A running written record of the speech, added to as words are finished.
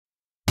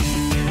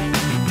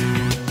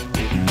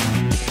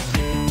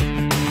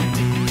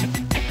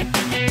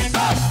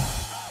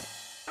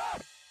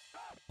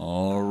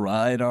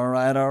All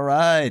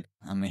right.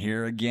 I'm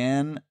here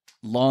again,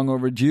 long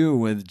overdue,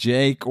 with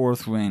Jake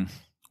Orthwein.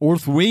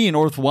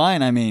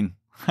 Orthwein, I mean.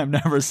 I've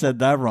never said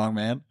that wrong,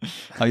 man.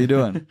 How you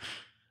doing?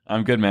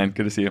 I'm good, man.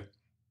 Good to see you.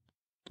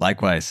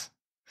 Likewise.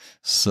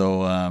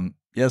 So,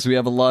 yes, we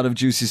have a lot of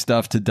juicy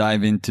stuff to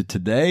dive into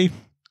today,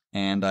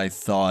 and I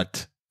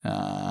thought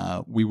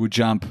we would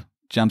jump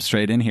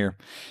straight in here.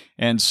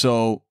 And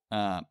so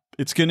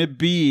it's going to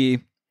be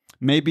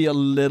maybe a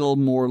little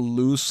more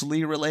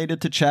loosely related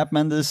to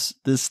Chapman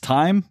this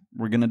time.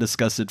 We're going to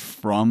discuss it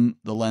from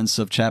the lens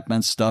of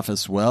Chapman's stuff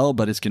as well,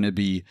 but it's going to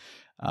be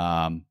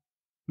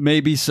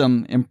maybe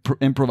some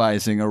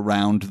improvising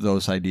around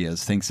those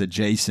ideas, things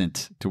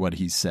adjacent to what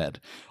he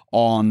said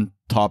on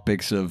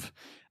topics of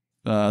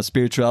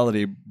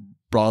spirituality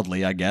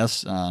broadly, I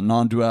guess,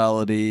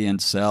 non-duality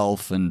and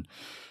self and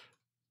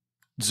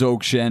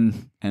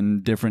Dzogchen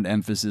and different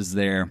emphasis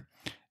there.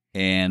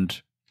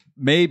 And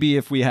maybe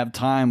if we have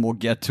time, we'll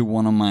get to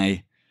one of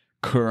my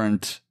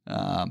current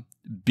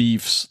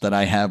beefs that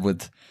I have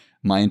with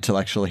my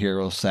intellectual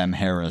hero, Sam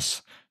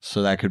Harris.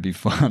 So that could be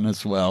fun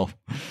as well.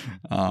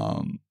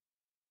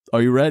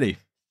 Are you ready?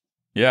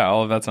 Yeah,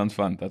 all of that sounds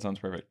fun. That sounds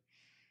perfect.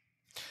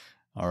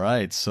 All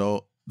right.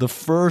 So the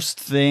first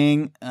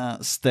thing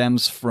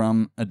stems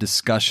from a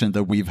discussion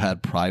that we've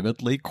had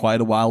privately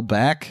quite a while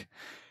back.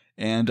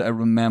 And I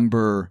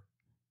remember,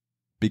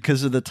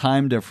 because of the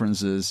time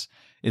differences,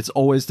 it's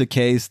always the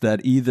case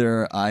that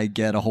either I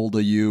get a hold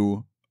of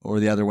you or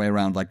the other way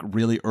around, like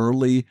really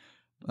early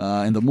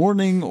in the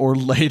morning or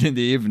late in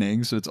the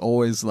evening. So it's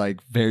always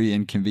like very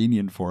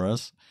inconvenient for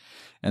us.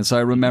 And so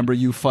I remember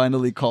you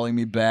finally calling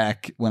me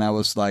back when I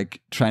was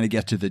like trying to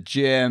get to the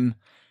gym.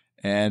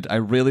 And I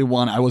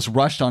was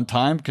rushed on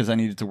time because I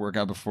needed to work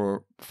out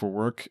for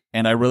work.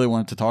 And I really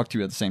wanted to talk to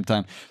you at the same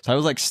time. So I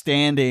was like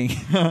standing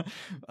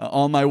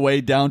on my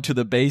way down to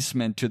the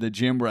basement to the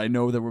gym where I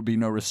know there would be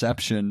no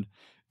reception,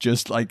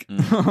 just like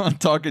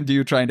talking to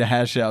you, trying to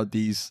hash out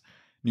these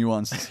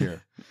nuances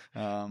here.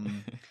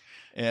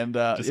 And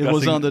it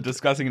was on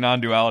discussing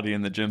non-duality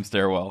in the gym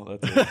stairwell.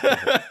 That's it.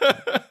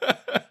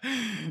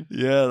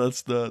 Yeah,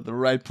 that's the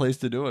right place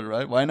to do it,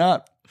 right? Why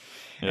not?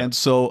 Yeah. And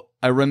so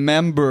I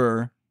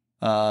remember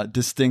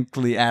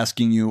distinctly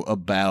asking you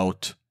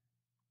about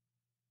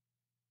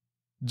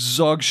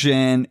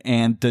Dzogchen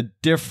and the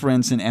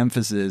difference in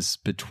emphasis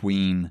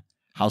between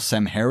how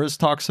Sam Harris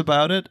talks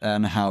about it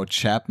and how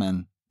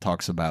Chapman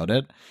talks about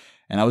it.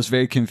 And I was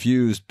very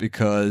confused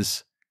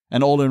because,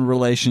 and all in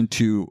relation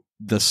to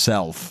the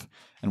self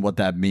and what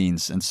that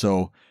means. And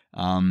so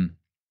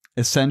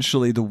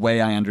essentially the way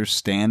I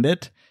understand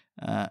it,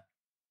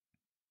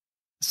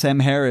 Sam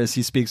Harris,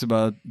 he speaks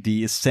about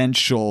the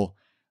essential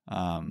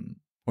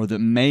or the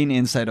main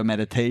insight of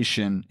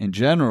meditation in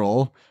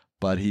general,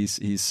 but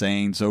he's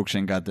saying,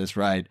 Dzogchen got this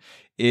right,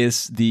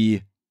 is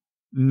the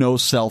no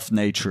self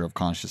nature of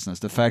consciousness.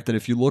 The fact that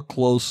if you look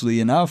closely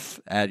enough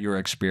at your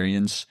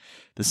experience,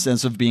 the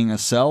sense of being a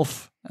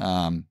self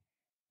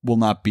will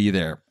not be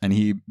there. And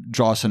he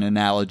draws an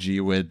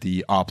analogy with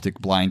the optic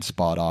blind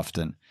spot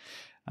often.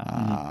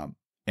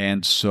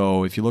 And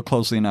so if you look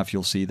closely enough,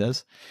 you'll see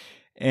this.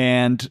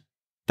 And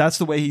that's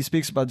the way he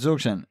speaks about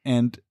Dzogchen.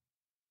 And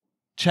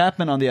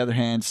Chapman, on the other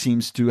hand,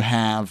 seems to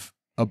have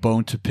a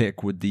bone to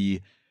pick with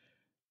the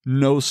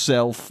no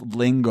self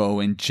lingo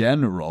in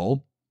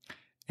general.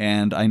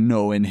 And I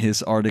know in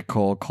his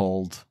article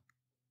called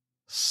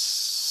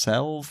Selfness,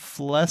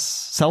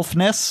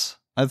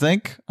 I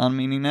think, on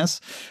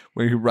Meaningness,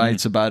 where he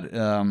writes about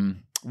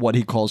what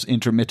he calls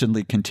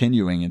intermittently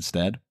continuing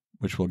instead,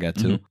 which we'll get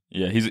to.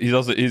 Yeah, he's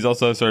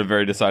also sort of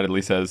very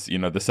decidedly says,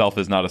 the self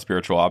is not a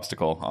spiritual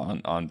obstacle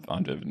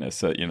on vividness.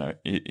 So,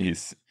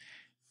 he's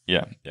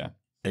yeah.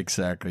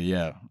 Exactly,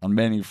 yeah, on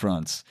many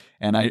fronts.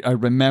 And I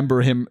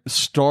remember him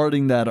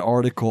starting that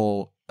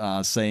article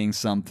saying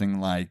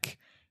something like,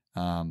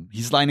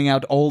 he's lining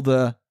out all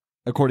the,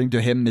 according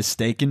to him,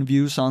 mistaken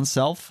views on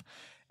self.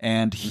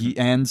 And he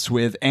ends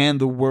with,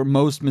 and the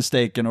most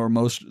mistaken or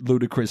most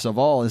ludicrous of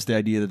all is the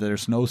idea that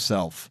there's no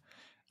self.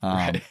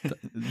 Right.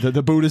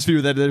 the Buddhist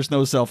view that there's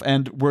no self.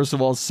 And worst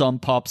of all, some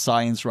pop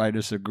science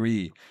writers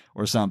agree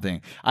or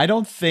something. I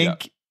don't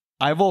think,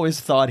 I've always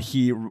thought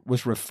he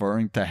was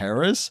referring to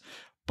Harris,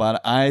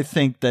 but I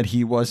think that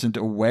he wasn't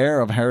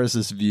aware of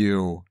Harris's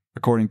view,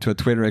 according to a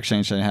Twitter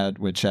exchange I had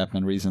with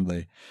Chapman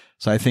recently.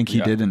 So I think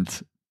he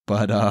didn't.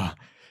 But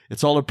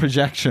it's all a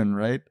projection,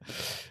 right?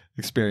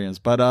 Experience.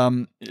 But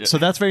so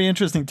that's very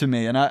interesting to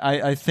me. And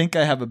I think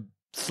I have a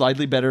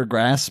slightly better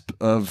grasp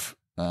of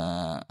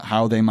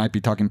how they might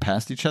be talking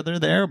past each other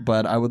there.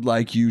 But I would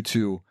like you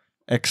to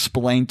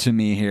explain to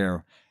me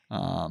here,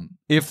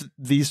 if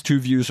these two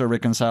views are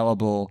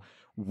reconcilable,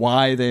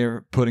 why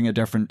they're putting a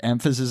different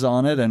emphasis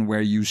on it and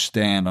where you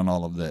stand on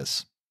all of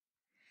this.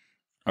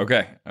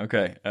 Okay.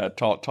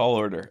 Tall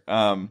order.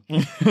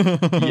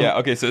 Yeah.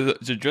 Okay. So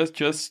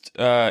just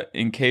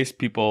in case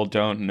people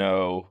don't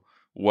know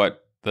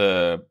what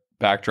the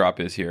backdrop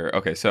is here.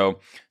 Okay. So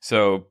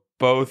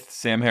both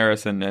Sam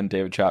Harris and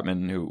David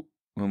Chapman,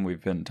 whom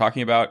we've been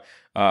talking about,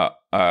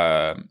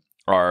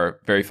 are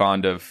very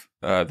fond of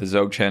the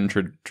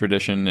Dzogchen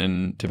tradition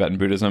in Tibetan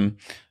Buddhism,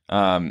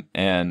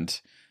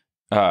 and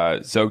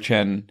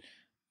Dzogchen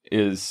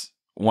is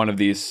one of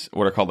these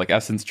what are called like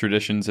essence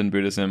traditions in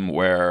Buddhism,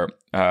 where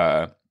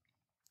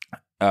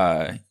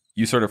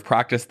you sort of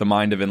practice the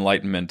mind of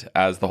enlightenment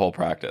as the whole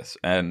practice,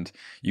 and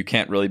you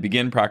can't really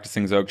begin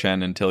practicing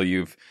Dzogchen until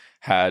you've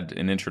had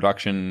an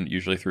introduction,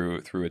 usually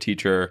through a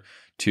teacher,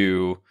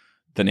 to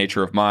the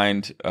nature of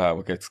mind,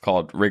 what gets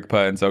called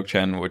rigpa in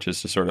Dzogchen, which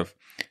is just sort of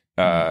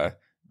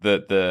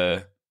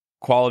the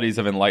qualities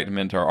of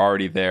enlightenment are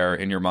already there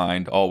in your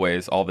mind,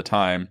 always, all the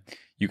time.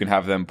 You can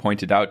have them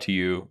pointed out to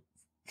you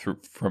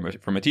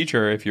from a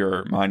teacher if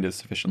your mind is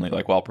sufficiently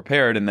like well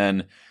prepared, and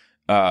then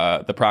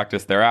the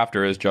practice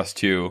thereafter is just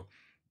to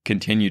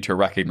continue to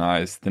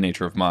recognize the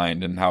nature of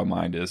mind and how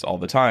mind is all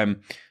the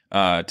time,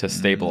 to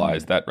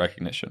stabilize that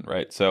recognition,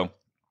 right? So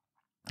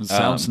it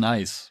sounds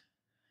nice.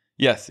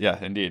 Yes, yeah,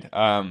 indeed.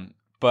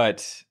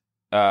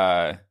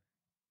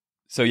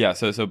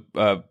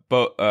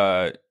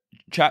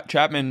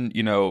 Chapman,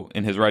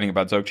 in his writing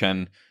about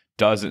Dzogchen,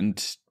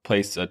 doesn't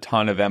place a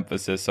ton of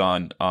emphasis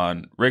on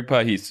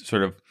rigpa. He's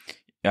sort of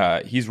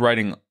he's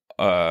writing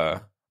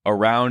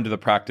around the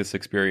practice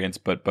experience,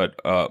 but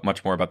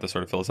much more about the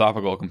sort of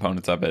philosophical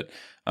components of it.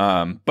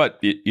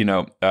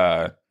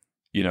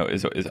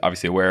 Is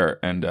obviously aware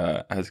and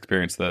has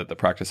experienced the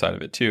practice side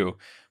of it too.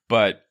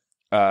 But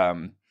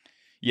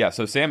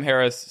so Sam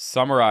Harris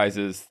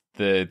summarizes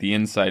the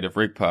insight of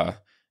rigpa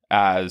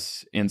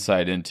as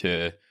insight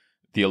into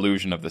the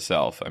illusion of the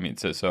self. I mean,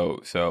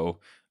 so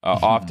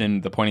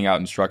often the pointing out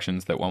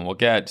instructions that one will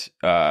get,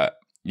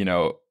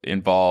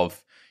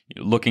 involve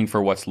looking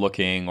for what's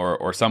looking,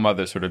 or some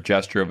other sort of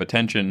gesture of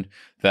attention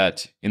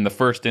that in the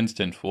first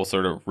instant will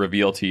sort of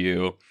reveal to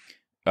you,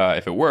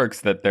 if it works,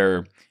 that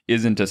there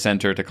isn't a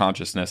center to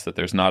consciousness, that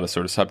there's not a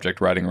sort of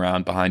subject riding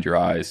around behind your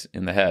eyes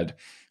in the head.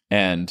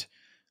 And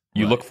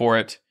you look for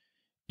it.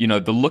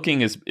 The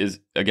looking is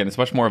again, it's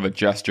much more of a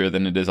gesture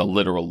than it is a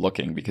literal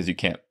looking, because you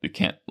can't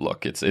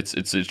look. It's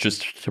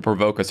just to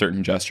provoke a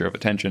certain gesture of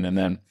attention, and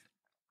then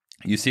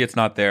you see it's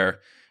not there,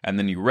 and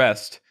then you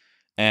rest,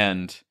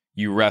 and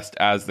you rest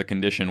as the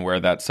condition where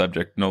that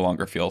subject no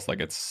longer feels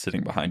like it's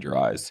sitting behind your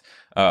eyes,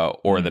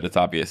 or that it's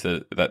obvious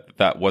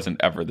that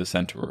wasn't ever the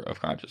center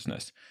of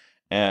consciousness.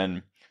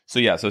 And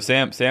so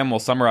Sam will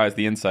summarize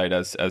the insight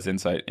as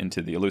insight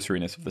into the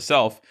illusoriness of the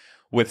self,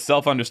 with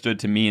self understood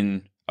to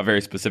mean a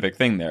very specific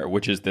thing there,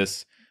 which is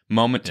this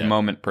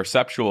moment-to-moment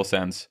perceptual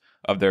sense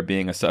of there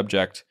being a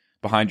subject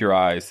behind your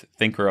eyes,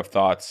 thinker of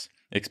thoughts,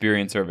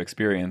 experiencer of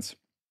experience,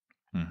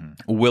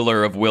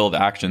 willer of willed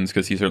actions,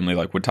 because he certainly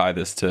would tie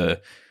this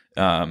to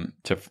the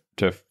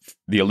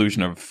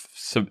illusion of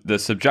the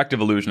subjective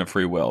illusion of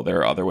free will. There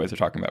are other ways of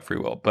talking about free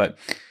will, but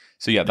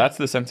that's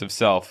the sense of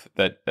self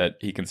that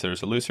he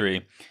considers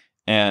illusory,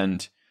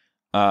 and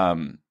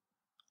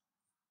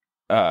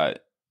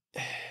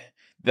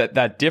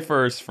that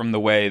differs from the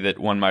way that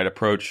one might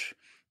approach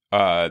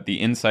the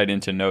insight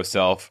into no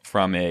self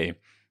from a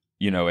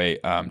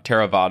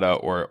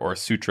Theravada or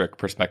sutric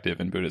perspective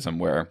in Buddhism,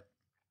 where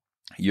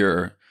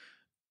you're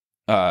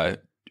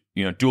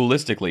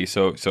dualistically,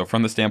 so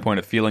from the standpoint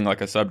of feeling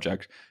like a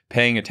subject,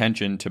 paying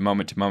attention to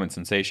moment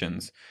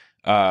sensations,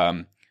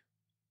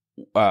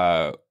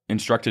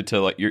 instructed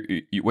to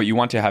what you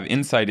want to have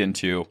insight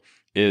into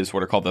is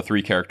what are called the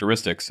three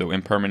characteristics, so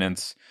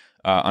impermanence,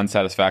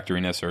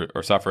 unsatisfactoriness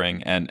or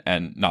suffering, and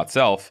not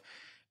self.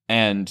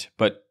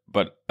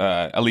 But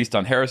at least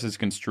on Harris's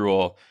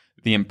construal,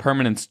 the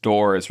impermanence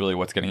door is really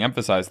what's getting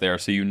emphasized there.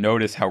 So you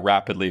notice how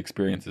rapidly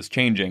experience is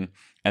changing,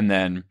 and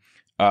then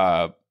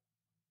out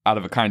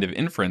of a kind of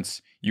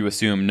inference, you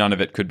assume none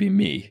of it could be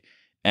me,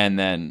 and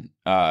then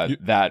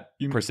that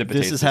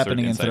precipitates. This is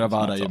happening in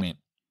Theravada, you mean?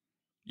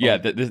 Yeah,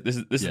 this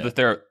is the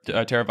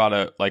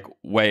Theravada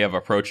way of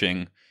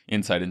approaching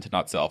insight into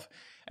not self.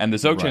 And the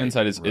Dzogchen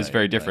insight is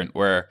very different,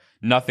 where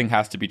nothing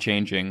has to be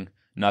changing,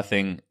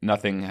 nothing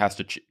has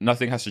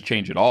to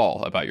change at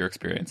all about your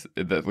experience.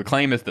 The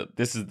claim is that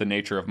this is the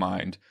nature of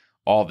mind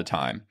all the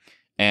time,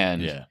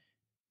 and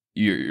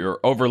you're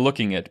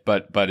overlooking it,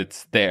 but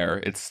it's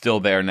there. It's still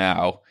there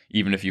now,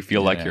 even if you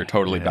feel like you're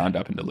totally bound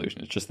up in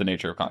delusion. It's just the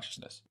nature of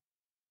consciousness.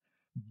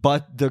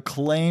 But the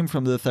claim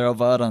from the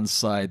Theravadan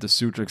side, the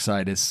Sutric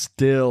side, is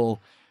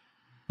still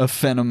a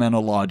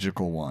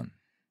phenomenological one.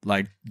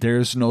 Like,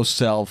 there's no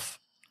self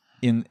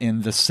in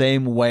the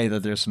same way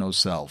that there's no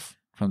self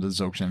from the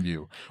Dzogchen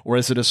view. Or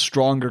is it a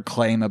stronger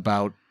claim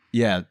about,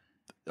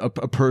 a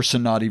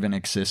person not even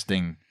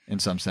existing in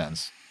some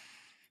sense?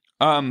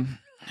 Well,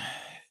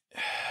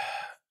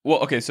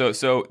 okay,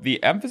 so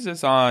the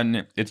emphasis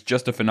on it's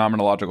just a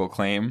phenomenological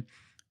claim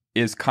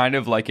is kind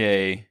of like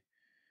a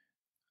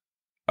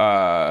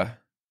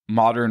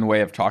modern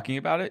way of talking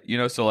about it,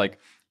 so like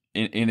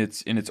in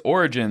its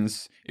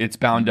origins, it's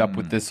bound up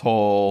with this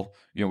whole,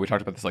 we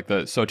talked about this, like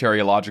the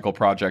soteriological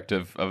project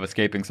of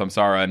escaping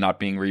samsara and not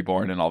being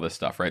reborn and all this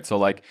stuff, right? So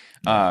like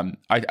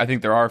I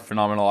think there are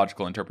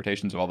phenomenological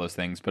interpretations of all those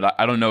things, but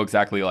I don't know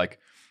exactly like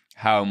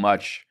how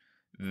much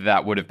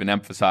that would have been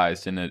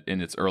emphasized in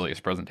its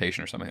earliest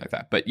presentation or something like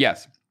that. But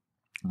yes,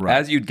 Right.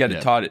 as you'd get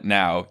it taught it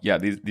now,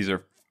 these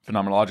are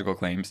phenomenological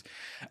claims.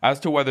 As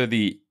to whether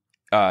the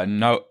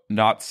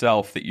not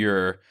self that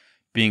you're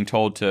being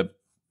told to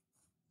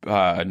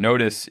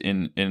notice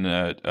in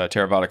a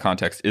Theravada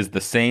context is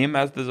the same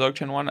as the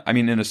Dzogchen one. I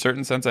mean, in a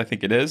certain sense, I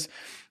think it is,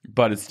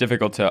 but it's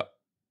difficult to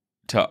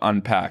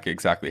unpack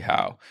exactly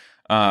how.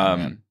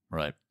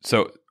 Right.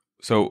 So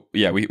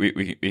yeah, we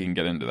can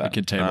get into that. We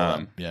can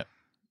table that.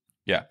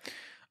 Yeah.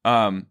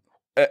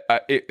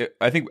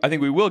 I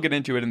think we will get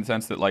into it in the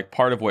sense that like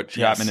part of what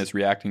Chapman is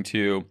reacting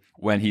to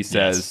when he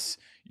says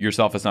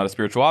yourself is not a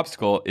spiritual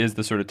obstacle is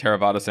the sort of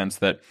Theravada sense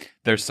that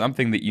there's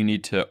something that you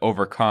need to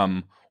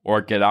overcome or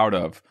get out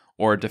of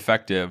or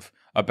defective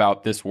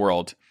about this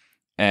world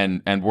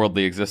and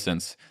worldly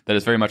existence that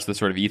is very much the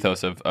sort of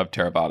ethos of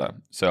Theravada.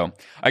 So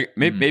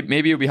maybe it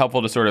would be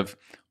helpful to sort of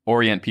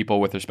orient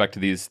people with respect to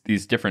these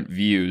different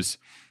views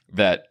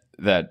that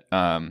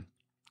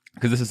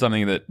because this is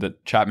something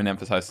that Chapman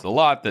emphasizes a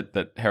lot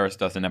that Harris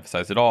doesn't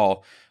emphasize at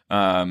all,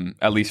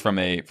 at least from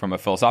a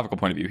philosophical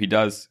point of view. He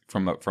does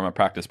from a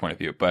practice point of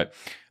view, but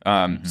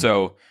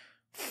so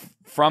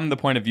from the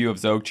point of view of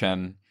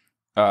Dzogchen,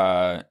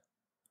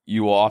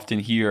 you will often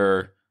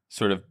hear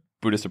sort of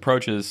Buddhist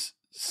approaches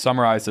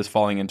summarized as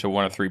falling into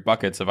one of three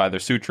buckets of either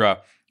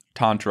Sutra,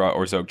 Tantra,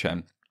 or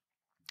Dzogchen.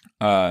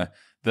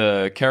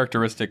 The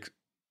characteristic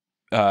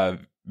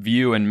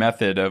view and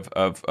method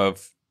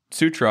of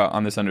Sutra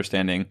on this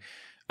understanding,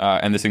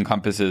 and this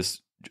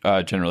encompasses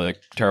generally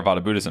like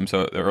Theravada Buddhism,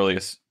 so the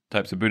earliest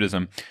types of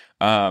Buddhism,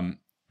 are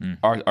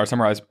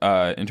summarized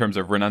in terms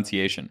of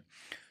renunciation.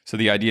 So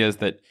the idea is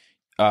that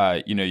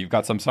you've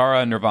got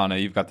samsara and nirvana,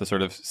 you've got the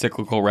sort of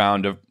cyclical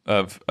round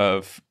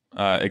of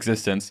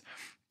existence,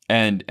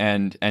 and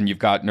you've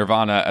got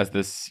nirvana as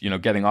this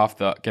getting off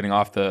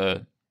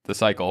the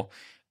cycle,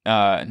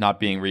 not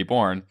being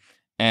reborn,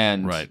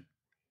 and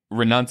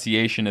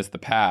renunciation is the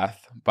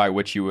path by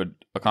which you would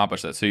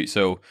accomplish that.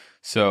 So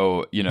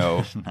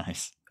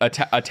nice.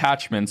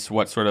 Attachments,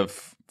 what sort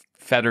of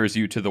fetters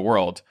you to the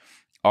world,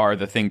 are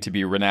the thing to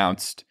be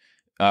renounced,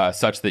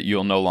 such that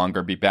you'll no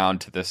longer be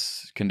bound to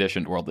this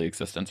conditioned worldly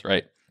existence,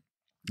 right?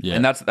 Yeah,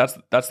 and that's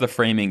the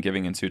framing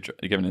given in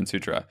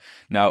Sutra.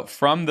 Now,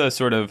 from the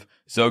sort of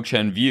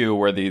Dzogchen view,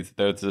 where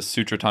there's the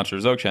Sutra, Tantra,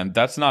 Dzogchen,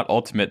 that's not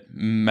ultimate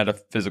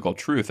metaphysical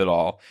truth at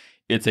all.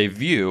 It's a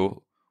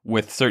view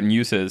with certain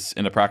uses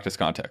in a practice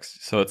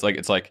context. So it's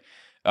like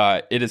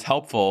it is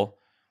helpful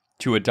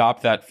to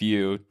adopt that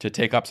view to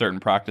take up certain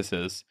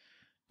practices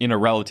in a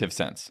relative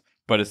sense,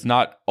 but it's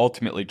not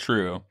ultimately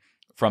true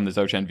from the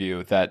Dzogchen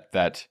view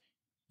that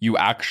you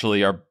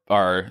actually are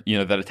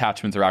that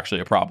attachments are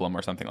actually a problem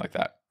or something like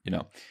that,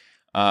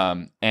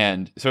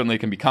 and certainly it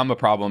can become a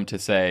problem to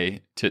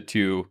say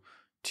to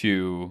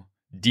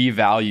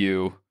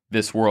devalue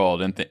this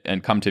world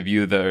and come to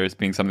view there as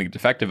being something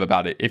defective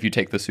about it if you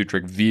take the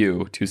sutric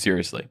view too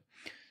seriously.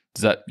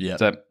 Does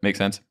that make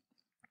sense?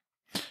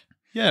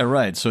 Yeah,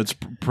 right. So it's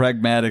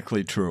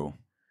pragmatically true,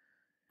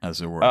 as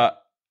it were.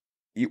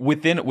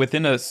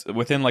 Within a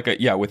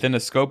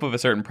scope of a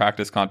certain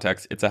practice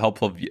context, it's a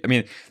helpful view. I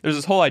mean, there's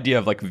this whole idea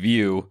of like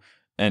view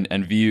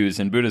and views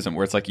in Buddhism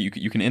where it's like you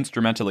can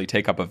instrumentally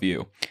take up a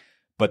view,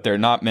 but they're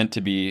not meant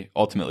to be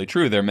ultimately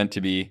true. They're meant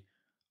to be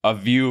a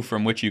view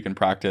from which you can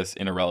practice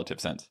in a relative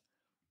sense.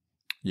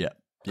 Yeah.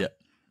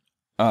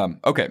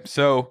 Okay,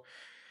 so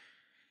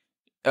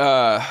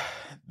the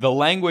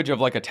language of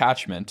like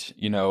attachment,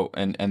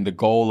 and the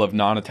goal of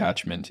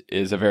non-attachment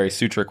is a very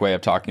sutric way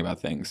of talking about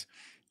things.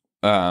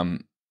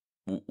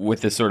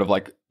 With this sort of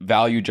like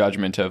value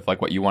judgment of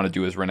like what you want to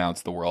do is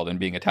renounce the world, and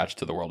being attached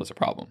to the world is a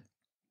problem.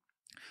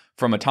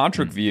 From a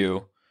tantric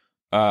view,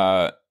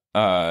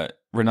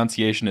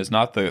 renunciation is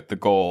not the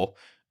goal.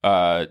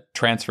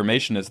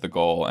 Transformation is the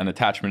goal, and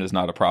attachment is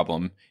not a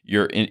problem.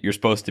 You're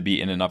supposed to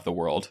be in and of the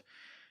world.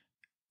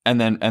 And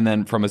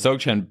then from a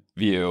Dzogchen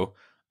view,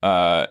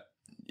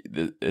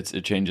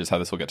 it changes how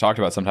this will get talked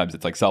about. Sometimes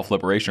it's like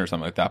self-liberation or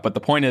something like that. But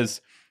the point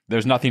is,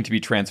 there's nothing to be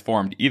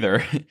transformed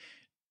either.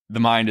 The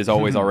mind is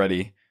always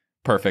already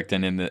perfect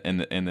and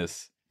in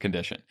this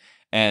condition.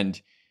 And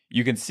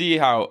you can see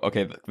how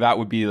that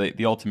would be like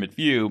the ultimate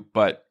view,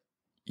 but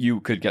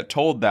you could get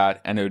told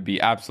that, and it would be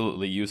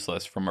absolutely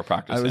useless from a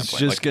practice standpoint.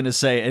 I was just gonna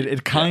say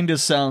it kind of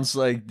sounds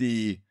like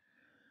the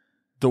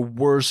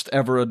worst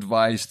ever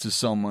advice to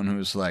someone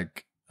who's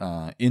like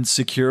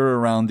insecure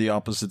around the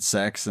opposite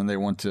sex, and they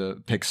want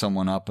to pick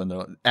someone up, and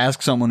they'll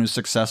ask someone who's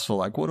successful,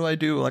 like, what do I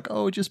do? Like,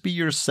 oh, just be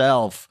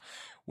yourself,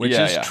 which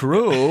is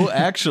true,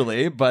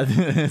 actually, but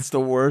it's the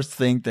worst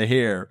thing to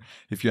hear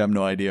if you have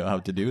no idea how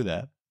to do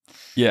that.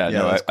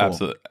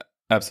 Cool.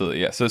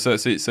 Absolutely. Yeah.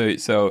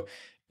 So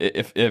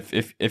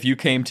if you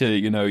came to,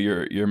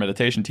 your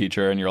meditation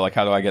teacher and you're like,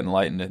 how do I get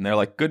enlightened? And they're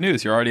like, good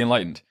news, you're already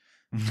enlightened.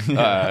 In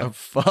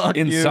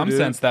some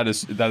sense, that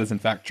is in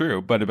fact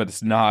true, but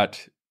it's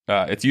not.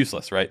 It's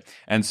useless, right?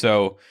 And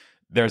so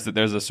there's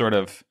a sort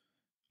of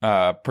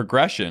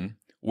progression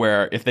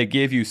where if they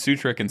gave you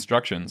sutric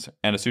instructions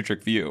and a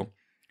sutric view,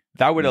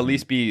 that would at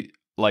least be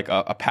like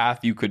a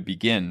path you could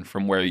begin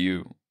from where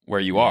you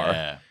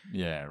are.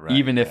 Yeah, right.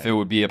 Even if it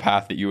would be a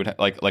path that you would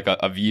like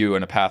a view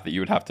and a path that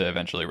you would have to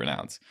eventually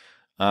renounce,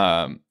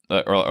 or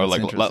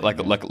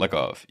let go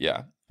of.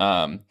 Yeah.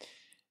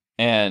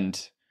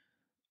 And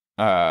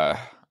I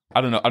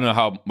don't know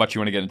how much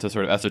you want to get into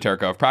sort of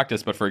esoterica of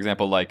practice, but for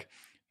example, like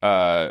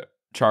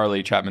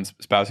Charlie Chapman's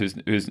spouse,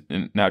 who's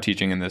now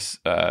teaching in this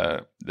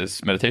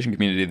this meditation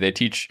community, they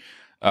teach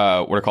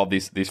what are called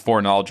these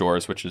four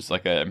naljors, which is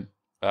like a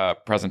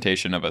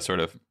presentation of a sort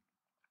of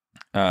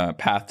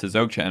path to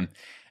Dzogchen,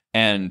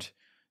 and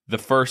the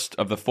first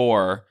of the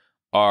four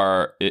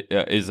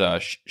is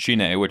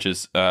shine, which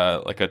is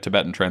like a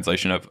Tibetan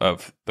translation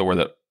of the word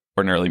that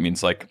ordinarily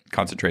means like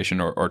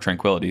concentration or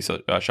tranquility, so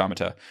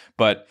shamatha.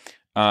 But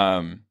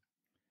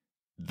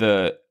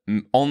the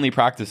only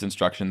practice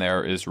instruction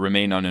there is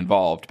remain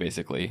uninvolved,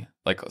 basically,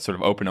 like sort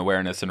of open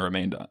awareness and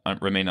remain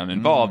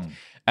uninvolved.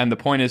 And the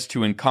point is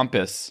to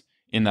encompass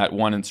in that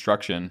one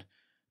instruction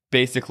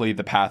basically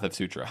the path of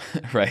sutra,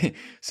 right?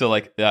 So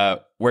like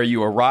where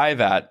you arrive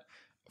at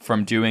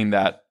from doing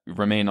that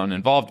remain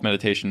uninvolved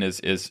meditation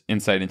is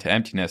insight into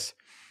emptiness,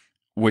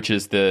 which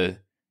is the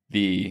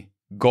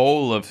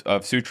goal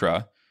of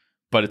sutra,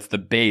 but it's the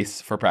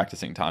base for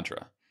practicing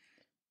tantra.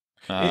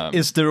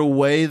 Is there a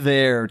way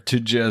there to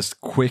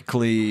just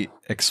quickly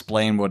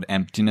explain what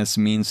emptiness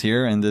means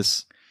here in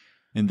this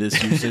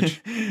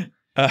usage?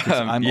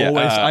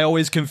 I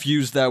always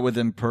confuse that with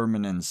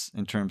impermanence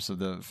in terms of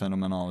the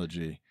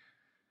phenomenology.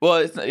 Well,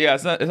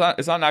 it's not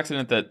an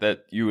accident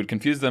that you would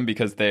confuse them,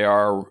 because they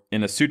are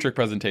in a sutric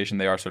presentation.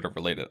 They are sort of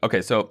related.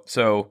 Okay,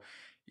 so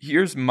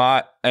here's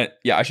my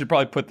I should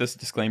probably put this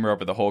disclaimer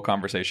over the whole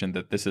conversation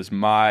that this is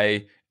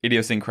my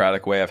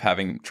idiosyncratic way of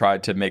having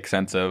tried to make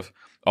sense of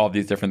all of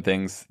these different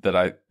things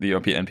that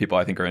and people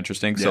I think are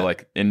interesting. Yeah. So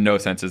like in no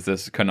sense is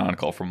this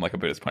canonical from like a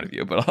Buddhist point of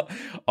view, but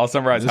I'll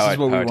summarize how I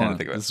tend to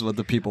think of it. This is what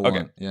the people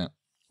want. Yeah.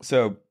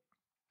 So,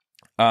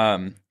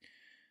 from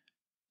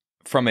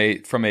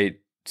a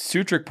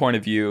sutric point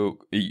of view,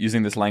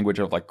 using this language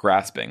of like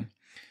grasping,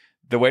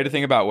 the way to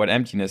think about what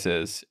emptiness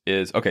is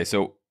okay.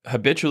 So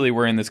habitually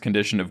we're in this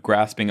condition of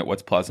grasping at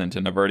what's pleasant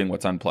and averting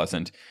what's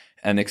unpleasant.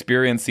 And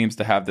experience seems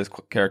to have this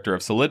character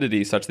of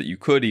solidity such that you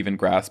could even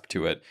grasp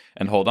to it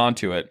and hold on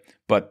to it,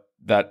 but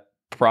that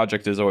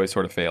project is always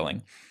sort of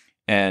failing.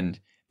 And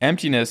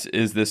emptiness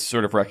is this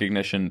sort of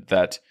recognition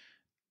that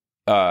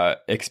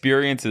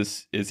experience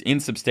is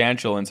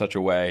insubstantial in such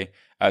a way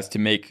as to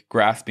make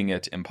grasping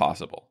it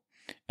impossible.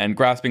 And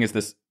grasping is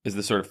this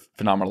sort of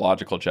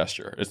phenomenological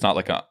gesture. It's not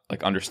like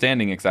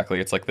understanding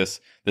exactly. It's like this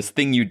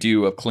thing you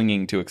do of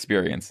clinging to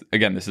experience.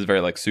 Again, this is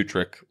very like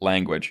sutric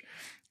language.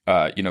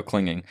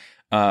 Clinging.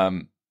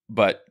 So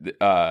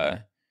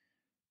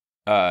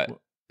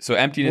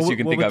emptiness you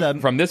can think of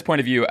from this point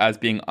of view as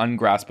being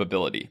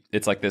ungraspability.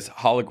 It's like this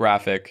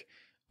holographic,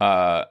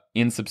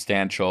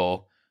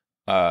 insubstantial,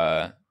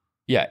 empty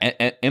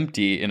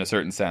in a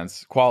certain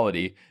sense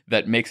quality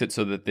that makes it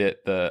so that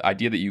the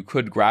idea that you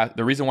could grasp,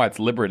 the reason why it's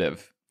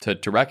liberative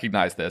to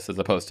recognize this as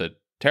opposed to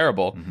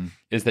terrible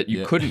is that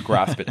you couldn't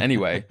grasp it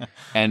anyway.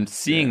 And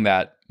seeing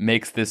that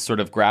makes this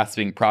sort of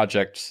grasping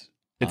project.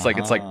 It's like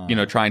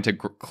trying to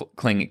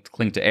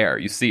cling to air.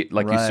 You see, you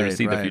sort of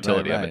see the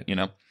futility of it.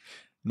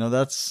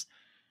 No,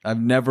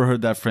 I've never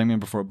heard that framing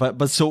before.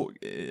 But so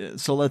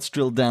let's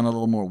drill down a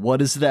little more. What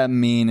does that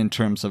mean in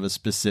terms of a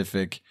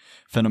specific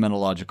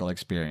phenomenological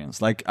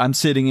experience? Like I'm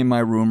sitting in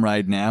my room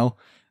right now,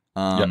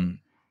 and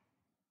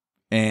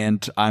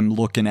I'm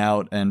looking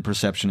out, and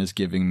perception is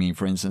giving me,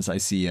 for instance, I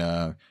see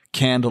a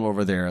candle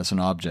over there as an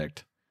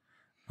object.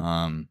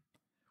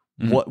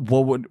 What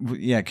would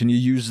can you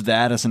use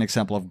that as an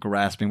example of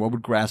grasping? What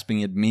would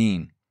grasping it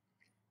mean?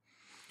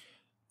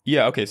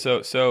 Yeah, okay.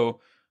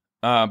 So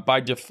by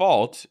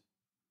default,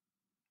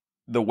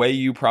 the way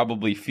you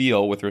probably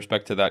feel with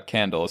respect to that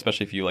candle,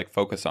 especially if you like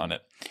focus on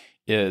it,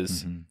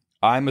 is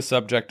I'm a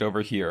subject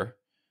over here,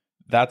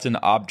 that's an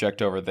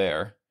object over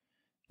there,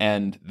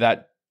 and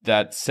that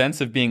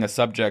sense of being a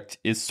subject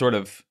is sort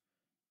of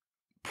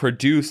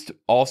produced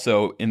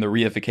also in the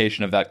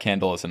reification of that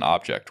candle as an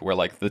object, where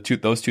like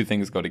those two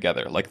things go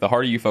together. Like the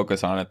harder you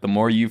focus on it, the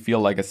more you feel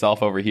like a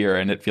self over here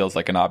and it feels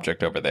like an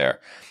object over there.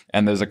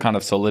 And there's a kind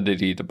of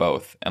solidity to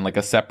both and like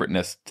a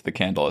separateness to the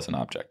candle as an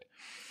object.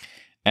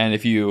 And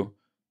if you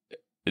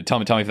tell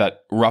me if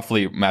that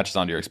roughly matches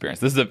onto your experience.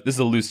 This is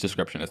a loose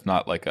description. It's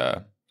not like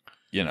that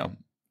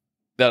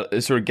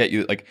sort of get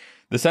you like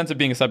the sense of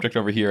being a subject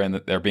over here and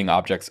that there being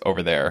objects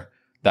over there.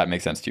 That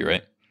makes sense to you,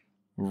 right?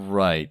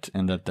 Right,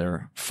 and that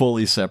they're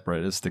fully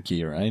separate is the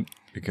key, right?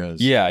 Because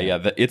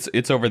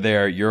it's over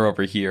there, you're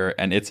over here,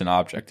 and it's an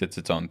object. It's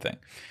its own thing.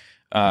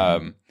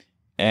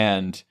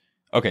 And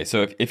okay,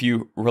 so if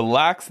you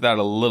relax that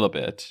a little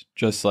bit,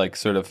 just like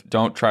sort of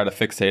don't try to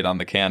fixate on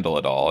the candle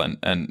at all,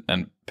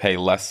 and pay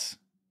less,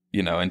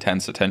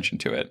 intense attention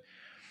to it.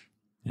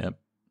 Yep.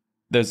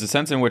 There's a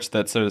sense in which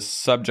that sort of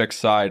subject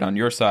side on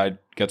your side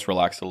gets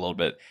relaxed a little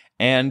bit.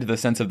 And the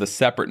sense of the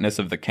separateness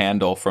of the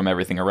candle from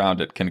everything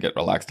around it can get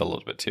relaxed a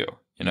little bit too,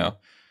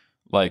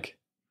 Like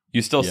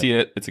You still see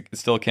it. It's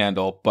still a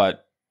candle,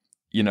 but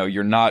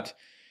you're not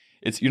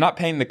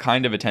paying the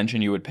kind of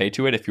attention you would pay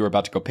to it if you were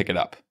about to go pick it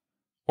up,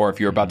 or if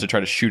you're about to try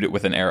to shoot it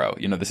with an arrow.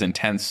 This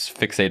intense,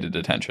 fixated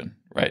attention,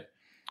 right?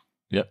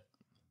 Yep.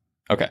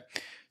 Okay.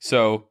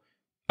 So,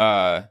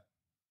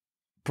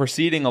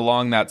 proceeding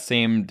along that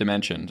same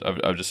dimension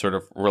of just sort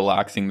of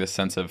relaxing this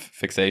sense of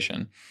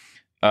fixation,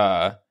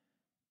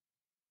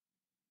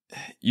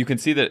 you can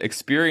see that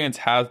experience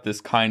has this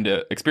kind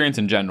of experience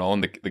in general,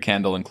 and the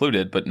candle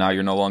included, but now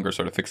you're no longer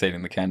sort of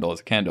fixating the candle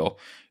as a candle,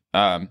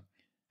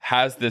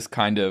 has this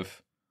kind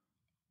of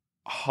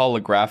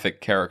holographic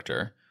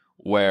character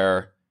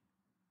where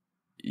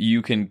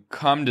you can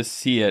come to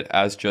see it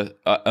as just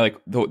like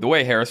the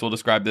way Harris will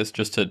describe this,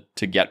 just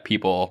to get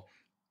people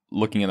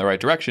looking in the right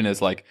direction,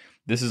 is like,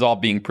 this is all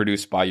being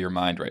produced by your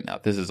mind right now.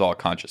 This is all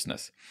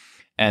consciousness.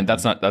 And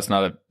that's not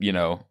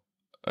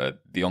a,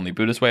 the only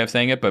Buddhist way of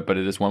saying it, but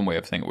it is one way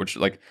of saying it, which,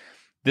 like,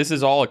 this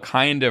is all a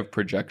kind of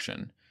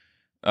projection.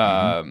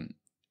 And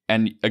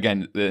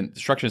again, the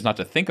instruction is not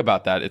to think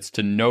about that. It's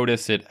to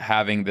notice it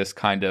having this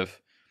kind of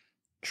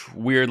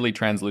weirdly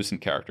translucent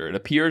character. It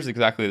appears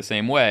exactly the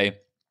same way,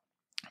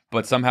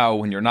 but somehow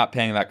when you're not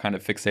paying that kind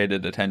of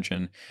fixated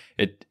attention,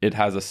 it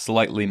has a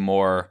slightly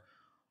more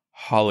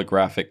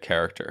holographic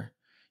character,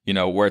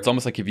 where it's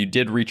almost like if you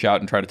did reach out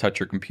and try to touch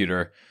your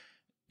computer,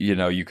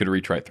 you could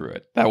reach right through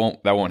it. That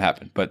won't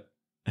happen. But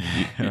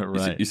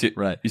right, you see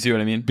right. You see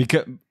what I mean?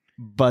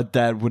 But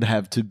that would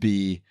have to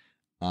be,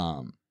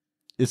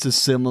 it's a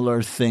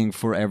similar thing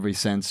for every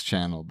sense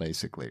channel,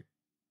 basically.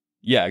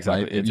 Yeah,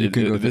 exactly.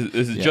 Right?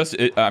 This is just.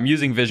 I'm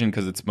using vision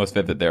because it's most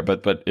vivid there,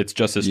 but it's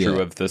just as true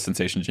of the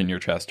sensations in your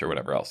chest or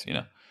whatever else.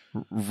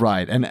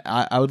 Right, and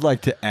I would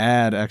like to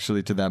add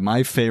actually to that,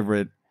 my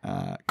favorite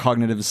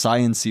cognitive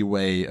sciencey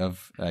way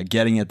of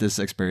getting at this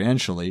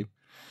experientially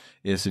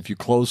is if you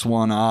close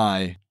one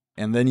eye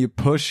and then you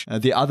push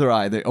the other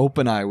eye, the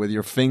open eye, with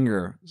your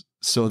finger,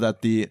 so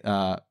that the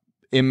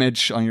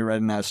image on your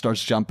retina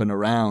starts jumping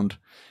around.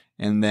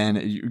 And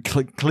then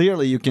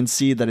clearly you can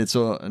see that it's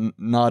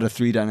not a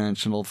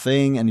three-dimensional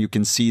thing, and you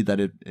can see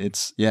that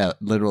it's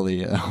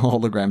literally a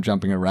hologram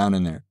jumping around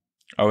in there.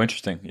 Oh,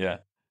 interesting. Yeah.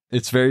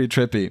 It's very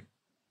trippy.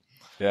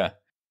 Yeah.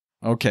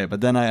 Okay,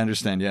 but then I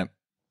understand, yeah.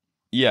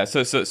 Yeah,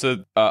 so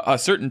a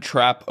certain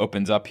trap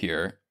opens up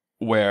here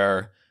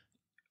where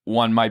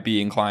one might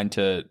be inclined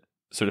to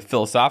sort of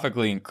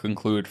philosophically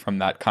conclude from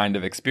that kind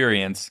of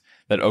experience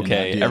that,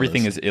 okay,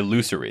 everything is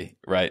illusory,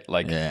 right?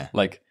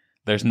 Like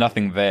there's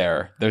nothing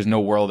there. There's no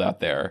world out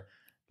there.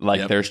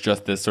 Like there's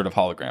just this sort of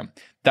hologram.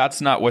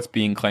 That's not what's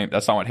being claimed.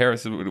 That's not what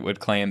Harris would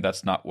claim.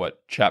 That's not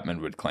what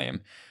Chapman would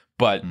claim.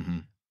 But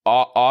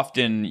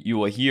often you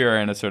will hear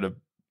in a sort of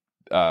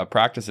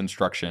practice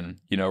instruction,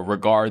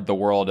 regard the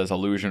world as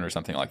illusion or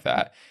something like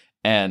that.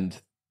 And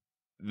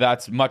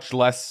that's much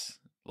less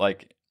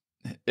like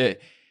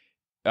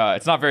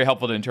it's not very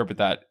helpful to interpret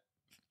that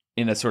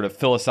in a sort of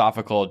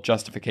philosophical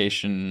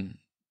justification.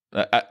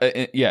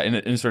 In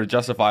a sort of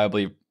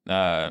justifiably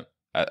as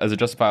a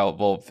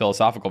justifiable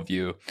philosophical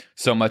view,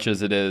 so much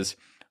as it is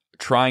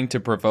trying to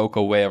provoke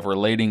a way of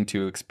relating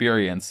to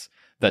experience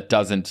that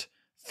doesn't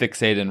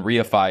fixate and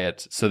reify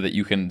it, so that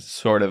you can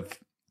sort of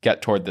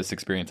get toward this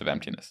experience of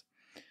emptiness.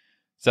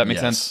 Does that make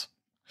sense?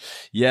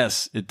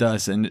 Yes, it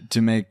does. And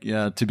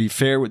to be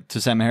fair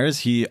to Sam Harris,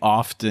 he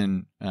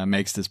often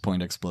makes this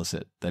point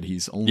explicit, that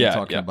he's only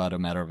talking about a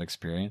matter of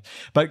experience.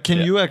 But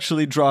can you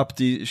actually drop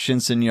the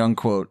Shinsen Young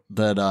quote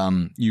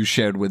that you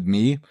shared with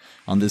me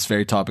on this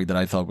very topic that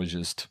I thought was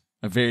just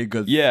a very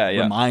good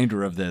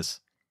reminder of this?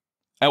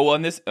 Well,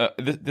 and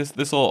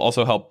this will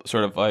also help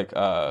sort of like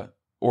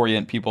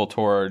orient people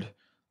toward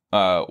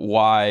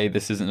why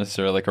this isn't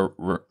necessarily like a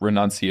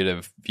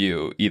renunciative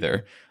view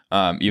either.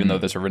 Even though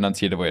there's a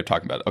renunciative way of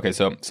talking about it. Okay,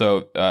 so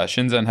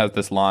Shinzen has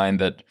this line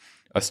that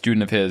a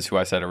student of his, who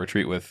I said a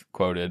retreat with,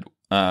 quoted,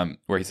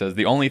 where he says,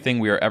 "The only thing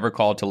we are ever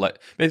called to let..."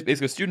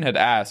 Basically, a student had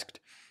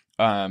asked,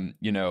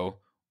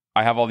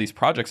 I have all these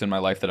projects in my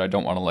life that I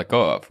don't want to let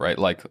go of, right?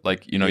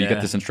 You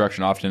get this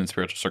instruction often in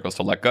spiritual circles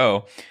to let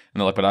go,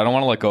 and they're like, but I don't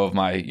want to let go of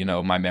my,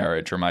 my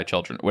marriage or my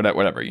children,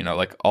 whatever,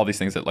 like all these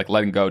things that like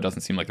letting go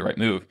doesn't seem like the right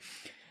move.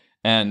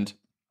 And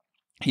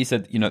he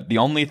said, the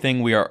only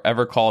thing we are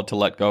ever called to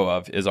let go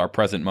of is our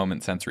present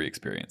moment sensory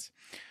experience,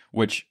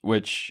 which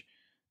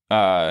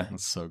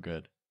that's so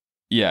good.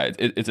 Yeah,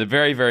 it's a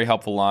very, very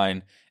helpful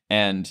line,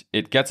 and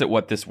it gets at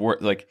what this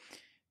word, like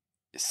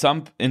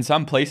in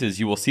some places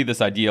you will see this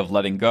idea of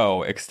letting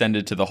go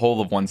extended to the whole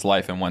of one's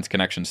life and one's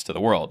connections to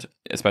the world,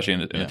 especially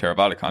in a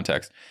Theravada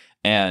context.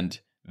 And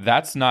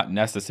that's not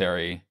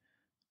necessary.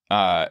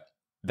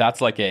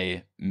 That's like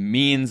a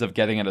means of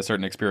getting at a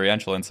certain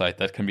experiential insight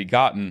that can be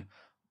gotten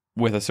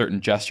with a certain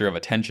gesture of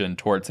attention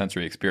toward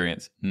sensory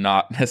experience,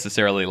 not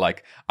necessarily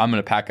like, I'm going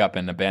to pack up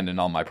and abandon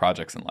all my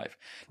projects in life.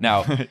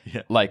 Now,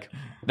 like,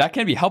 that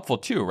can be helpful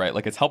too, right?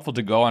 Like, it's helpful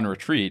to go on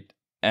retreat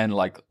and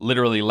like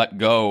literally let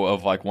go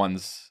of like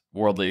one's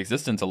worldly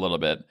existence a little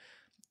bit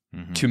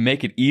to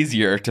make it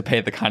easier to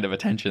pay the kind of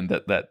attention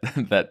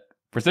that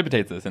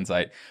precipitates this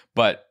insight.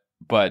 But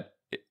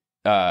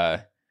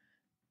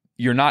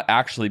you're not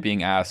actually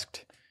being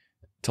asked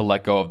to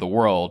let go of the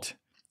world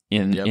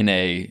in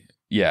a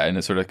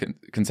sort of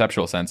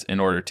conceptual sense in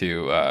order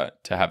to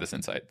have this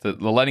insight. The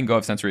letting go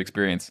of sensory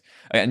experience,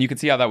 and you can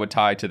see how that would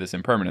tie to this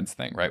impermanence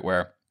thing, right?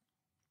 Where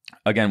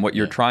again, what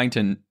you're trying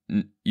to,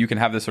 you can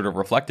have this sort of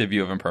reflective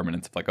view of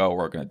impermanence, of like, oh,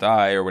 we're going to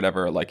die or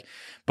whatever, like,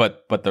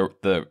 but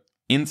the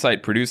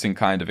insight producing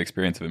kind of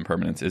experience of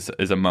impermanence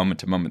is a moment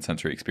to moment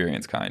sensory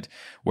experience kind,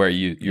 where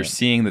you're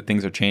seeing that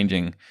things are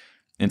changing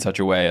in such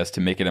a way as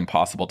to make it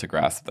impossible to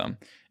grasp them.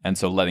 And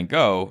so letting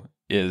go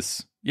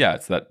is,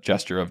 it's that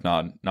gesture of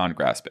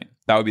non-grasping.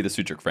 That would be the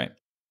sutric frame.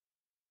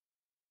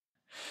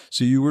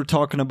 So you were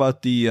talking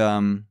about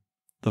the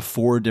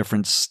 4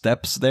 different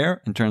steps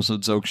there in terms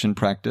of Dzogchen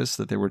practice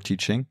that they were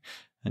teaching,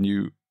 and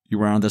you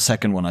were on the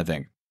second one, I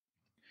think.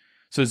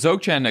 So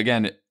Dzogchen,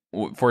 again,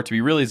 for it to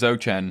be really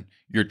Dzogchen,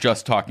 you're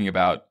just talking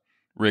about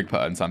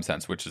rigpa in some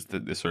sense, which is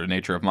the sort of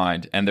nature of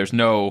mind, and there's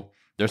no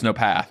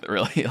path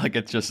really. Like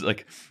it's just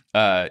like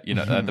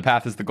the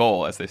path is the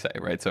goal, as they say,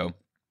 right? So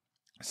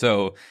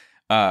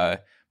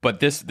but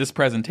this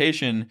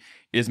presentation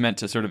is meant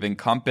to sort of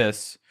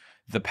encompass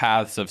the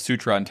paths of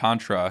sutra and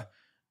tantra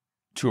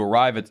to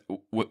arrive at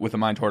with a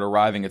mind toward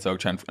arriving at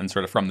Dzogchen and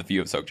sort of from the view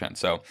of Dzogchen.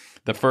 So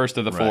the first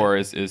of the 4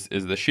 is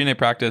the Shine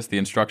practice. The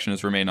instruction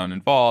is remain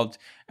uninvolved,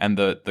 and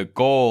the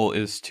goal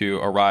is to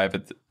arrive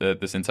at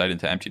this insight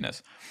into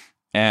emptiness.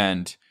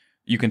 And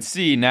you can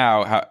see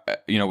now how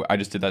I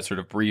just did that sort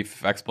of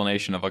brief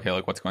explanation of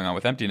like what's going on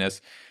with emptiness.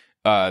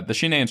 The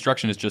Shine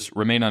instruction is just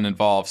remain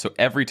uninvolved. So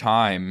every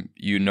time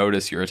you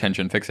notice your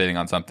attention fixating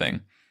on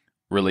something,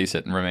 release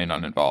it and remain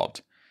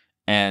uninvolved.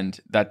 And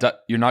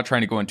that you're not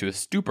trying to go into a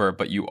stupor,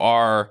 but you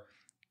are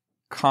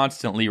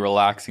constantly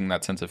relaxing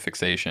that sense of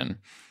fixation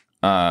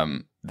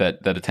that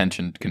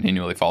attention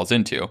continually falls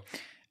into.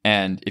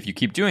 And if you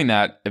keep doing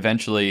that,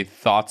 eventually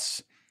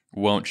thoughts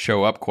won't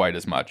show up quite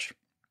as much.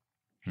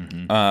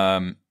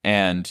 Mm-hmm.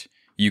 And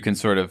you can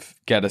sort of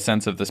get a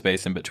sense of the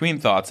space in between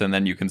thoughts, and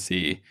then you can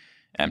see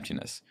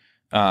emptiness.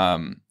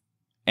 And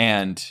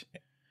in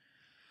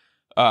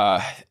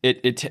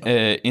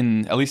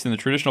at least in the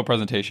traditional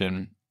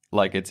presentation,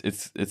 like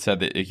it's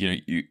said that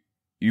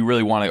you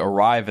really want to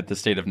arrive at the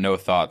state of no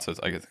thought. So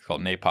I guess it's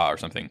called nepa or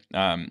something,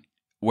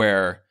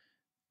 where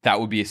that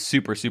would be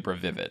super, super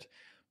vivid.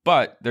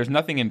 But there's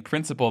nothing in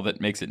principle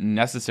that makes it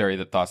necessary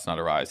that thoughts not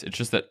arise. It's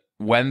just that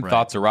when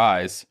thoughts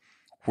arise,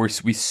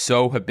 we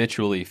so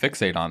habitually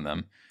fixate on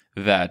them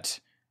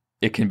that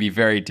it can be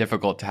very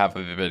difficult to have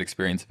a vivid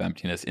experience of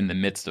emptiness in the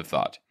midst of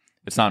thought.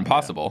 It's not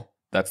impossible.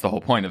 That's the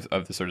whole point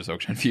of the sort of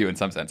Dzogchen view in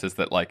some sense, is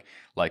that like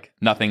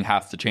nothing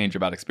has to change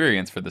about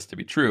experience for this to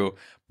be true,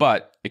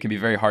 but it can be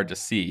very hard to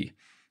see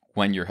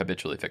when you're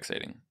habitually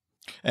fixating.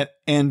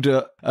 And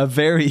a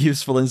very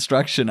useful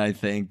instruction, I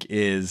think,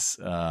 is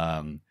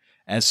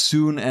as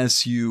soon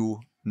as you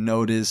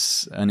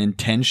notice an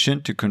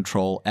intention to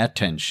control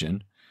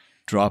attention,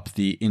 drop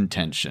the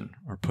intention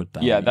or put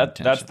down. That's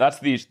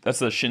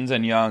the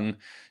Shinzen Young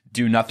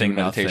do nothing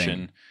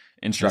meditation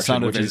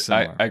instruction, which is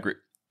I agree.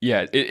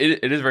 Yeah,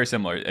 it is very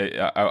similar.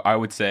 I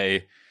would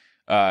say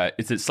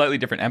it's a slightly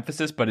different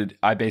emphasis, but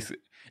I basically,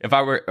 if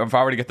I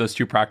were to get those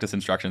 2 practice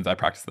instructions, I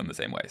practice them the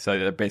same way. So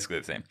they're basically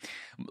the same.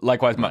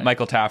 Likewise,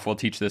 Michael Taft will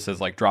teach this as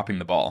like dropping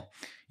the ball.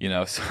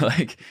 So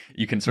like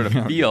you can sort of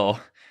feel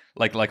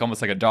like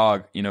almost like a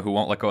dog, who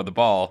won't let go of the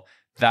ball.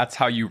 That's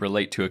how you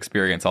relate to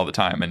experience all the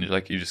time, and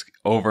you just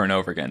over and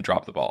over again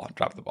drop the ball.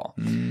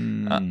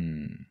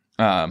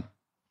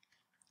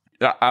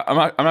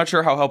 I'm not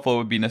sure how helpful it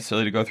would be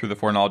necessarily to go through the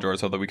 4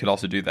 naljors, although we could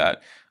also do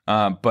that.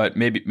 But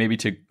maybe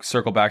to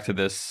circle back to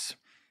this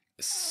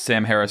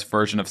Sam Harris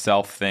version of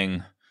self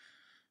thing.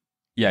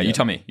 Yeah, you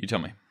tell me.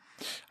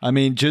 I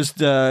mean, just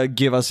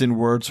give us in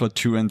words what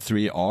 2 and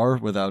 3 are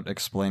without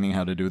explaining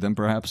how to do them,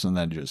 perhaps, and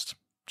then just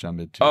jump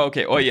into. Oh,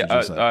 okay. Oh,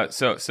 yeah.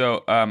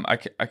 So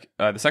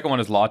the second one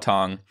is La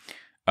Tong,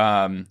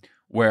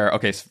 where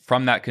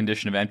from that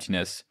condition of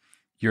emptiness,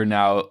 you're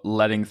now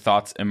letting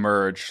thoughts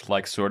emerge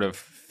like sort of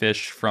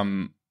fish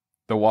from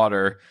the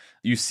water.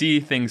 You see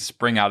things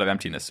spring out of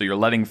emptiness. So you're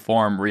letting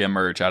form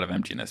reemerge out of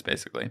emptiness,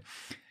 basically.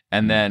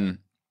 And then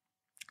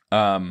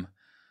the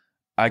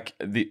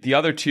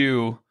other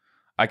 2,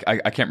 I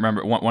can't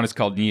remember. One is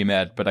called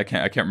Niemed, but I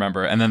can't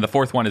remember. And then the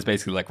 4th one is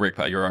basically like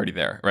rigpa. You're already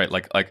there, right?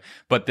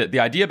 But the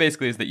idea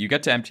basically is that you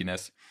get to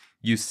emptiness,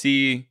 you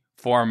see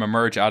form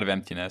emerge out of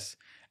emptiness,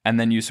 and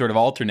then you sort of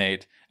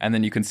alternate, and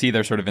then you can see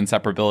their sort of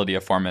inseparability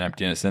of form and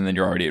emptiness, and then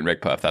you're already in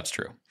rigpa, if that's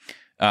true.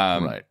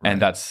 Right.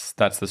 And that's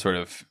the sort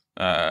of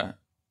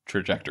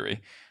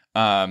trajectory.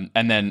 And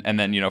then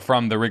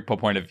from the rigpa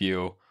point of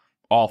view,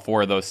 all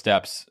 4 of those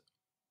steps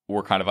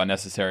were kind of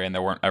unnecessary, and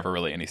there weren't ever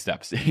really any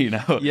steps.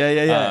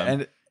 Yeah.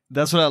 And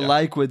that's what I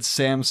like with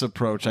Sam's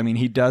approach. I mean,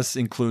 he does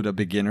include a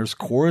beginner's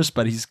course,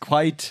 but he's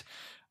quite.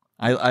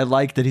 I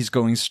like that he's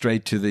going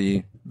straight to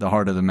the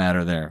heart of the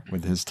matter there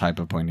with his type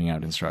of pointing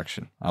out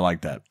instruction. I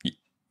like that.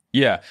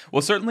 Yeah.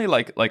 Well, certainly,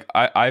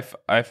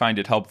 I find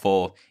it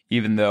helpful,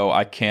 even though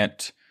I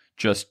can't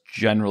just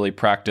generally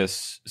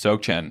practice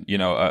Dzogchen,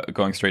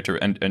 going straight to,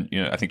 and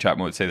I think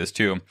Chapman would say this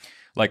too.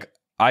 Like,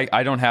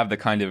 I don't have the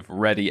kind of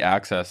ready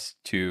access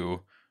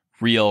to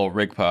real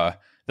rigpa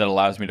that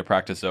allows me to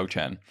practice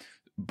Dzogchen,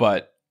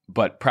 but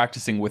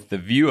practicing with the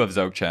view of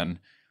Dzogchen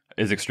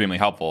is extremely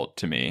helpful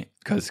to me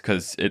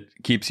because it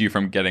keeps you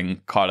from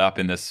getting caught up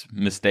in this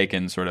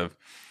mistaken sort of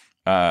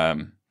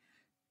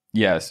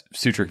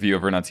sutric view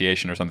of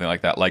renunciation or something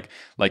like that.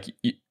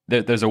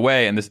 There's a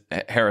way, and this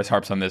Harris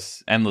harps on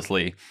this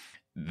endlessly,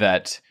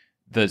 that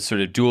the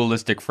sort of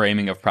dualistic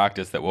framing of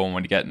practice that one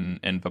would get in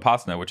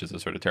Vipassana, which is a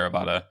sort of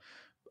Theravada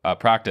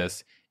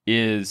practice,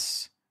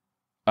 is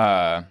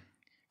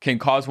can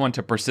cause one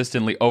to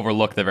persistently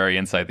overlook the very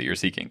insight that you're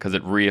seeking, because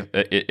it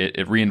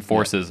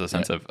reinforces a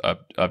sense of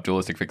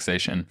dualistic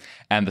fixation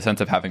and the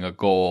sense of having a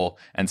goal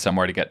and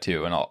somewhere to get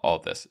to and all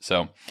of this.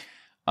 So,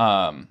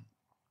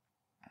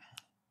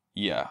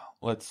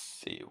 let's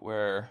see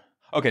where.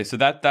 Okay, so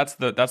that's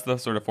the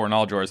sort of four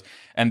naljors,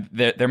 and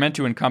they're meant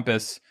to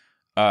encompass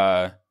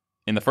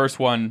in the first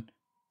one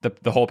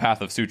the whole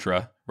path of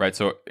sutra, right?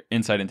 So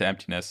insight into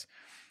emptiness,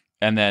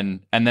 and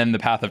then the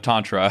path of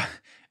tantra.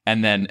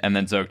 And then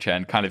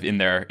Dzogchen kind of in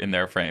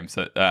their frame.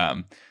 So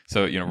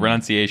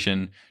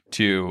renunciation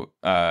to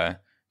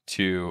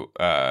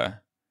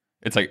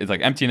it's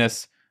like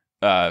emptiness,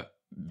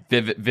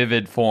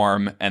 vivid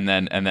form, and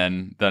then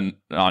the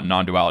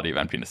non-duality of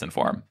emptiness and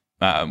form,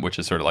 which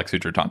is sort of like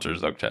sutra, tantra,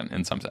 Dzogchen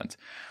in some sense.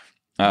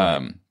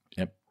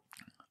 Yep.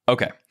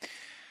 Okay.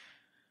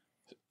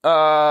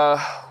 So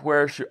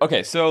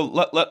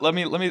let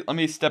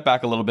me step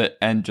back a little bit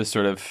and just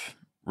sort of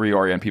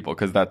reorient people,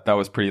 because that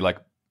was pretty like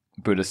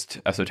Buddhist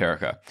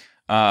esoterica.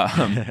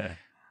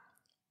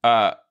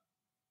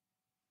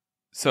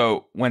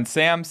 So when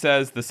Sam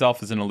says the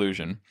self is an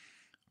illusion,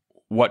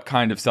 what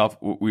kind of self,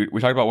 we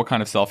talked about what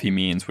kind of self he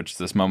means, which is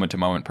this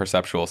moment-to-moment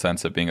perceptual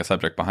sense of being a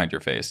subject behind your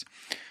face.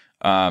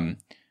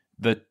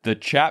 The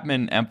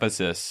Chapman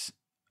emphasis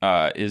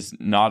is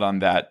not on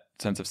that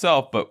sense of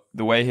self, but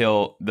the way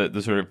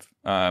the sort of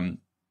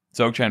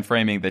Dzogchen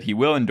framing that he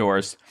will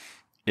endorse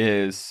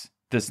is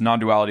this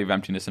non-duality of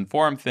emptiness and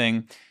form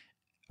thing.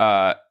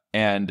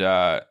 And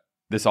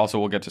this also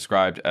will get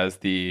described as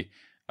the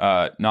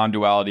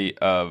non-duality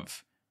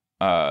of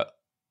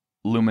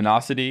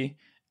luminosity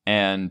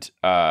and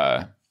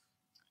I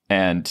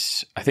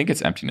think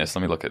it's emptiness.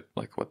 Let me look at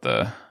like what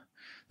there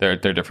are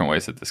different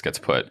ways that this gets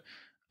put.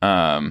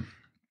 I'm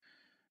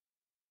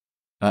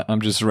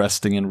just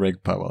resting in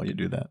rigpa while you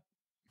do that.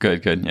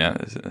 Good, yeah,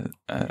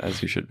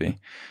 as you should be.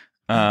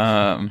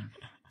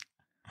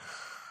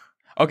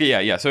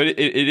 Okay, yeah. So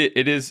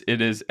it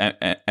is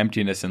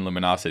emptiness and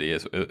luminosity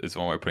is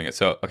one way of putting it.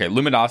 So okay,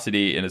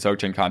 luminosity in a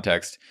Dzogchen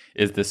context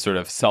is this sort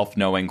of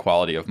self-knowing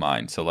quality of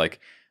mind. So like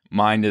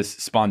mind is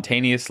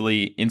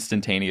spontaneously,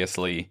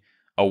 instantaneously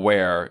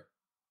aware,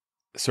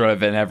 sort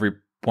of in every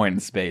point in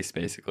space.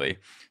 Basically,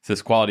 it's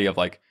this quality of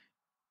like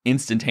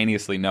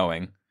instantaneously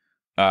knowing,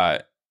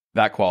 that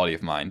quality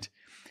of mind,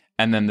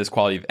 and then this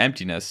quality of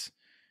emptiness.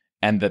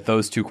 And that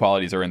those two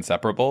qualities are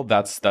inseparable.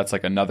 That's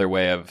like another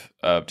way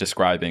of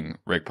describing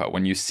rigpa,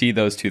 when you see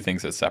those two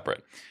things as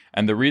separate.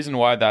 And the reason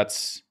why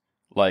that's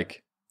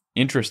like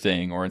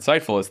interesting or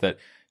insightful is that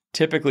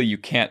typically you're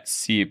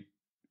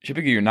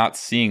not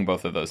seeing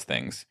both of those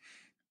things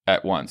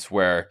at once,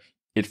 where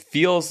it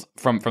feels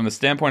from the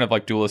standpoint of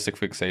like dualistic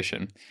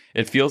fixation,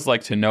 it feels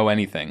like to know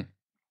anything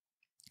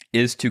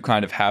is to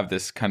kind of have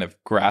this kind of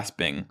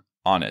grasping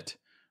on it,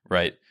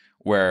 right?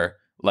 Where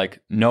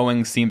like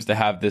knowing seems to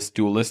have this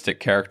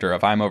dualistic character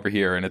of I'm over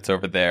here and it's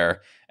over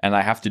there, and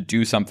I have to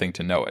do something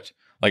to know it.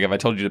 Like if I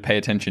told you to pay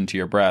attention to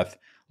your breath,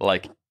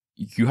 like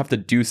you have to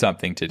do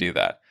something to do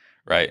that,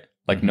 right?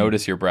 Like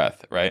notice your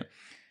breath, right?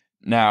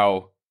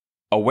 Now,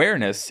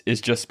 awareness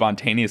is just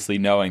spontaneously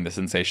knowing the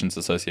sensations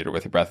associated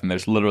with your breath, and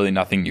there's literally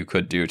nothing you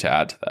could do to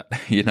add to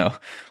that,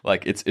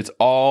 Like it's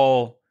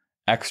all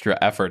extra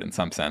effort in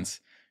some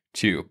sense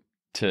to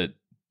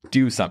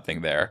do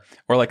something there.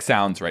 Or like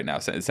sounds right now.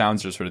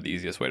 Sounds are sort of the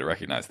easiest way to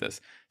recognize this.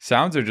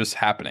 Sounds are just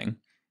happening,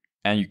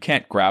 and you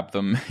can't grab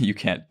them. You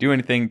can't do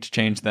anything to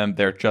change them.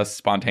 They're just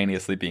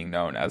spontaneously being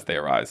known as they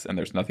arise, and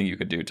there's nothing you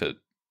could do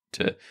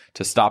to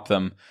stop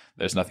them.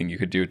 There's nothing you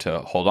could do to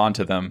hold on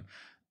to them.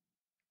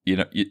 You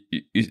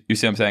see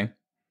what I'm saying?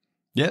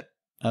 Yeah,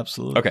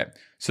 absolutely. Okay,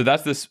 so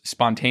that's this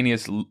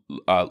spontaneous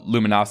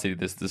luminosity,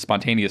 this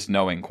spontaneous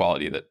knowing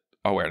quality that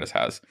awareness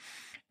has.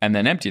 And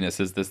then emptiness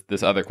is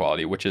this other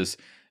quality, which is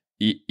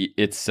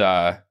it's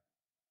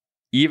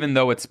even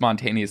though it's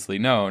spontaneously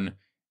known,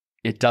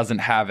 it doesn't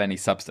have any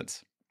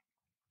substance.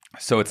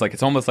 So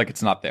it's almost like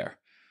it's not there.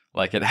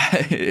 Like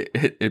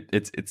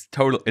it's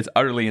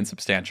utterly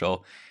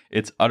insubstantial.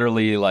 It's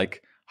utterly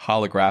like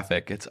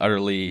holographic. It's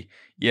utterly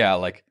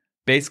like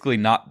basically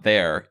not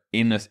there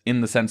in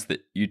the sense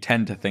that you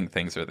tend to think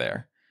things are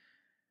there.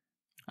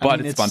 But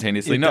it's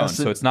spontaneously known,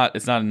 so it's not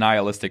a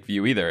nihilistic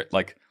view either.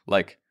 Like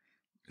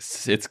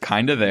it's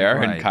kind of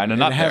there and kind of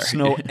not there. It has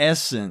no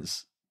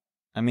essence.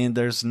 I mean,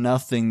 there's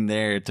nothing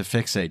there to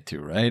fixate to,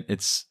 right?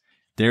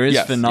 There is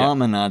Yes,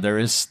 phenomena, there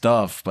is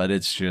stuff, but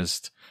it's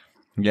just,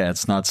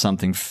 it's not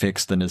something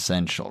fixed and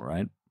essential,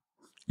 right?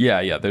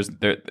 Yeah. There's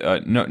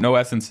no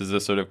essence is a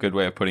sort of good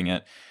way of putting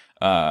it.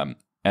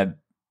 And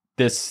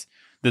this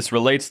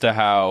relates to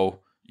how,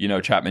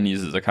 Chapman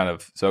uses a kind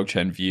of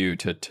Dzogchen view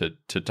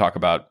to talk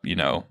about,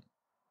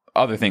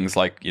 other things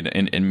like,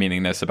 in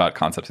meaningness about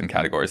concepts and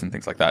categories and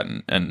things like that,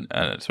 and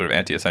a sort of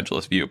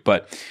anti-essentialist view.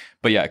 But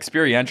yeah,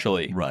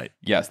 experientially, right?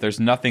 Yes, there's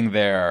nothing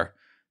there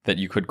that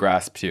you could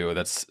grasp to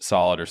that's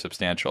solid or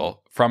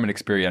substantial from an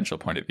experiential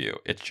point of view.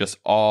 It's just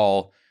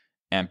all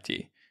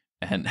empty.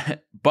 And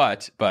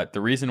but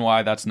the reason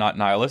why that's not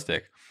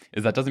nihilistic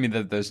is that doesn't mean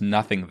that there's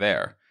nothing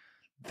there.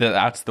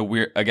 That's the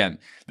weird. Again,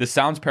 this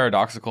sounds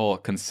paradoxical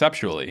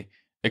conceptually.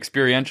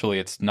 Experientially,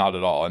 it's not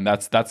at all, and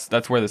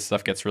that's where this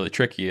stuff gets really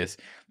tricky. Is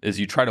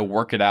you try to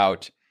work it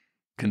out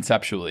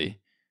conceptually,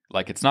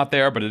 like it's not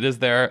there, but it is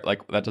there.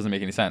 Like that doesn't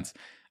make any sense.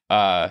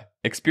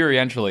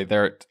 Experientially,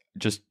 there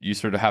just you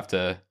sort of have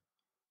to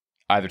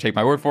either take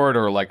my word for it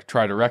or like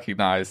try to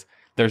recognize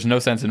there's no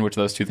sense in which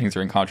those two things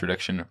are in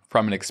contradiction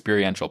from an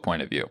experiential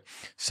point of view.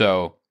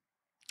 So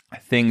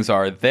things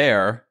are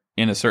there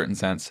in a certain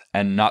sense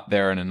and not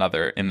there in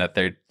another, in that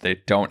they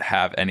don't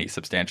have any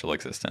substantial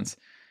existence.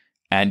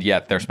 And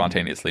yet they're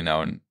spontaneously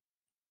known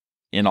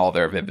in all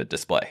their vivid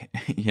display,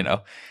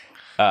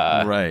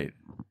 Right.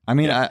 I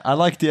mean, I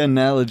like the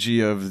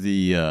analogy of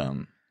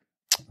the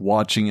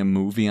watching a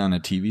movie on a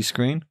TV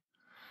screen.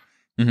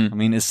 Mm-hmm. I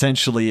mean,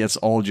 essentially, it's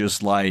all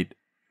just light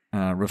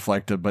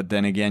reflected, but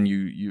then again,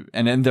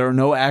 and then there are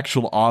no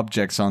actual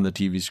objects on the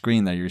TV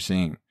screen that you're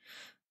seeing,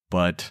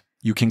 but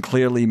you can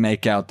clearly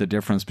make out the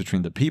difference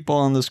between the people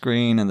on the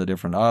screen and the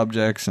different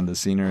objects and the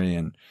scenery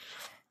and.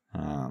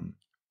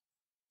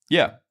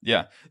 Yeah.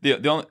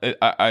 The only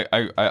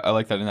I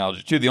like that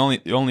analogy too. The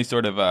only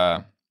sort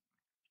of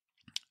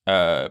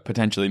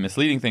potentially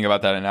misleading thing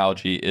about that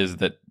analogy is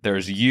that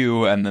there's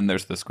you and then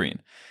there's the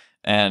screen,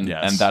 and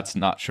that's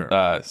not sure.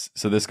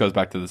 So this goes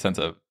back to the sense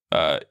of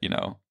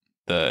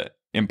the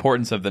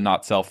importance of the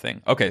not self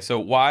thing. Okay, so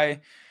why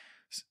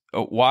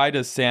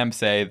does Sam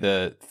say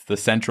the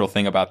central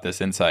thing about this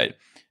insight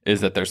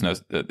is that there's no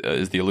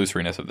is the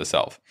illusoriness of the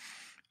self?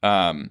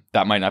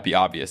 That might not be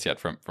obvious yet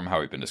from how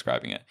we've been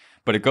describing it,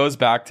 but it goes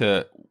back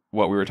to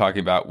what we were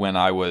talking about when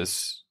I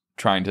was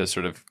trying to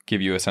sort of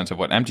give you a sense of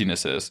what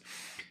emptiness is.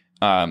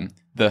 The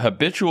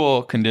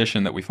habitual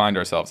condition that we find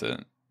ourselves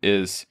in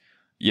is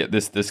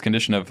this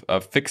condition of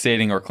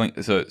fixating or cling.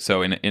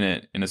 So in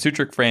a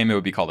sutric frame, it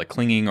would be called a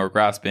clinging or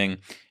grasping.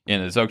 In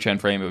a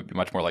Dzogchen frame, it would be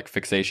much more like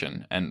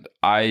fixation. And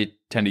I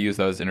tend to use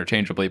those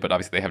interchangeably, but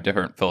obviously they have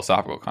different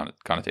philosophical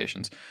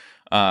connotations.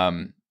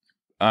 But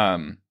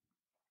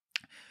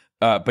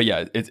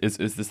yeah, it's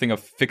this thing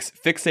of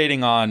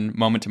fixating on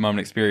moment-to-moment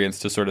experience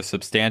to sort of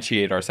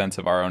substantiate our sense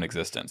of our own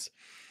existence.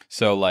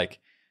 So like,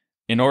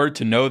 in order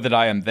to know that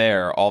I am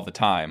there all the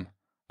time,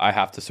 I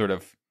have to sort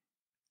of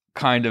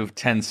kind of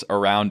tense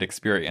around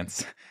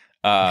experience.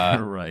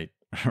 Right.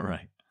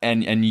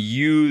 And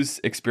use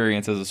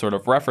experience as a sort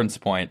of reference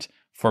point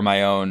for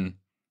my own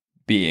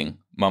being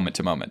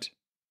moment-to-moment,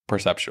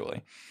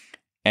 perceptually.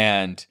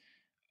 And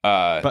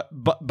but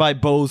by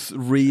both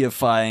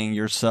reifying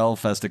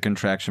yourself as the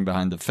contraction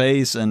behind the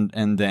face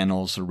and then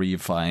also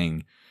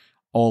reifying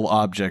all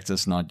objects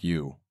as not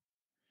you.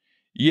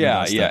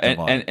 Yeah.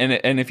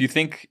 And if you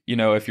think,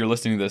 if you're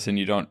listening to this and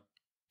you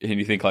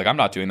think like, I'm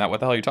not doing that, what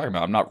the hell are you talking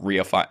about? I'm not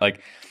reifying.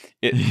 Like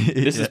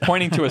this is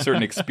pointing to a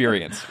certain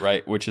experience,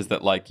 right? Which is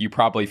that like, you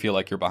probably feel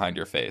like you're behind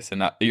your face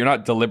and you're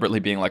not deliberately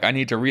being like, I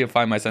need to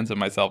reify my sense of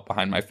myself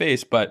behind my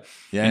face. But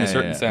in a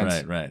certain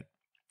sense, right.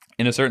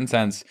 In a certain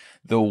sense,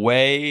 the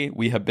way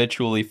we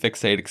habitually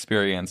fixate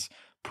experience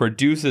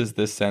produces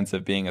this sense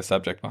of being a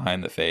subject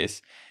behind the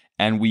face.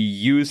 And we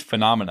use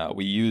phenomena,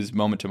 we use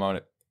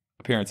moment-to-moment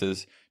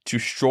appearances to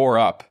shore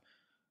up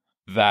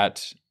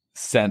that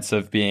sense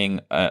of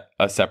being a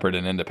separate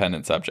and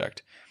independent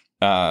subject.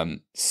 Like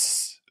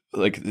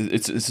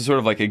it's a sort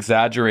of like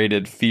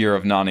exaggerated fear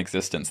of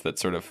non-existence that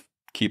sort of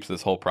keeps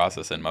this whole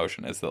process in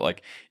motion. Is that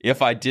like,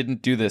 if I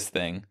didn't do this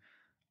thing,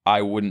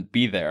 I wouldn't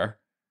be there.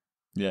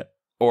 Yeah.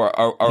 Or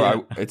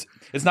it's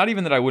not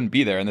even that I wouldn't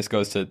be there, and this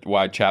goes to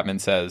why Chapman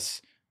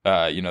says,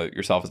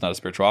 yourself is not a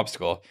spiritual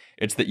obstacle.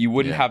 It's that you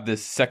wouldn't have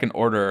this second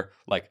order,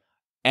 like,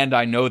 and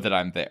I know that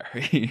I'm there.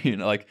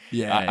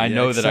 I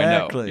know exactly.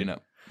 that I know.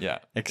 Yeah,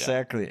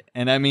 exactly. Yeah.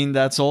 And I mean,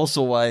 that's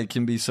also why it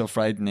can be so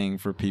frightening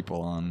for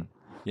people on,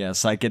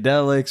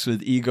 psychedelics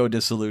with ego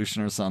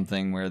dissolution or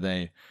something, where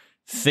they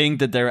think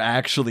that they're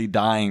actually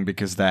dying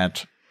because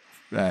that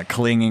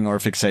clinging or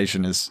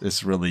fixation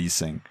is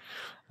releasing.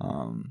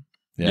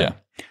 Yeah.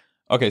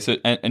 Okay. So,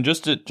 and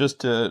just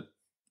to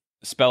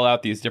spell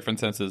out these different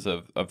senses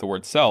of the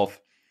word self,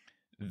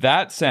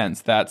 that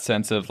sense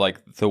of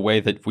like the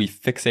way that we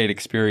fixate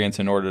experience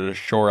in order to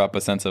shore up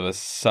a sense of a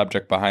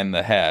subject behind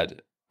the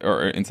head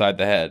or inside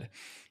the head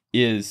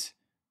is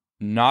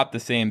not the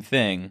same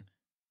thing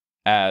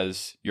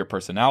as your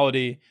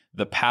personality,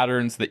 the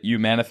patterns that you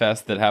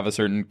manifest that have a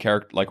certain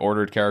character, like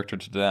ordered character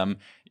to them,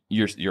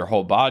 your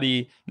whole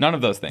body, none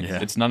of those things.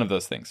 Yeah. It's none of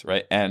those things,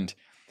 right? And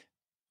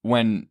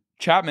when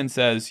Chapman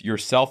says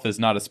yourself is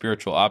not a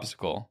spiritual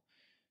obstacle,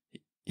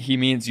 he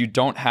means you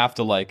don't have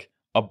to like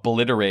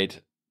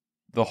obliterate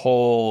the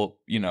whole,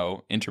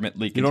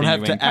 intermittently You don't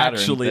continuing have to pattern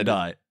actually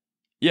die.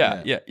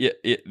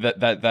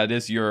 that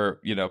is your,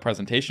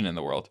 presentation in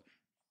the world.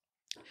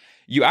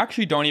 You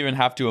actually don't even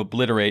have to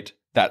obliterate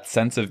that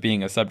sense of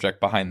being a subject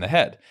behind the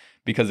head,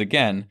 because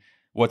again,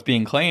 what's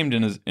being claimed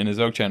in his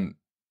Dzogchen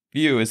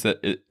view is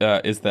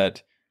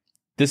that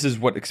this is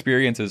what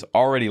experience is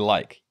already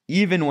like.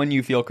 Even when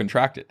you feel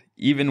contracted,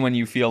 even when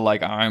you feel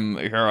like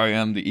here I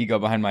am, the ego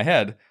behind my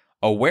head,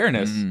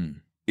 awareness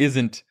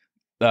isn't,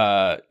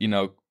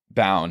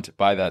 bound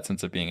by that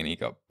sense of being an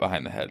ego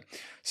behind the head.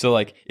 So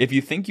like, if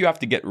you think you have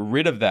to get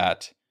rid of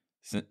that,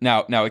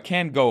 now it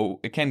can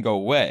go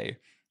away,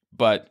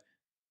 but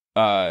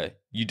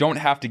you don't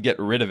have to get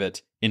rid of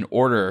it in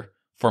order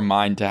for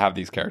mind to have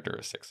these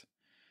characteristics.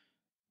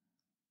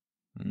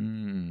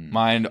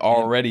 Mind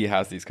already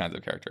has these kinds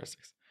of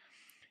characteristics.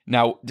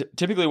 Now,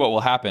 typically what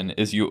will happen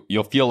is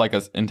you'll feel like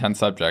an intense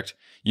subject.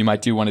 You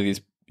might do one of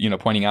these,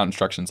 pointing out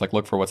instructions, like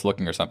look for what's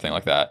looking or something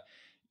like that.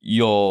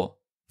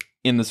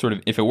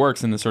 If it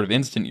works in the sort of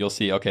instant, you'll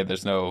see, okay,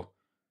 there's no,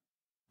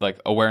 like,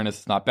 awareness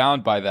is not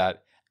bound by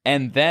that.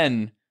 And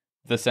then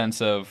the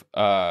sense of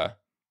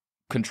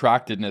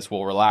contractedness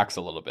will relax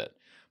a little bit.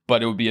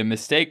 But it would be a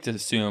mistake to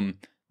assume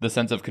the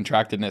sense of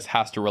contractedness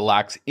has to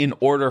relax in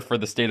order for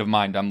the state of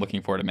mind I'm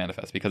looking for to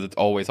manifest, because it's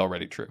always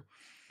already true.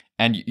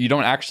 And you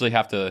don't actually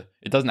have to,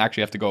 it doesn't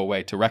actually have to go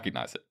away to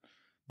recognize it.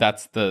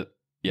 That's the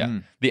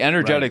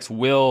energetics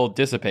will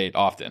dissipate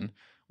often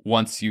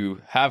once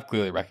you have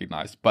clearly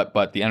recognized,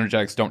 but the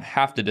energetics don't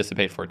have to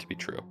dissipate for it to be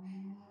true.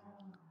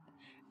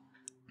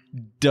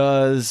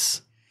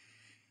 Does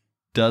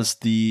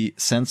the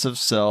sense of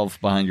self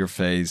behind your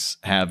face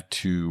have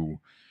to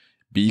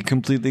be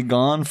completely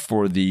gone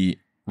for the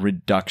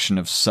reduction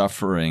of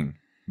suffering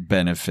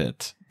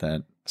benefit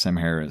that Sam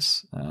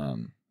Harris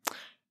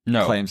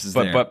claims is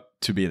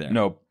to be there?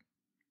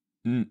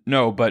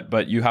 No,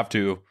 but you have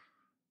to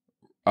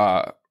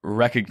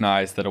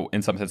recognize that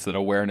in some sense that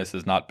awareness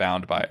is not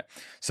bound by it.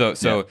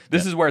 So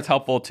this is where it's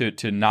helpful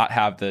to not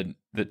have the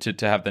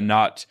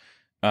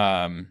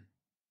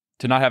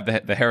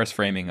Harris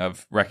framing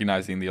of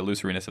recognizing the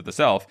illusoriness of the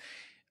self.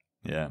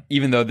 Yeah.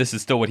 Even though this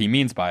is still what he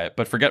means by it,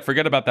 but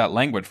forget about that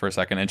language for a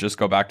second and just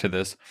go back to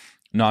this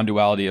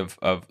non-duality of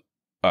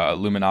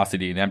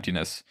luminosity and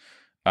emptiness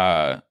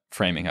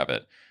framing of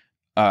it.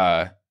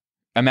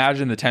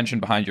 Imagine the tension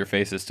behind your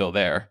face is still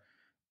there,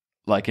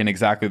 like in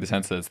exactly the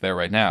sense that it's there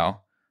right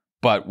now.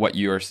 But what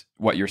you're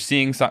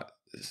seeing,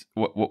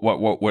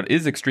 what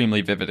is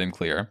extremely vivid and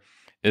clear,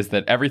 is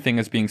that everything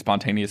is being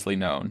spontaneously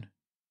known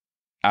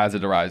as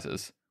it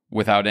arises,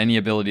 without any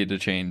ability to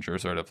change or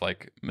sort of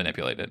like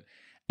manipulate it,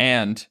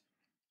 and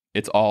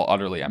it's all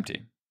utterly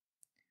empty,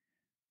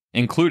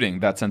 including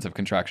that sense of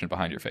contraction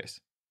behind your face.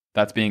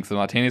 That's being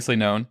simultaneously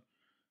known,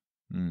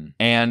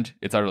 and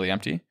it's utterly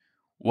empty.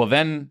 Well,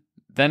 then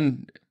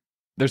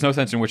there's no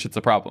sense in which it's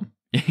a problem.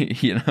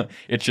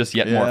 It's just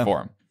yet more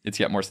form. It's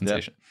yet more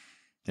sensation.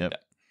 Yep.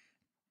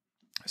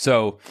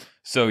 So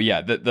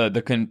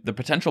the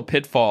potential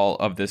pitfall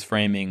of this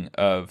framing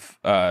of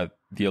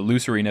the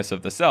illusoriness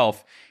of the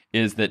self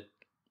is that,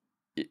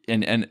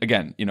 and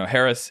again,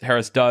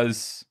 Harris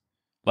does,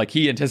 like,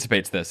 he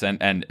anticipates this,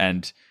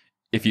 and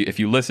if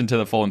you listen to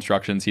the full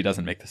instructions, he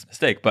doesn't make this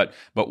mistake, but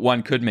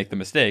one could make the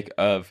mistake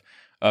of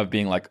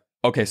being like,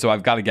 okay, so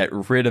I've got to get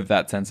rid of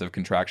that sense of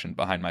contraction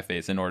behind my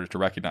face in order to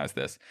recognize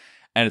this.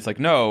 And it's like,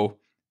 no,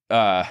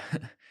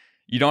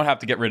 you don't have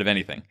to get rid of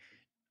anything.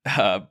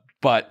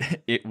 But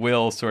it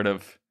will sort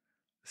of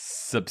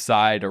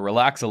subside or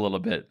relax a little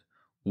bit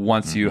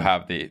once you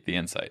have the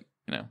insight,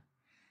 Yeah.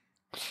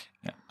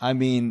 I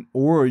mean,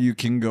 or you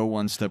can go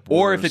one step worse.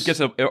 Or if it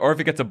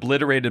gets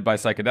obliterated by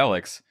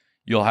psychedelics,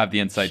 you'll have the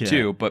insight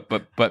too. But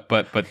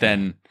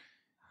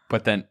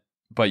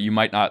you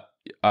might not.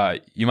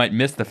 You might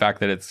miss the fact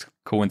that it's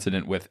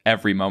coincident with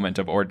every moment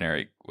of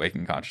ordinary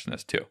waking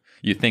consciousness too.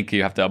 You think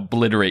you have to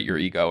obliterate your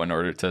ego in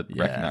order to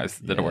recognize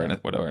that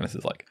what awareness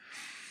is like.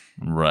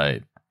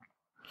 Right.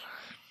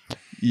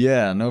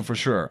 Yeah, no, for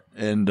sure.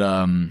 And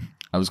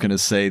I was going to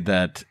say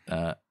that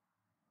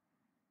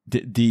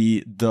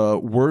the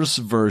worst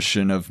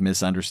version of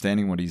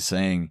misunderstanding what he's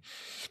saying,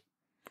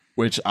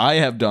 which I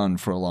have done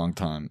for a long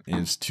time,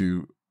 is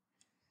to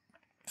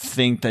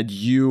think that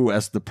you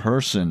as the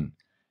person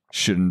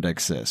shouldn't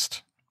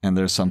exist, and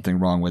there's something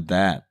wrong with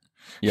that.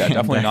 Yeah,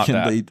 definitely not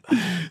that.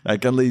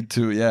 That can lead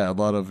to a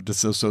lot of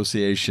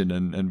disassociation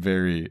and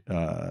very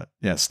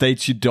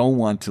states you don't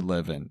want to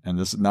live in, and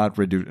this is not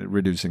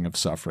reducing of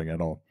suffering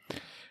at all.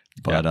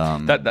 But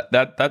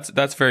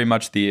that's very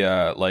much the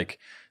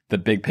the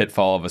big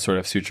pitfall of a sort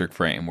of sutric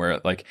frame,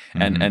 where like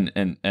and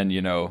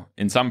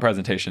in some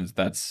presentations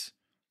that's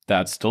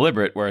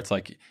deliberate, where it's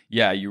like,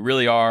 you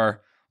really are.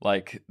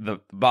 Like,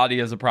 the body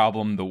is a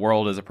problem, the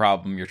world is a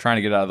problem, you're trying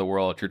to get out of the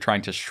world, you're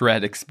trying to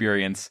shred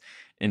experience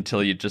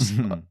until you just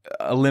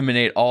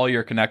eliminate all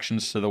your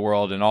connections to the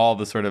world and all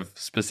the sort of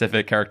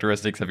specific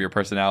characteristics of your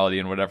personality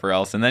and whatever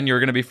else, and then you're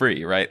going to be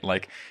free, right?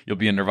 Like you'll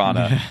be in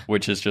nirvana,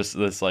 which is just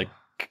this like,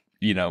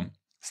 you know,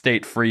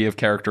 state free of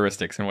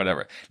characteristics and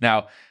whatever.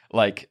 Now,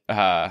 like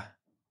I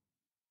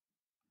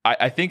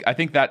think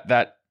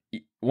that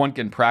one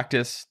can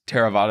practice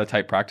Theravada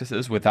type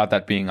practices without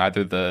that being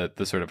either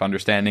the sort of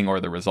understanding or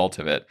the result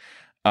of it.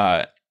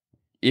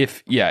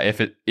 If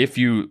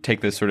you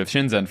take this sort of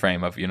Shinzen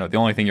frame of, you know, the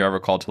only thing you're ever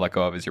called to let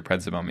go of is your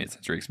present moment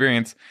sensory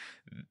experience,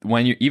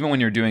 when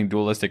you're doing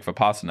dualistic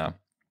vipassana,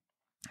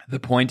 the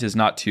point is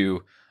not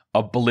to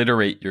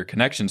obliterate your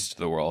connections to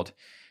the world.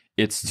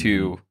 It's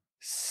to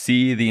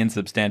see the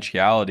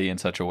insubstantiality in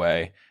such a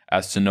way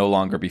as to no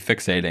longer be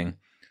fixating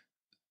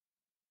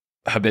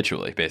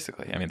habitually,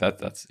 basically. I mean,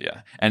 that's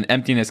yeah. And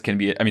emptiness can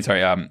be,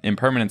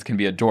 impermanence can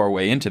be a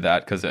doorway into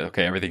that, because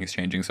okay, everything is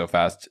changing so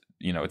fast,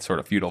 you know, it's sort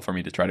of futile for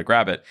me to try to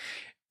grab it.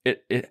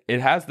 It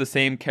has the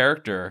same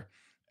character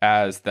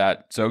as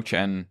that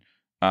Dzogchen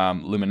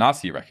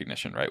luminosity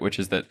recognition, right? Which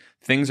is that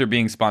things are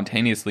being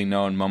spontaneously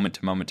known moment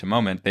to moment to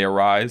moment. They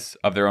arise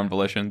of their own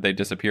volition, they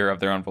disappear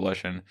of their own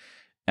volition,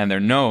 and they're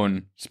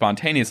known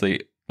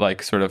spontaneously,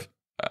 like sort of,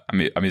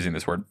 I'm using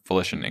this word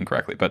volition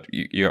incorrectly, but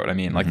you know what I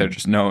mean? Like they're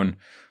just known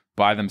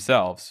by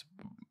themselves,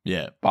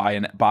 by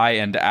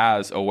and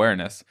as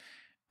awareness,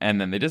 and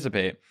then they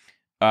dissipate.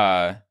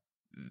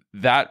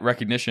 That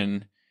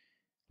recognition,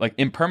 like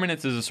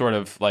impermanence, is a sort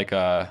of like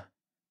a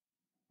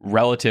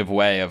relative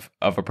way of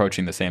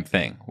approaching the same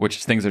thing, which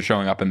is things are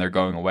showing up and they're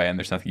going away, and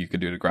there's nothing you can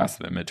do to grasp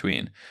them in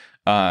between.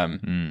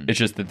 It's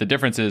just that the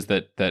difference is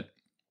that the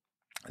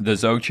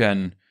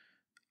Dzogchen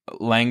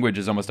language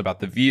is almost about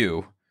the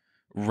view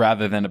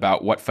rather than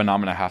about what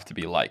phenomena have to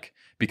be like,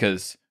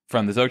 because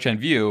from the Dzogchen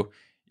view,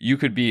 you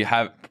could be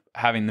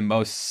having the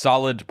most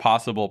solid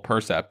possible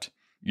percept,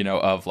 you know,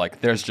 of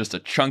like there's just a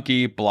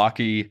chunky,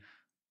 blocky,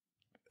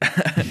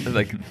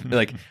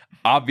 like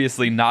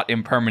obviously not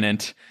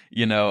impermanent,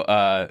 you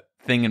know,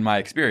 thing in my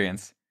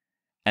experience,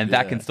 and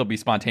that can still be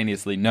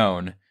spontaneously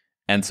known,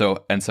 and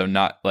so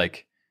not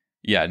like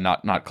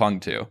not clung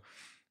to.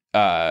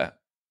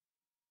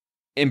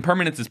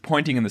 Impermanence is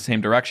pointing in the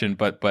same direction,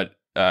 but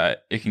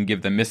it can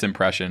give the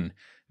misimpression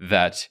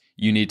that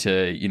you need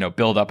to, you know,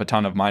 build up a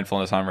ton of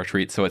mindfulness on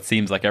retreat, so it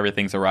seems like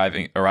everything's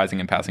arising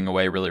and passing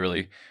away really,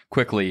 really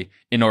quickly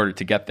in order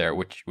to get there,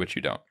 which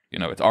you don't. You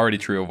know, it's already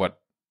true of what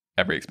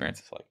every experience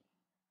is like.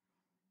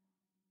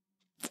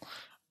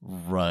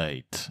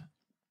 Right.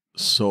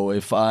 So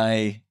if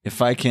I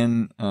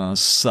can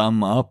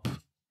sum up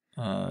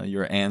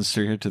your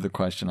answer here to the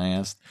question I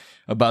asked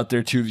about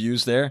their two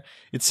views there,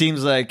 it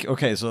seems like,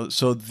 okay,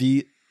 so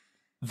the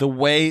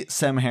way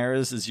Sam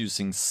Harris is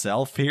using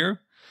self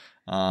here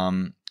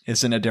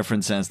is in a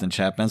different sense than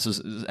Chapman. So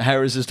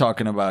Harris is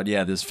talking about,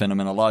 this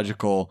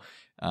phenomenological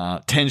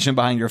tension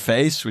behind your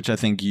face, which I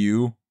think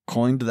you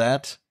coined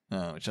that,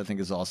 which I think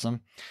is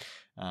awesome.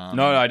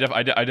 No, I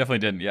definitely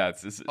didn't. Yeah.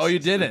 You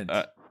didn't?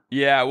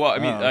 Yeah. Well, I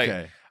mean,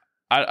 okay.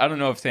 I don't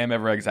know if Sam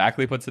ever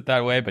exactly puts it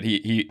that way, but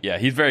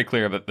he's very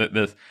clear that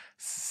this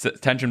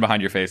tension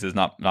behind your face is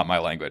not my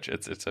language.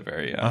 It's a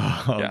very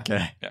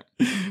okay. Yeah.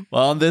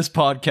 Well, on this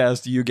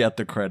podcast, you get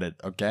the credit.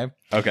 Okay.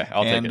 Okay,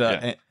 I'll take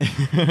it.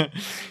 Yeah.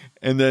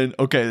 And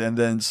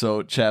then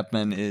so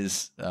Chapman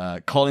is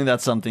calling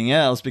that something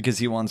else because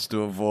he wants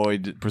to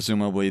avoid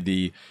presumably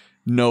the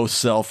no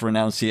self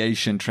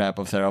renunciation trap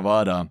of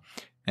Theravada,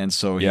 and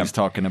so he's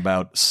talking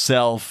about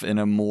self in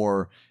a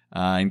more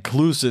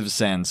inclusive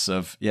sense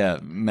of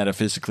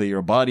metaphysically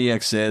your body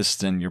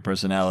exists and your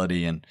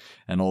personality and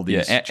all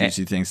these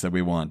juicy things that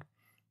we want,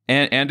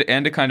 and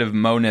a kind of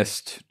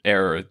monist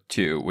error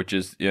too, which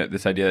is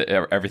this idea that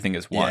everything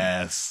is one.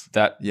 That's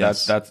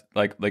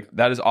like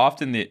that is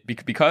often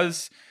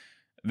because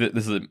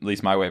this is at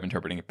least my way of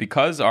interpreting it,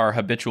 because our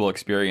habitual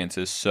experience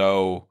is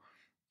so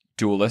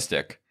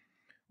dualistic.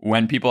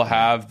 When people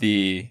have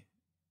the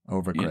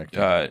overcorrect,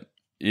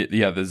 the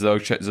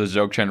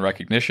Dzogchen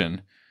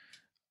recognition,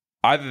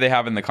 either they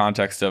have in the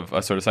context of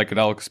a sort of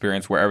psychedelic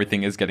experience where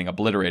everything is getting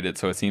obliterated,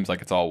 so it seems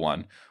like it's all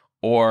one,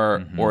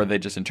 or they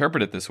just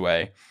interpret it this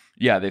way.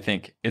 Yeah, they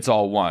think it's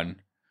all one,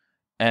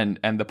 and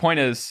the point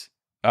is,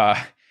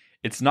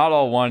 it's not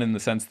all one in the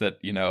sense that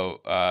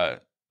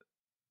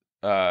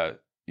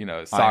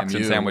socks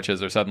and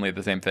sandwiches are suddenly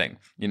the same thing.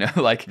 You know,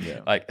 that's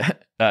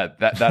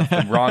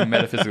the wrong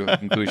metaphysical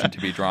conclusion to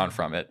be drawn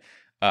from it.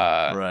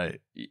 Right.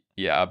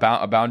 Yeah,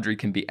 a boundary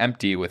can be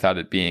empty without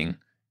it being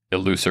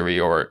illusory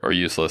or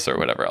useless or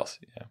whatever else.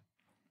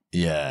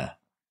 Yeah.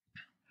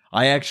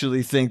 I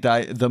actually think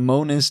that the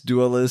monist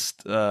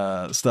dualist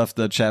stuff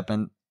that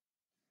Chapman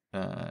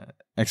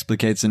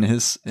explicates in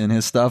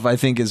his stuff, I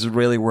think is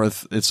really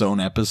worth its own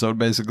episode.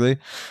 Basically,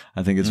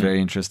 I think it's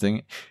very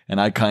interesting, and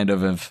I kind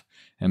of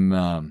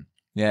am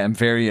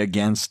very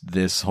against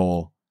this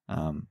whole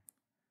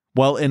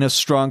in a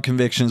strong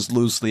convictions,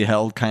 loosely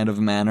held kind of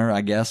manner,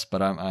 I guess.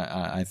 But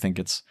I think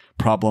it's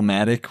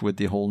problematic with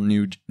the whole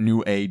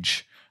new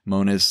age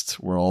monist,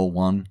 we're all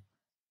one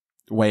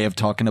way of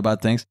talking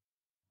about things.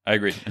 I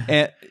agree.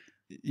 And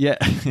yeah,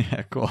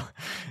 yeah, cool.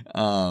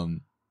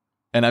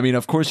 And I mean,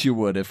 of course you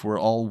would. If we're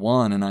all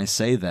one and I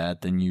say that,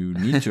 then you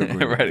need to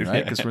agree with me,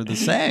 right? Because we're the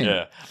same.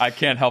 Yeah. I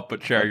can't help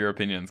but share your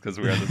opinions because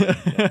we are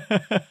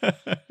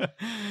the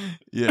same.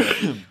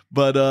 Yeah.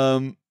 But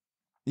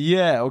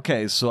yeah,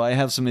 okay. So I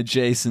have some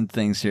adjacent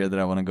things here that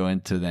I want to go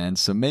into then.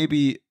 So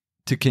maybe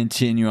to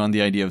continue on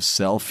the idea of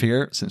self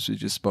here, since we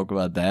just spoke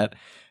about that.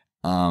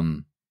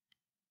 I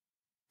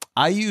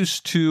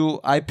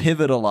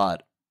pivot a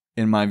lot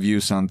in my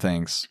views on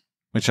things,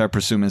 which I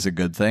presume is a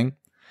good thing.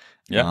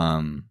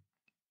 Yeah.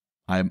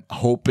 I'm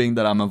hoping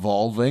that I'm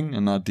evolving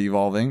and not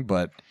devolving,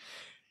 but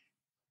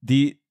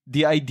the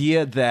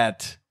idea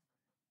that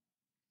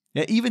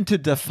even to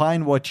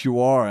define what you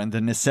are and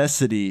the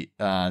necessity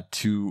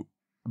to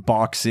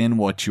box in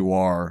what you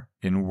are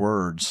in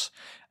words,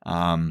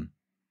 I'm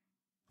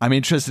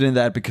interested in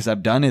that because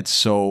I've done it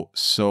so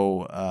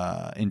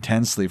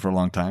intensely for a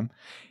long time,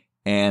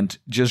 and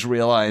just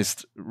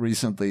realized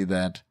recently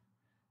that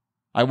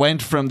I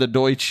went from the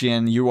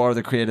Dzogchen, you are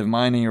the creative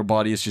mind and your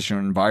body is just your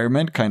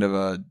environment, kind of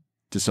a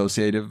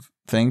dissociative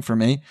thing for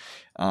me,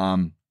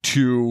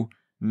 to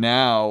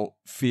now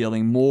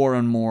feeling more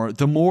and more,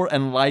 the more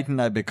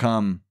enlightened I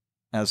become,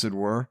 as it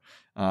were,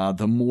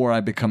 the more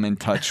I become in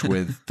touch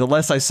with, the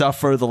less I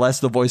suffer, the less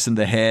the voice in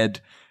the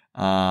head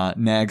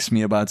nags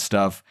me about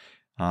stuff,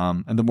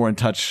 and the more in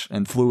touch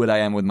and fluid I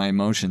am with my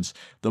emotions,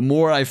 the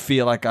more I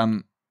feel like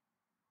I'm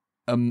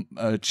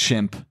a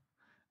chimp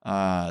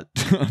to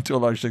a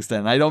large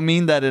extent. I don't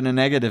mean that in a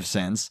negative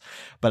sense,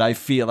 but I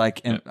feel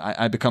like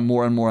I become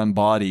more and more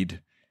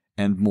embodied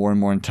and more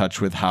in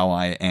touch with how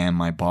I am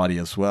my body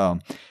as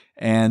well.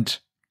 And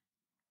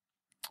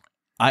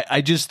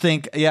I just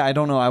think, I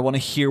don't know, I want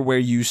to hear where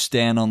you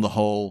stand on the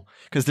whole,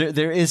 because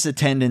there is a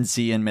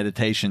tendency in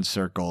meditation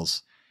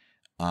circles,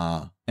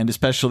 and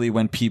especially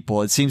when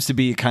people, it seems to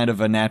be kind of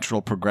a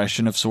natural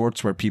progression of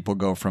sorts where people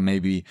go from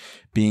maybe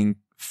being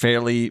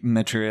fairly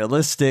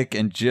materialistic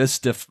and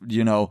just,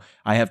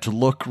 I have to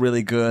look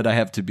really good, I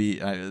have to be,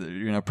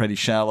 pretty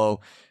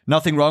shallow.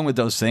 Nothing wrong with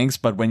those things,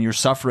 but when you're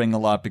suffering a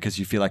lot because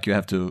you feel like you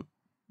have to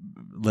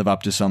live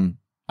up to some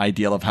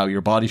ideal of how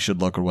your body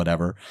should look or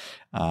whatever,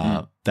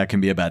 that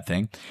can be a bad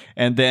thing.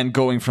 And then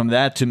going from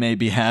that to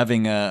maybe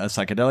having a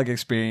psychedelic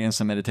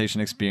experience, a meditation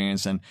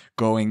experience, and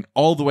going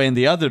all the way in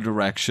the other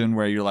direction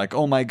where you're like,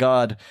 oh my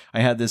God,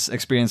 I had this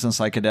experience in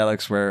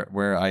psychedelics where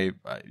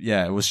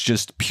it was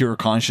just pure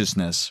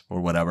consciousness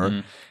or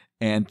whatever.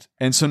 And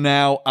so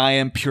now I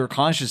am pure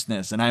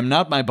consciousness and I'm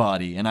not my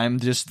body and I'm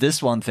just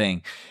this one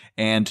thing.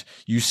 And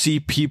you see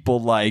people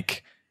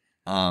like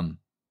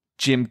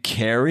Jim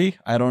Carrey.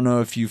 I don't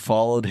know if you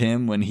followed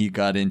him when he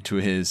got into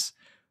his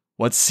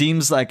what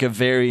seems like a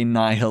very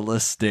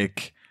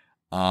nihilistic.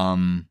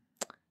 This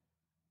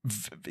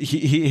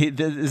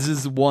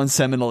is one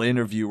seminal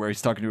interview where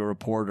he's talking to a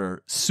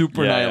reporter,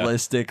 super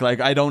nihilistic, like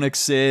I don't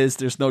exist.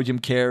 There's no Jim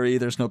Carrey.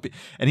 There's no,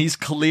 and he's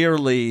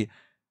clearly,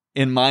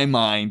 in my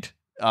mind,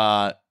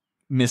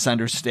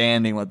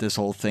 misunderstanding what this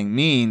whole thing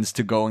means,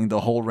 to going the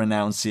whole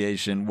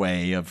renunciation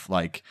way of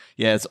like,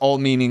 it's all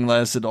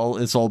meaningless.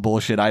 It's all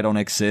bullshit. I don't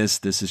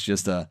exist. This is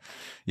just right.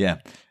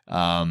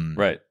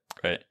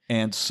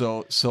 And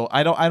so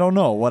I don't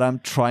know what I'm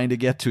trying to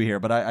get to here,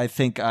 but I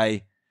think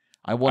I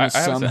want to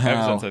somehow. I have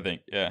a sense, I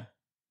think. Yeah.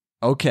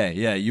 Okay.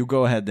 Yeah. You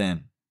go ahead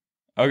then.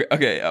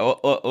 Okay.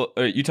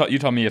 You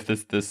tell me if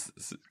this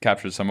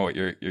captures some of what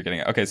you're getting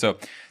at. Okay. So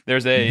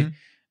there's a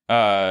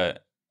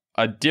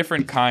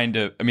different kind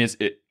of. I mean,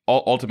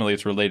 ultimately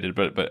it's related,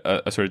 but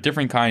a sort of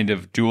different kind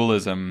of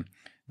dualism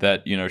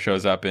that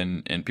shows up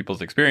in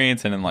people's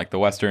experience and in like the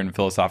Western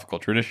philosophical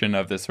tradition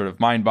of this sort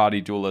of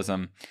mind-body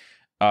dualism.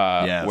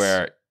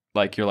 Where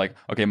like you're like,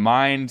 okay,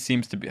 mind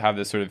seems to have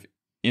this sort of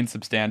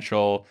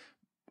insubstantial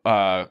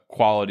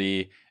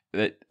quality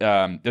that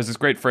there's this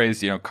great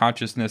phrase,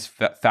 consciousness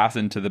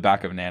fastened to the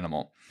back of an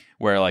animal,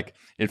 where like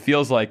it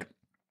feels like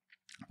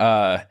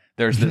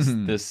there's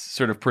this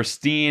sort of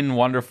pristine,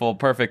 wonderful,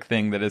 perfect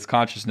thing that is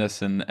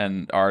consciousness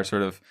and our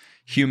sort of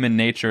human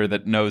nature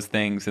that knows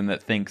things and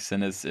that thinks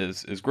and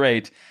is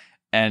great,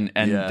 and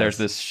there's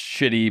this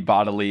shitty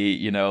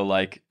bodily,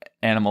 like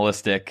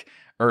animalistic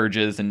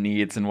urges and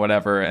needs and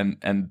whatever,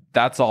 and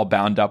that's all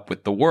bound up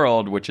with the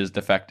world, which is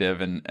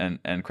defective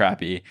and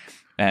crappy,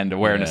 and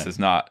awareness is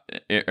not,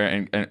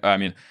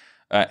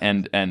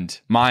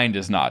 and mind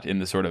is not in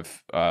the sort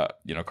of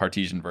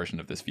Cartesian version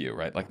of this view,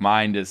 right? Like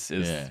mind is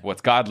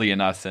what's godly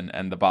in us,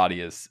 and the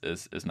body is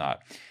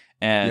not.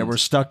 And we're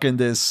stuck in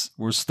this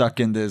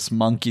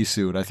monkey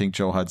suit, I think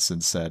Joe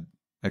Hudson said.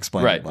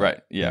 Explain.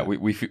 Right. Yeah.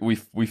 We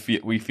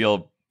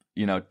feel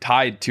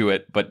tied to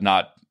it, but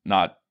not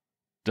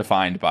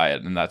defined by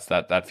it, and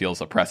that feels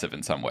oppressive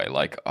in some way.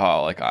 Like,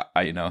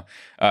 the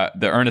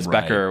Ernest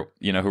Becker,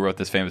 who wrote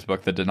this famous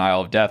book, The Denial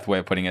of Death, way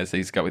of putting it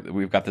is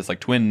we've got this like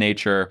twin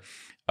nature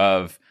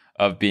of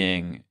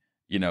being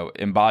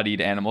embodied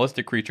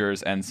animalistic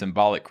creatures and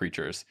symbolic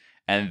creatures,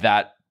 and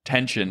that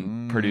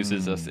tension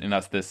produces in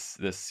us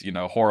this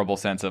horrible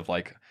sense of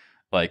like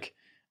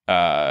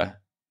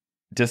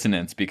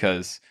dissonance,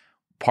 because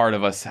part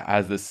of us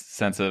has this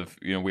sense of,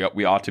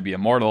 we ought to be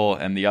immortal,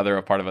 and the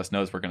other part of us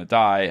knows we're going to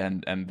die,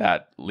 and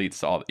that leads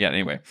to all. Yeah.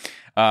 Anyway,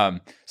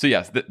 so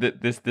yes,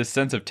 this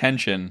sense of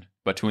tension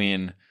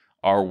between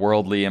our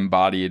worldly,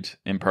 embodied,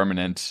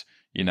 impermanent,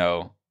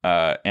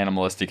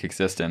 animalistic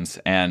existence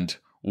and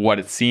what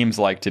it seems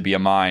like to be a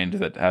mind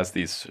that has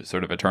these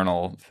sort of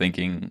eternal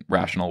thinking,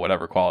 rational,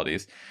 whatever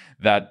qualities,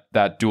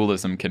 that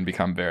dualism can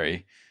become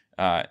very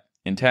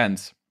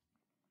intense.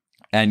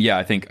 And yeah,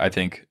 I think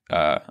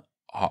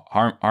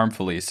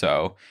harmfully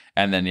so.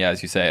 And then, yeah,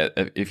 as you say,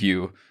 if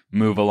you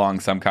move along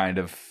some kind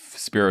of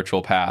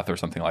spiritual path or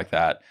something like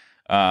that,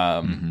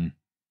 that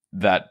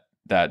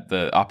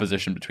the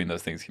opposition between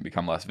those things can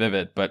become less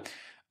vivid. But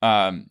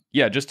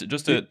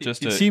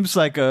it seems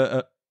like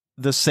the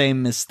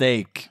same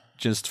mistake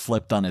just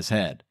flipped on his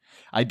head.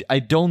 I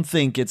don't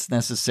think it's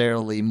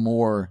necessarily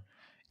more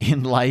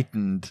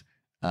enlightened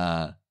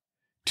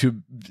to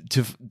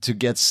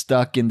get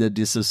stuck in the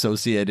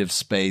disassociative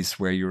space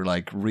where you're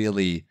like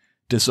really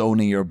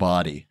disowning your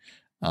body.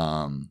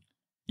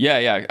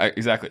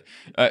 Exactly.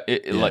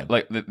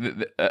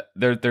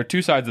 They're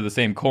two sides of the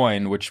same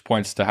coin, which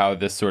points to how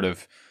this sort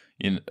of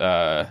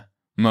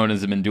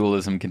monism and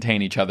dualism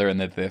contain each other, and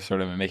that they're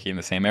sort of making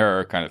the same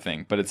error kind of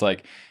thing. But it's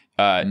like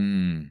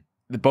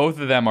both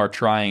of them are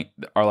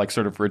like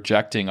sort of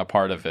rejecting a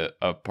part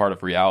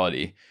of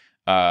reality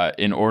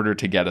in order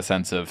to get a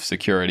sense of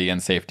security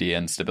and safety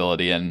and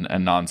stability and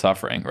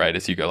non-suffering, right?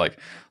 As you go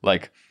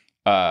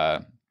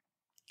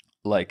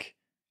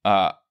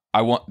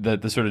I want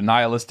the sort of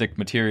nihilistic,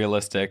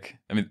 materialistic.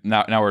 I mean,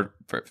 now we're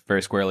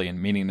very squarely in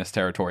meaningness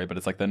territory, but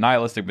it's like the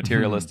nihilistic,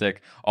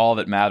 materialistic. All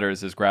that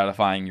matters is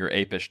gratifying your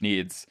apish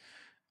needs.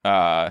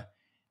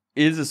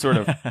 Is a sort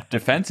of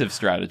defensive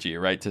strategy,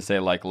 right? To say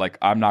like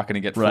I'm not going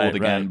to get fooled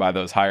again by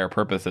those higher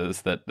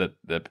purposes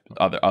that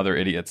other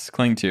idiots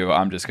cling to.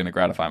 I'm just going to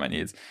gratify my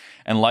needs.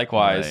 And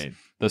likewise,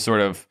 the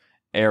sort of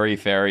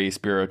airy-fairy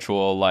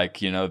spiritual,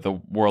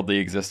 the worldly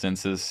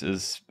existence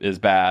is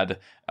bad.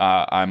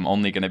 I'm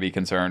only going to be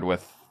concerned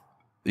with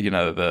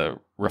the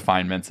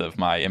refinements of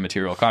my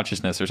immaterial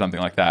consciousness or something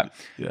like that.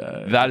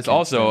 That is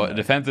also a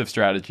defensive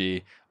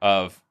strategy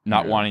of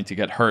not wanting to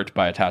get hurt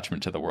by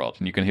attachment to the world.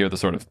 And you can hear the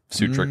sort of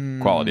sutric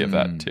quality of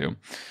that too.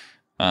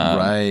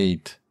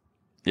 Right.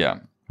 Yeah.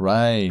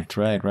 Right.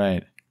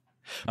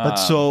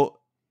 But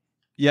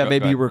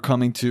maybe we're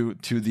coming to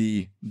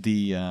the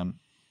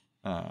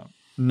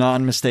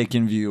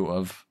non-mistaken view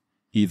of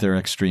either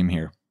extreme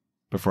here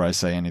before I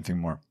say anything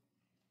more.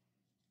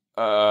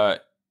 Well,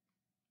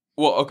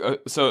 okay.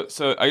 So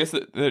I guess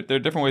there are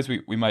different ways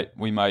we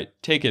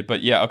might take it,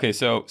 but yeah. Okay.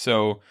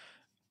 So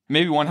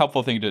maybe one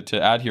helpful thing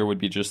to add here would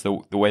be just the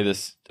way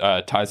this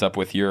ties up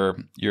with your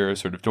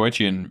sort of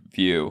Deutschian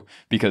view,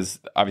 because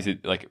obviously,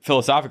 like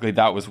philosophically,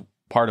 that was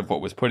part of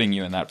what was putting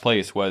you in that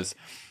place. Was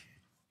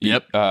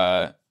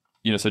so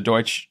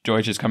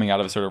Deutsch is coming out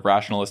of a sort of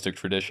rationalistic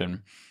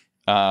tradition,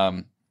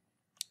 and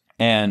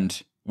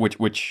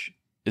which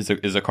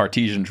is a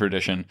Cartesian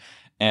tradition,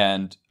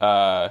 and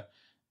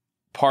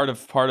part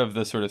of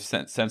the sort of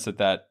sense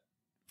that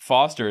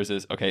fosters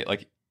is, okay,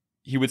 like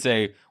he would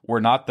say, we're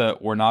not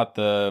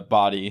the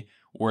body,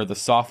 we're the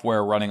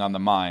software running on the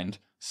mind.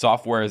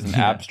 Software is an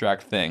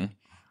abstract thing,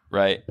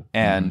 right?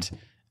 And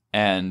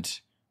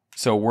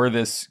so we're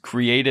this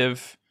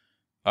creative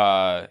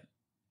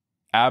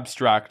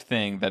abstract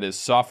thing that is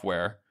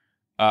software,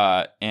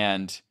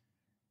 and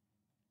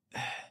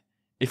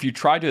if you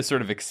try to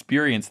sort of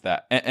experience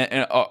that,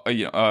 and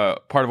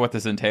part of what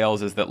this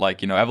entails is that,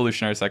 like,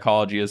 evolutionary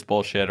psychology is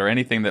bullshit, or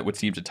anything that would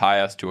seem to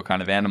tie us to a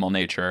kind of animal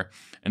nature,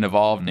 an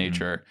evolved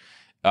nature,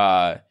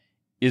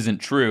 isn't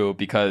true,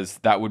 because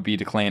that would be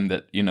to claim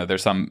that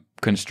there's some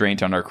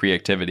constraint on our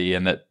creativity,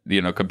 and that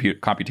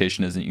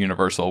computation isn't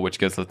universal, which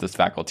gives us this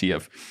faculty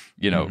of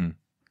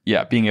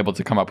being able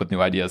to come up with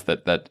new ideas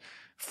that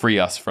free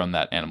us from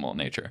that animal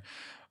nature.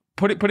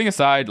 Putting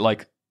aside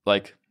like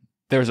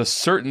there's a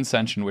certain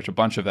sense in which a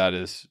bunch of that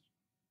is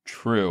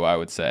true, I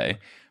would say,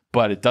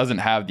 but it doesn't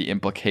have the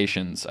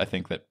implications I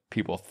think that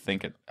people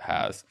think it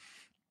has.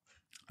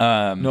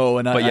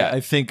 I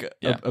think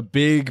a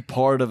big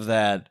part of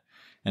that,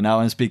 and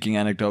now I'm speaking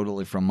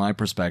anecdotally from my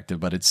perspective,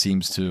 but it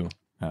seems to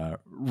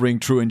ring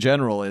true in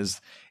general,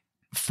 is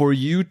for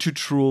you to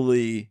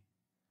truly,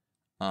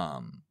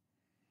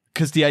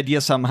 because the idea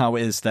somehow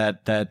is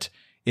that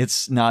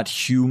it's not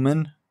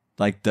human,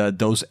 like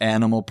those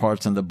animal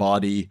parts in the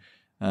body.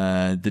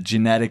 The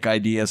genetic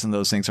ideas and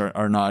those things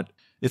are not.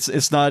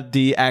 It's not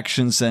the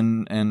actions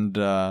and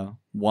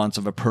wants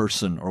of a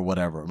person or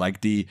whatever.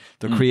 Like the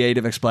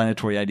creative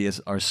explanatory ideas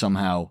are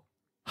somehow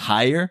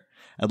higher.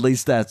 At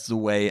least that's the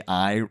way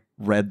I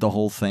read the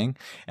whole thing.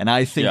 And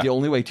I think the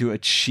only way to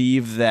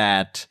achieve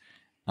that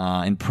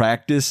in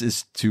practice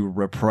is to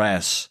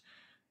repress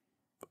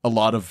a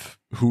lot of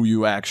who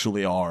you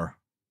actually are.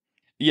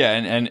 Yeah,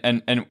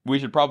 and we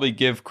should probably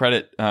give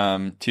credit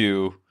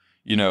to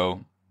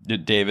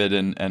David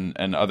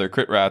and other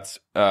crit rats,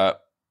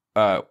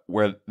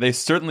 where they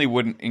certainly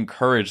wouldn't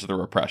encourage the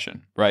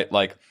repression, right?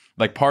 Like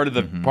part of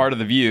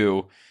the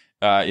view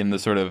in the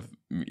sort of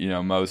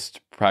most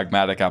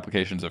pragmatic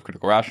applications of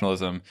critical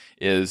rationalism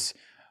is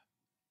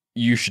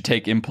you should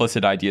take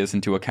implicit ideas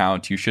into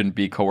account. You shouldn't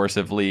be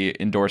coercively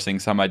endorsing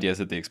some ideas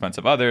at the expense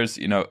of others.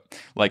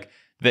 Like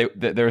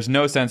there's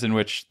no sense in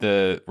which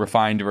the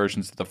refined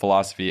versions of the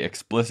philosophy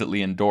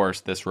explicitly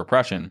endorse this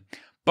repression,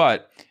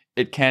 but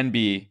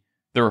the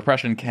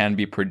repression can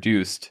be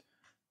produced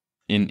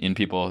in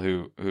people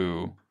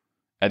who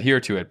adhere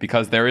to it,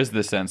 because there is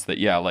this sense that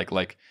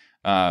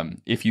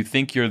if you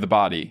think you're the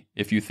body,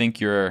 if you think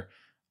you're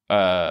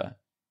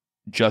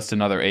just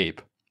another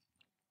ape,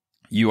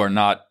 you are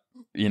not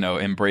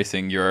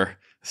embracing your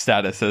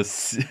status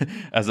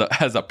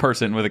as a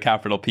person with a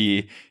capital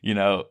P,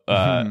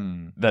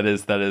 that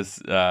is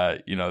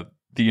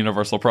the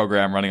universal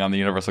program running on the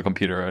universal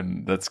computer,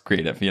 and that's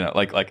creative, So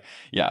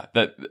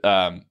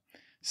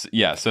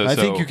I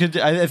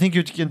think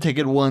you can take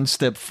it one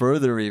step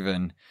further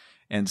even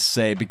and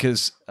say,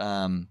 because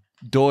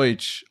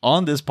Deutsch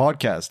on this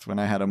podcast, when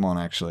I had him on,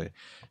 actually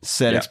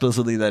said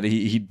explicitly that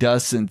he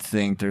doesn't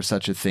think there's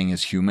such a thing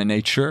as human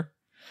nature.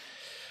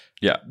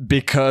 Yeah,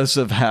 because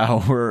of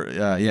how we're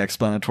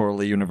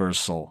explanatorily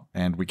universal,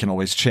 and we can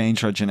always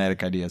change our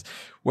genetic ideas.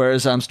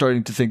 Whereas I'm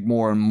starting to think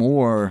more and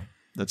more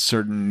that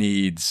certain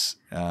needs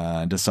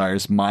and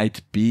desires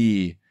might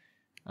be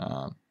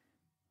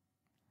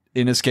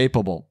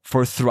inescapable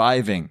for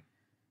thriving,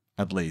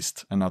 at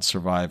least, and not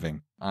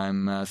surviving.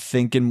 I'm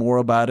thinking more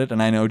about it,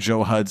 and I know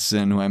Joe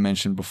Hudson, who I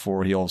mentioned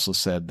before, he also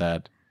said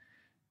that,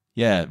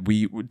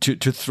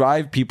 to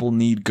thrive, people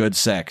need good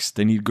sex,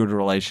 they need good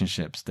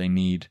relationships, they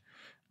need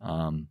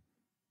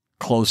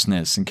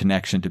closeness and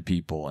connection to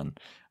people, and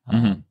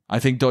I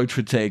think Deutsch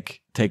would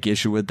take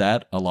issue with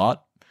that a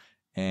lot,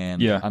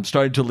 and I'm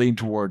starting to lean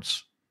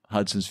towards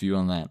Hudson's view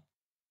on that.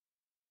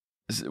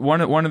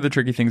 One of the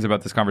tricky things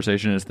about this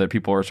conversation is that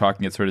people are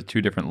talking at sort of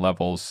two different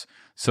levels.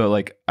 So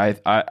like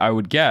I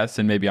would guess,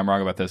 and maybe I'm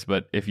wrong about this,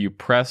 but if you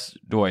press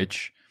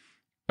Deutsch,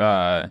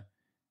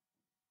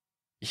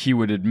 he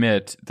would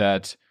admit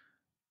that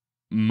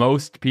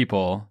most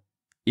people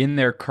in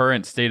their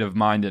current state of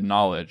mind and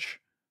knowledge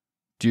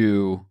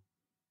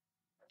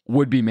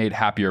would be made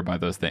happier by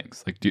those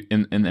things. Like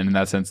in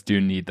that sense, do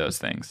need those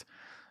things.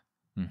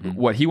 Mm-hmm.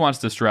 What he wants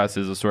to stress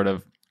is a sort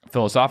of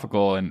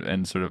philosophical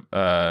and sort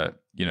of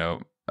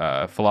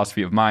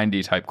philosophy of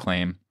mindy type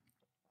claim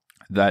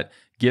that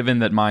given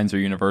that minds are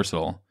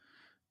universal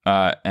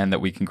and that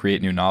we can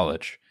create new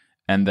knowledge,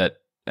 and that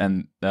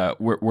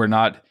we're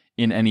not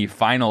in any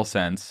final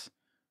sense,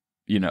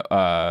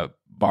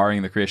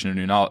 barring the creation of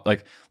new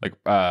knowledge,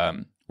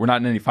 we're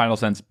not in any final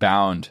sense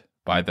bound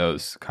by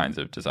those kinds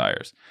of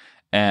desires.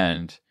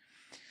 And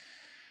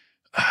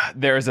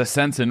there is a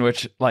sense in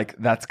which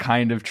that's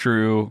kind of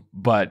true,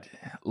 but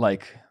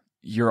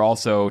you're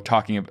also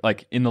talking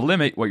about, in the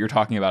limit, what you're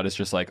talking about is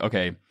just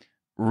okay,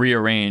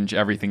 rearrange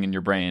everything in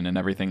your brain and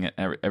everything,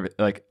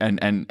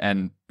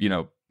 and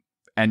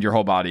your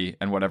whole body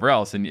and whatever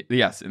else. And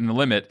yes, in the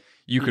limit,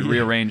 you could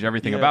rearrange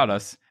everything about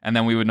us, and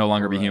then we would no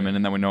longer be human,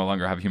 and then we no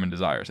longer have human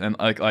desires. And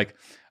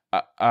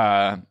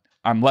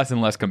I'm less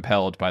and less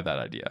compelled by that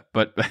idea,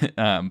 but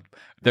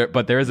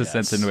there is a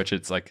sense in which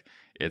it's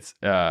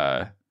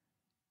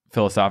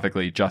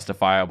philosophically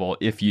justifiable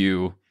if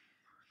you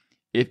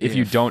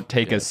don't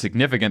take as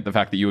significant the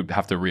fact that you would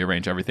have to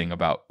rearrange everything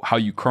about how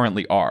you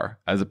currently are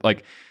as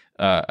opposed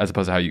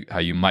to how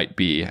you might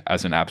be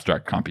as an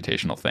abstract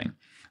computational thing.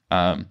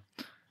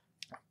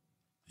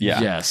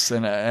 Yes,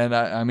 and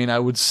I mean I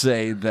would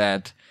say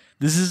that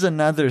this is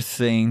another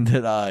thing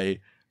that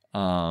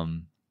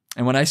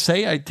and when I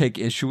say I take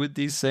issue with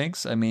these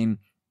things, I mean,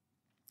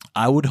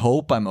 I would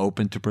hope I'm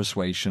open to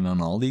persuasion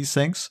on all these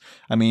things.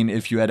 I mean,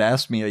 if you had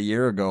asked me a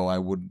year ago, I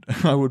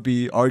would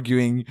be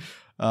arguing.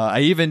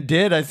 I even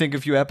did, I think, a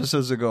few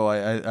episodes ago.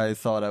 I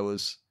thought I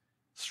was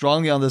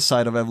strongly on the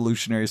side of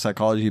evolutionary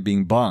psychology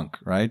being bunk,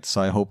 right? So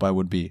I hope I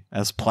would be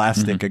as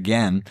plastic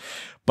again.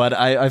 But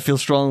I feel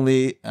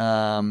strongly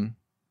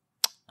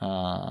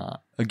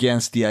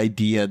against the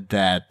idea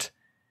that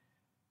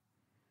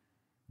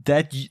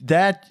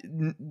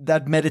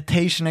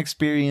meditation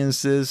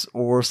experiences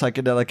or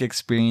psychedelic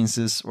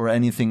experiences or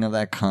anything of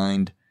that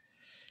kind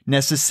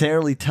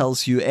necessarily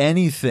tells you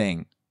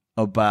anything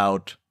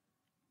about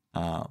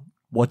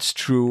what's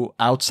true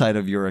outside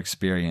of your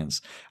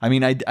experience. I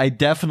mean, I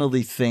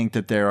definitely think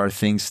that there are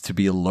things to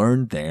be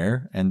learned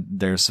there, and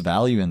there's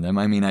value in them.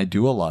 I mean, I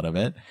do a lot of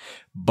it.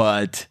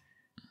 But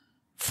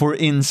for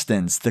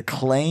instance, the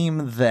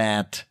claim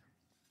that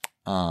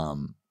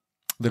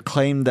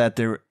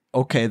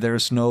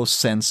there's no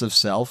sense of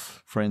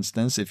self, for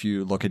instance. If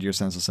you look at your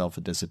sense of self,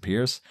 it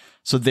disappears.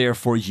 So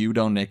therefore you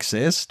don't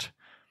exist,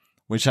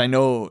 which I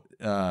know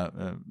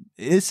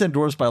is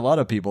endorsed by a lot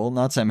of people,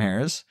 not Sam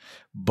Harris,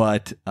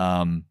 but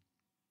I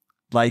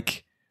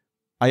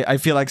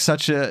feel like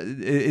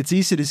it's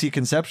easy to see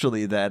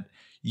conceptually that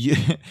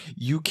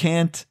you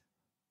can't,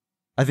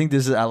 I think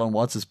this is Alan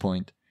Watts'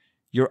 point,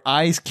 your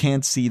eyes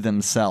can't see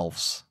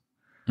themselves,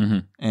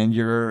 and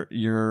your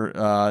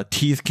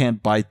teeth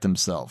can't bite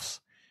themselves.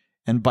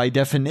 And by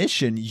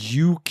definition,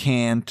 you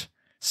can't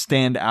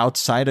stand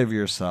outside of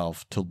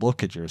yourself to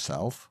look at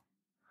yourself.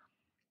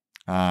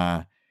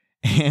 And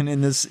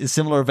in this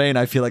similar vein,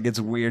 I feel like it's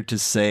weird to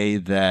say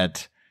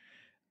that,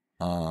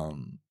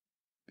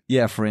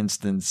 for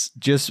instance,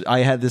 just I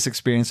had this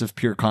experience of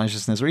pure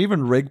consciousness, or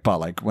even rigpa,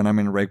 like when I'm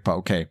in rigpa,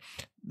 okay,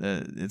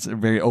 it's a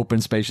very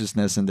open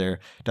spaciousness, and there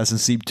doesn't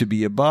seem to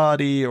be a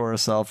body or a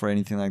self or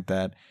anything like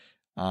that.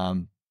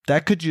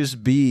 That could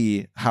just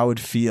be how it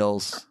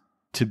feels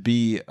to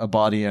be a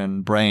body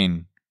and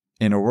brain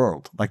in a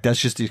world. Like, that's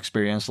just the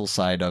experiential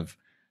side of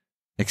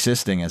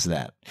existing as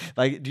that.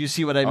 Like, do you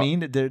see what I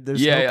mean? There's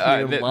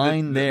no clear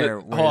line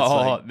there. Hold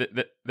on.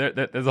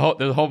 There's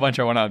a whole bunch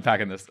I want to unpack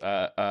in this.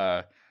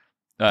 Okay.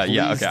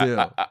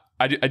 Do.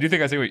 I do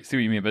think I see what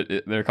you mean, but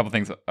there are a couple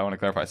things I want to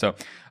clarify. So,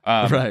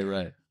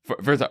 right.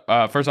 First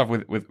off,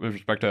 with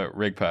respect to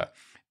rigpa,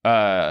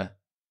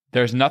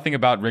 there's nothing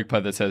about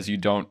rigpa that says you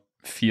don't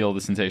feel the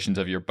sensations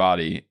of your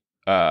body,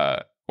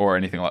 or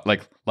anything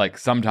like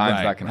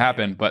sometimes that can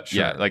happen, but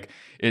sure. Like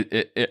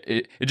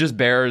it just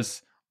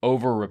bears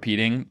over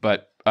repeating,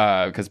 but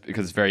because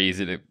it's very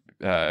easy to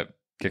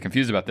get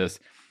confused about this.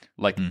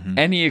 Like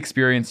any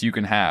experience you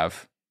can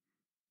have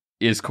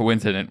is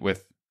coincident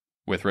with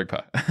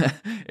rigpa.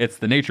 It's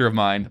the nature of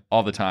mind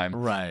all the time.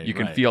 Right. You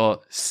can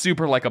feel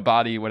super like a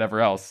body,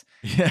 whatever else.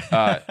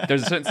 Yeah.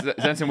 There's a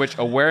sense in which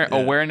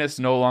awareness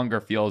no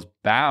longer feels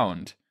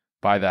bound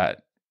by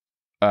that.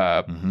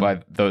 By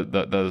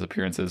those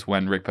appearances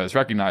when rigpa is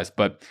recognized,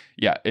 but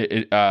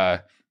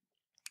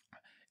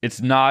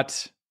it's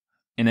not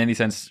in any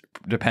sense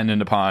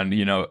dependent upon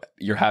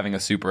you're having a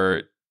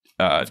super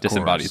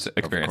disembodied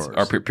experience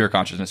or pure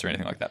consciousness or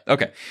anything like that.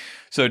 Okay,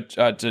 so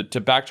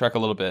to backtrack a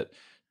little bit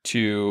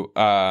to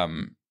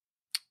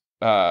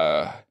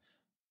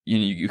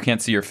you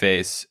can't see your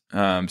face,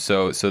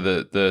 so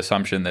the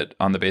assumption that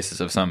on the basis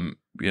of some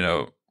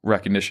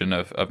recognition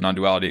of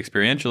non-duality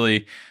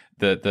experientially,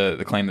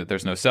 the claim that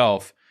there's no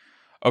self.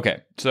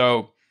 Okay,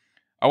 so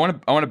I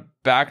want to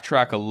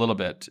backtrack a little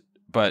bit,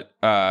 but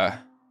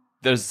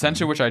there's a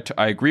sense in which I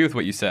agree with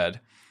what you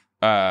said,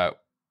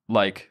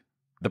 like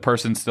the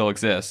person still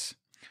exists,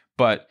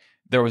 but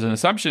there was an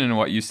assumption in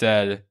what you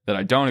said that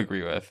I don't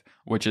agree with,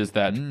 which is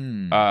that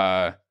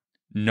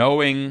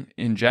knowing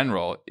in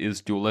general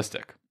is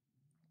dualistic,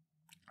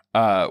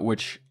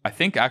 which I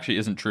think actually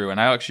isn't true, and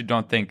I actually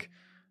don't think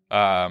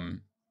how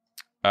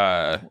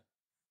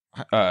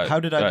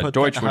did I put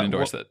Deutsch would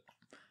endorse it.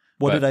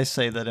 What did I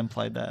say that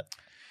implied that?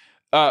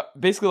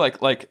 Basically,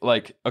 like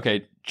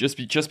okay,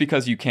 just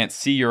because you can't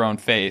see your own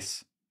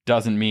face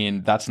doesn't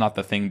mean that's not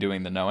the thing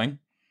doing the knowing.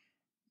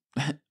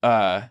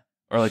 Or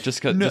like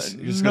just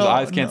because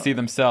eyes can't see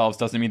themselves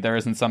doesn't mean there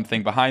isn't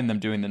something behind them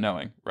doing the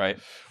knowing, right?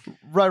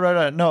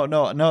 Right. No,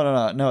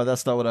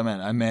 that's not what I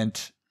meant. I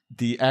meant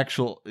the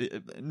actual.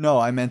 No,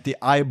 I meant the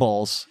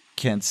eyeballs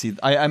can't see.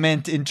 I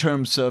meant in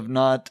terms of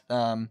not.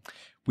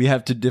 We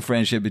have to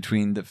differentiate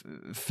between the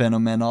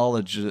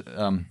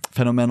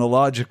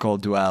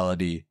phenomenological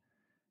duality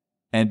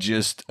and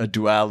just a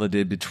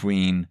duality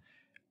between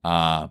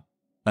an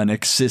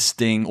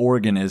existing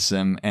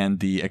organism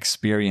and the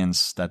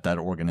experience that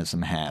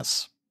organism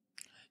has.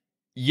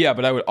 Yeah,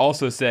 but I would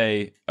also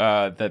say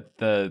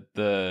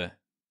that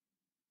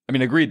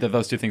agreed that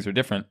those two things are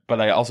different, but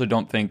I also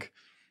don't think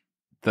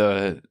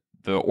the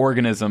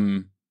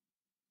organism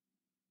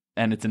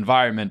and its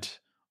environment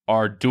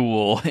are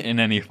dual in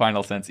any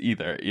final sense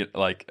either.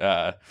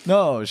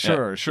 No,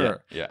 sure.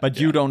 Yeah, but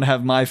you don't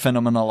have my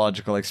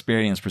phenomenological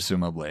experience,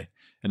 presumably,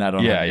 and I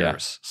don't have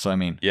yours. So I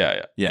mean,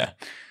 yeah.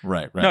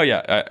 Right. No,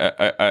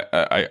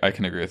 I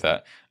can agree with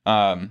that.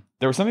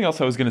 There was something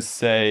else I was going to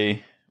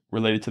say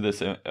related to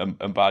this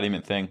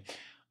embodiment thing.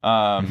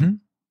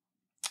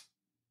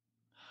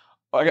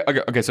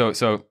 Okay,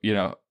 so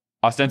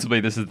ostensibly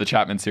this is the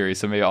Chapman series,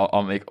 so maybe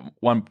I'll make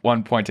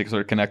one point to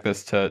sort of connect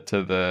this to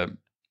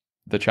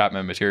the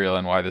Chapman material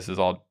and why this is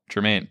all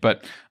germane.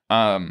 But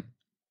do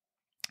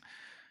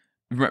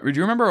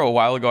you remember a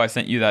while ago I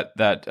sent you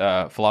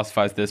that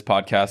Philosophize This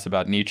podcast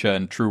about Nietzsche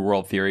and true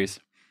world theories?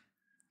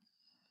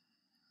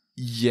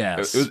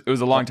 Yes, it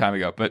was a long time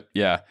ago, but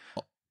yeah.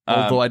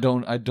 Although I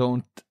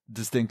don't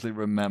distinctly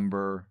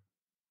remember.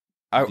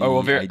 I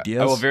will very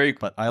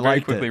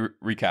quickly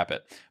recap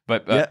it.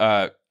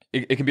 But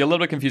it can be a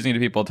little bit confusing to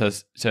people to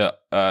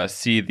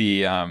see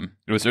the.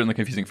 It was certainly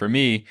confusing for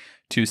me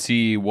to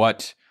see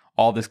what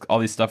all these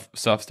stuff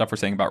we're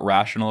saying about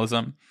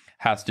rationalism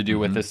has to do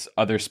with this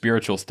other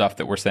spiritual stuff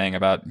that we're saying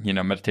about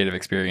meditative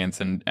experience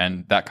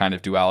and that kind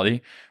of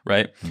duality,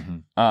 right?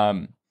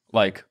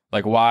 Like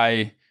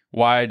why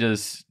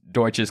does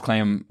Deutsch's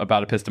claim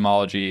about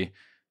epistemology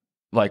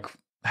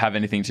have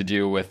anything to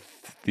do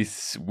with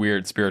these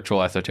weird spiritual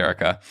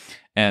esoterica?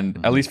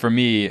 And at least for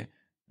me,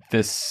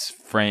 this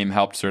frame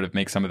helped sort of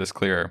make some of this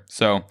clearer.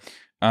 So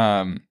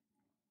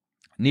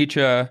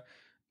Nietzsche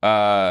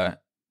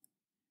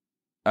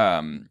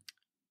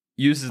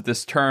uses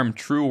this term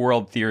true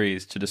world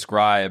theories to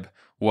describe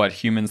what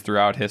humans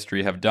throughout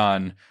history have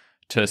done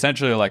to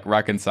essentially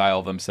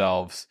reconcile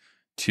themselves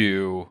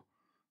to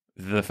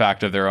the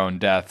fact of their own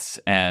deaths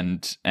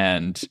and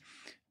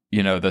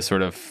the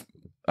sort of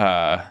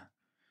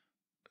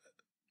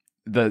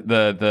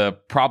the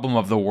problem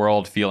of the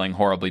world feeling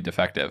horribly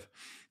defective,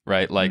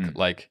 right?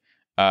 Like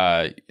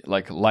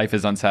life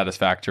is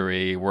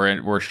unsatisfactory.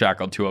 We're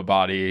shackled to a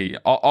body.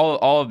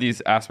 All of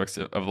these aspects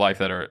of life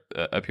that are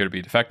appear to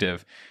be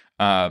defective.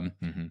 How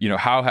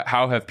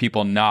have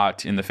people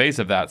not, in the face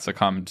of that,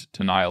 succumbed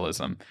to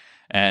nihilism?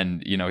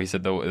 And he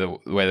said the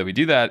way that we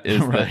do that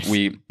is Right. that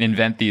we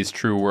invent these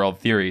true world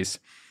theories.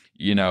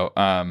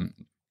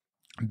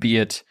 Be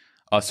it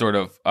a sort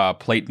of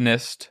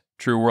Platonist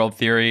true world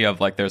theory of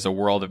like there's a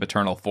world of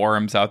eternal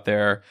forms out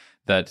there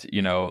that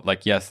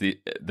yes,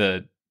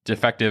 the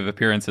defective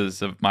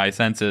appearances of my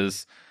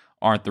senses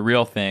aren't the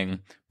real thing,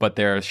 but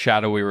they're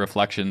shadowy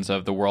reflections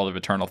of the world of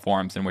eternal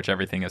forms in which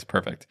everything is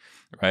perfect,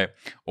 right?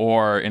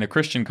 Or in a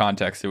Christian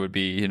context, it would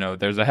be,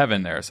 there's a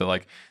heaven there. So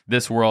like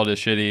this world is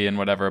shitty and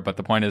whatever, but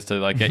the point is to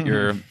like get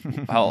your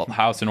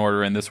house in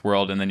order in this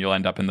world, and then you'll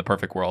end up in the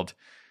perfect world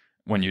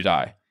when you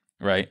die,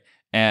 right?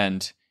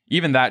 And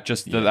even that,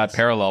 just that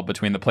parallel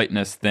between the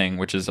Platonist thing,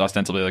 which is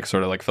ostensibly like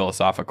sort of like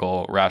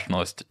philosophical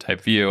rationalist type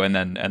view, and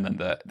then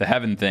the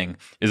heaven thing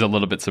is a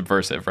little bit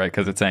subversive, right?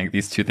 Because it's saying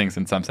these two things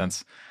in some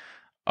sense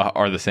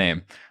are the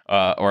same,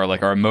 or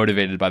like are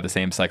motivated by the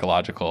same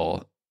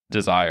psychological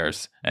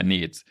desires and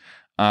needs,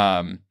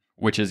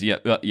 which is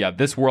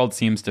this world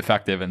seems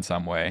defective in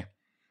some way,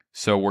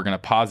 so we're going to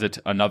posit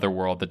another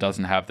world that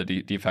doesn't have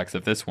the defects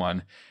of this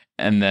one,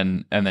 and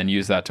then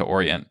use that to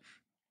orient.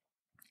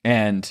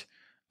 And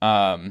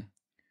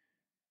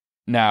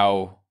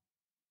now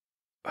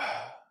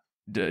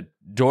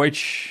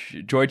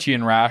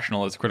Deutschian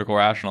rationalism, critical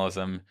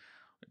rationalism,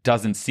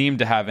 doesn't seem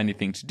to have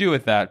anything to do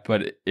with that,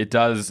 but it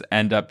does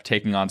end up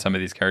taking on some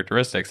of these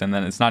characteristics. And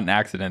then it's not an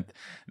accident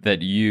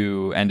that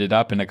you ended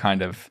up in a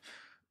kind of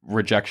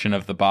rejection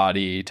of the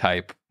body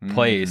type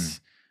place,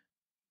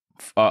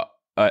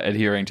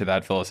 adhering to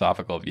that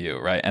philosophical view,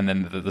 right? And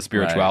then the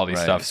spirituality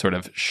stuff sort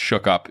of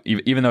shook up,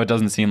 even though it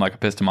doesn't seem like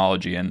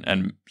epistemology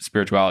and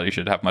spirituality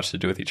should have much to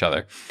do with each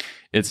other.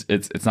 It's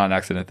not an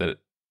accident that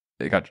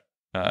it got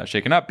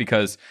shaken up,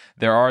 because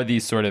there are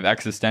these sort of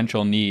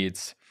existential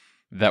needs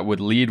that would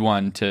lead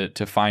one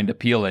to find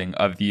appealing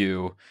a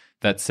view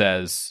that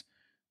says,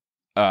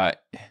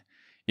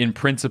 in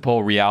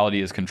principle, reality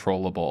is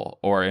controllable,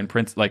 or in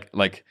principle,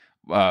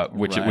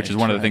 which is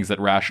one of the things that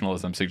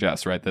rationalism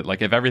suggests, right? That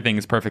like if everything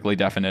is perfectly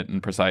definite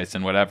and precise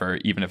and whatever,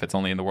 even if it's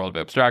only in the world of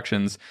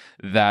abstractions,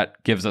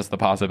 that gives us the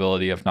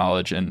possibility of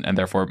knowledge and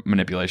therefore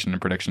manipulation and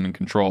prediction and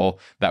control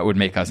that would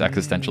make us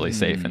existentially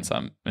safe in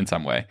some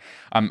way.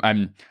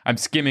 I'm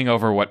skimming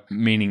over what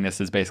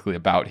meaningness is basically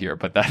about here,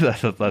 but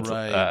that's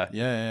right.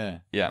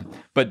 Yeah.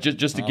 But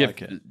just to give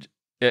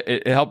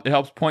it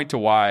helps point to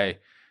why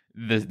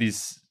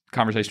these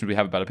conversations we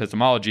have about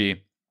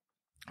epistemology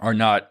are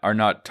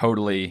not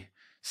totally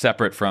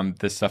separate from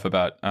this stuff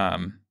about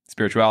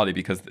spirituality,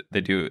 because they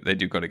do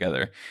go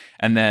together.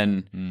 And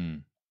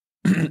then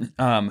and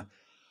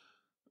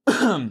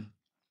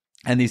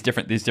these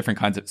different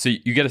kinds of, so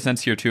you get a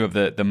sense here too of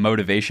the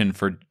motivation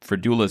for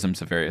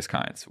dualisms of various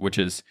kinds, which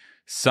is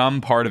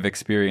some part of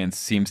experience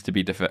seems to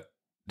be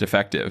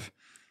defective,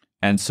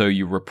 and so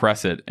you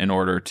repress it in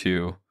order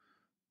to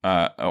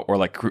or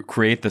like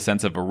create the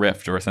sense of a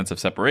rift or a sense of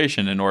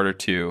separation in order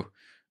to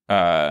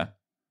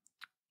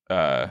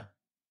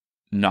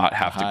not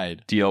have to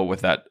deal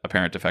with that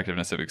apparent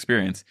defectiveness of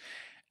experience.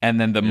 And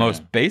then the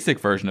most basic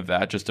version of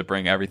that, just to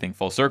bring everything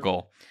full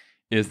circle,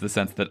 is the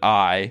sense that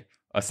I,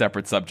 a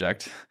separate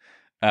subject,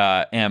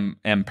 am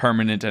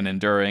permanent and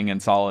enduring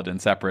and solid and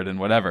separate and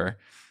whatever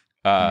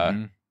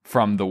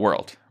from the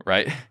world,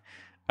 right?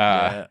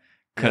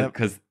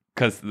 Because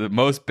the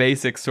most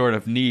basic sort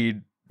of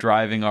need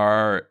driving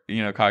our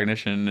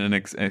cognition and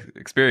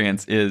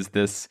experience is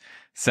this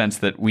sense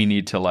that we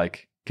need to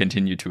like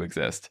continue to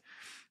exist,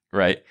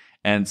 right?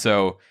 And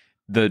so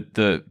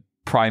the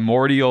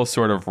primordial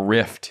sort of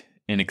rift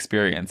in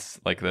experience,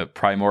 like the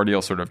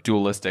primordial sort of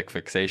dualistic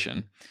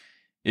fixation,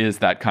 is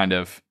that kind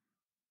of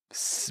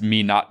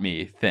me not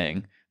me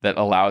thing that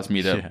allows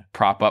me to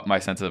prop up my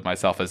sense of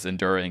myself as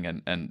enduring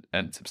and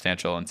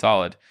substantial and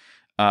solid.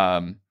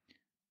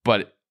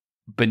 But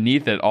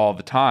beneath it all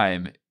the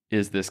time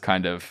is this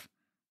kind of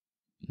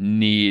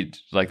need,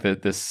 like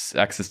this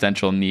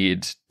existential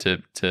need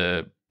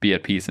to be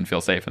at peace and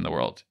feel safe in the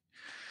world.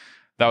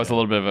 That was a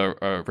little bit of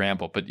a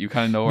ramble, but you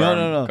kind of know where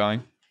I'm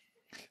going.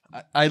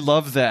 I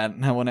love that,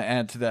 and I want to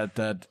add to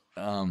that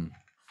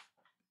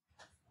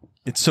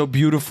it's so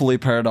beautifully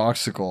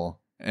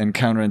paradoxical and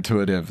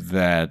counterintuitive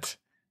that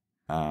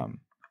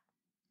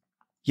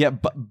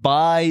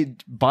by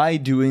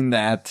doing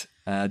that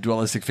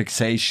dualistic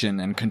fixation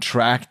and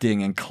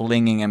contracting and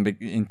clinging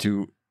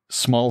into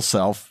small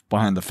self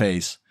behind the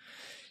face,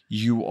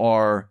 you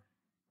are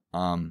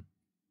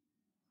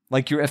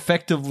you're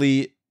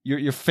effectively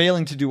you're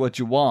failing to do what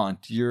you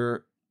want.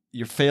 You're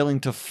failing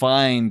to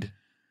find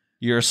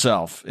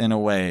yourself in a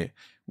way,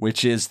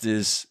 which is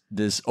this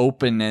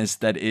openness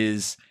that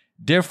is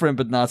different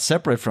but not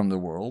separate from the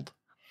world.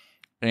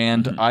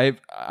 And Mhm.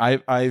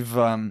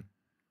 I've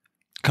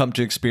come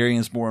to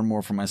experience more and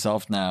more for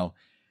myself now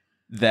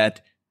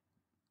that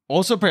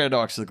also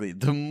paradoxically,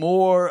 the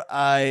more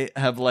I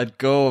have let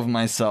go of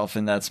myself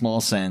in that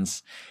small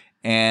sense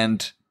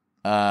and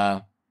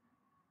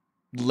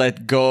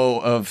let go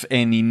of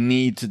any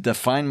need to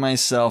define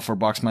myself or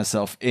box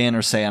myself in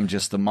or say I'm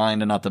just the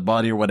mind and not the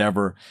body or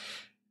whatever.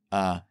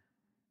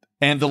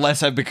 And the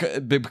less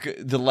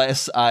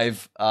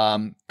I've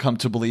come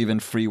to believe in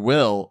free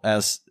will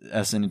as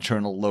an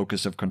internal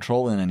locus of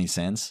control in any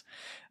sense,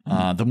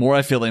 the more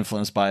I feel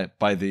influenced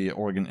by the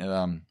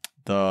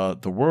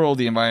the world,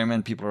 the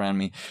environment, people around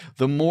me.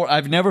 The more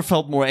I've never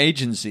felt more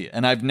agency,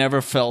 and I've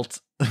never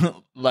felt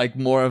like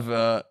more of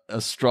a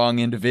strong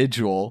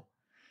individual.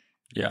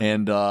 Yeah.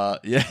 And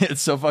yeah,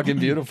 it's so fucking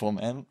beautiful,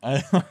 man.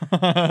 I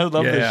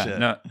love this shit.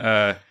 No,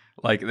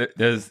 like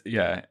there's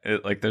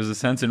there's a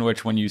sense in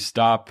which when you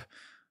stop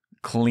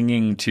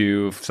clinging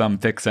to some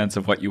fixed sense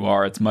of what you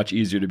are, it's much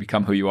easier to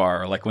become who you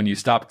are. Or like when you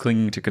stop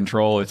clinging to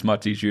control, it's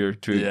much easier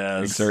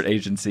to exert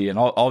agency, and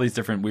all these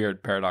different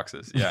weird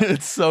paradoxes. Yeah.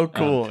 It's so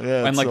cool.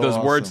 And like so those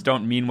awesome. words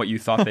don't mean what you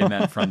thought they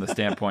meant from the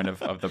standpoint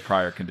of the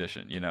prior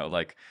condition, you know,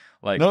 like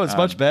no, it's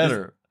much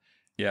better.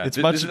 This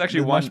is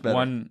actually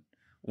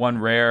one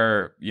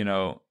rare, you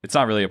know, it's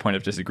not really a point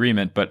of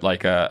disagreement, but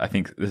like I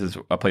think this is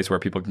a place where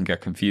people can get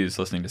confused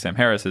listening to Sam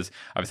Harris. Is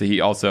obviously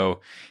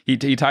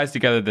he ties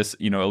together this,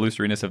 you know,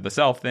 illusoriness of the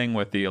self thing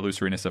with the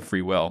illusoriness of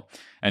free will,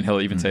 and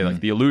he'll even say like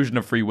the illusion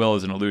of free will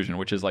is an illusion,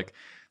 which is like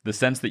the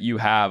sense that you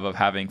have of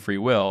having free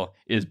will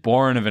is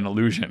born of an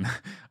illusion,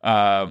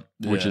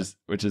 which is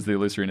the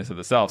illusoriness of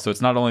the self. So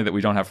it's not only that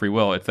we don't have free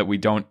will, it's that we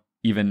don't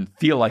even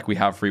feel like we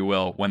have free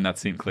will when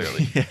that's seen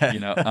clearly. You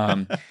know,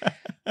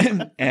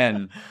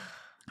 and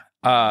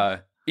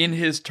in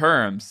his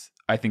terms,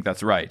 I think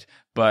that's right.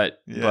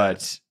 But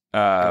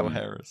Go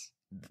Harris.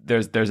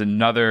 There's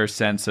another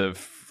sense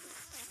of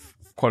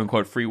quote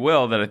unquote free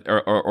will that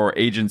or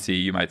agency,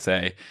 you might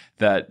say,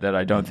 that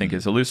I don't think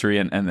is illusory,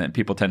 and then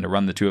people tend to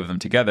run the two of them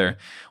together,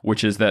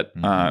 which is that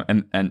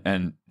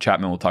and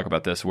Chapman will talk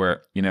about this,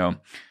 where, you know,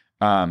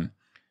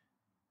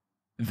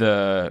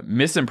 the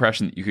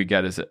misimpression that you could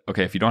get is that,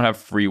 okay, if you don't have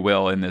free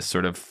will in this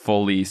sort of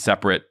fully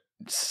separate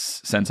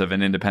sense of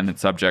an independent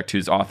subject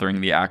who's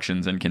authoring the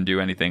actions and can do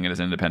anything and is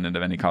independent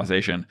of any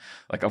causation,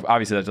 like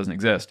obviously that doesn't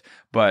exist,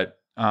 but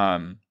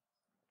the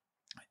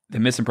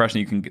misimpression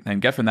you can then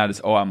get from that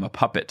is, oh, I'm a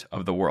puppet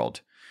of the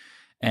world,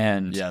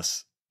 and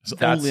yes, it's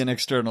only an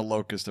external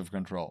locus of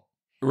control,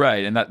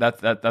 right? And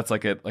that's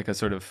like a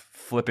sort of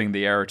flipping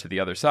the error to the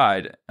other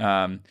side,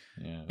 and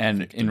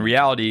in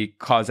reality,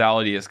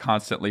 causality is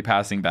constantly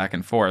passing back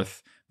and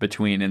forth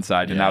between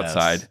inside and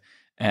outside,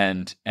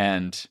 and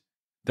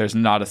there's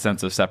not a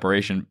sense of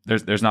separation.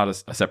 There's not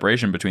a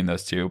separation between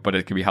those two, but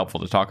it can be helpful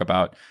to talk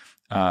about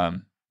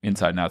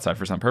inside and outside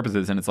for some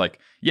purposes. And it's like,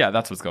 yeah,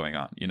 that's what's going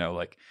on. You know,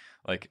 like.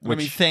 I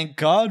mean, thank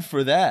God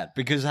for that,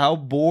 because how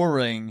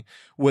boring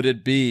would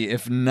it be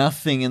if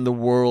nothing in the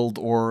world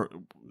or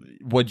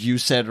what you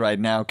said right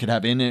now could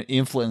have any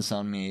influence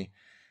on me?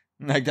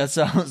 Like, that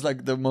sounds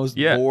like the most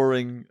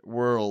boring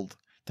world.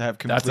 To have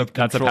complete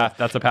control.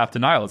 That's a path to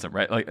nihilism,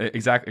 right? Like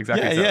exactly.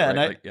 Yeah,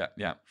 right?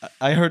 And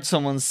I heard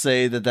someone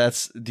say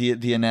that's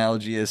the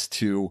analogy is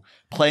to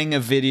playing a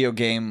video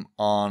game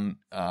on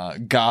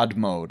God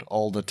mode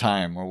all the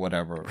time or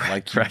whatever.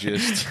 Like you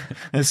just,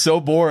 it's so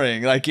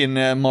boring. Like in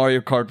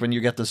Mario Kart when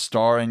you get the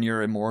star and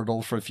you're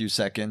immortal for a few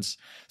seconds.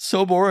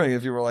 So boring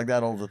if you were like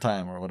that all the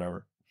time or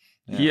whatever.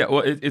 Yeah,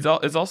 well,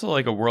 it's also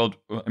like a world.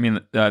 I mean,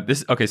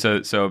 this. Okay, so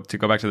to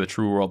go back to the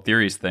true world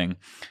theories thing.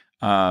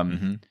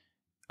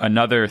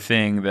 Another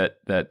thing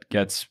that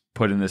gets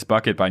put in this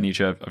bucket by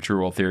Nietzsche of true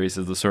world theories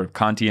is the sort of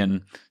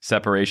Kantian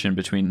separation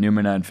between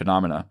noumena and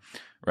phenomena,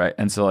 right?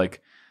 And so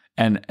like,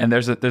 and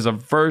there's a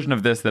version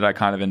of this that I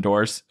kind of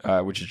endorse,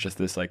 which is just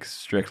this like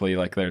strictly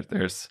like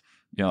there's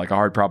you know like a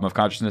hard problem of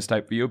consciousness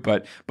type view,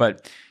 but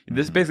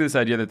this is basically this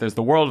idea that there's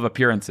the world of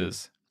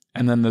appearances,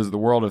 and then there's the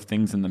world of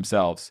things in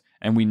themselves,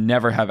 and we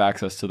never have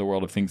access to the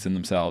world of things in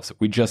themselves.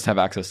 We just have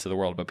access to the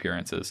world of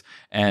appearances,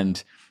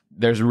 and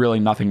there's really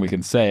nothing we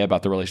can say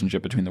about the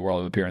relationship between the world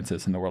of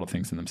appearances and the world of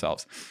things in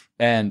themselves.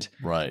 And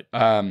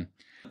that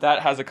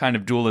has a kind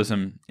of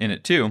dualism in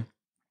it too,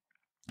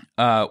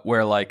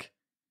 where like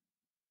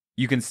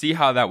you can see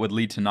how that would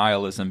lead to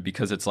nihilism,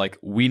 because it's like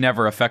we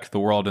never affect the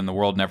world and the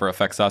world never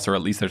affects us, or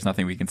at least there's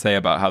nothing we can say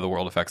about how the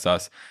world affects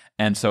us.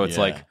 And so it's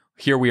like,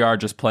 here we are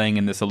just playing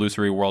in this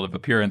illusory world of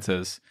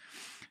appearances.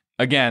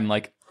 Again,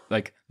 like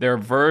there are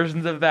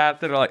versions of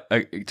that are like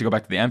to go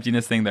back to the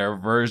emptiness thing, there are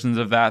versions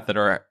of that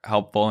are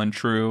helpful and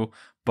true,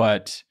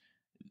 but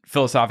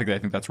philosophically I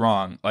think that's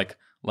wrong. Like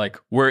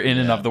we're in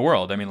and of the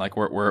world. I mean, like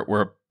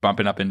we're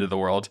bumping up into the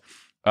world.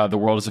 The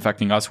world is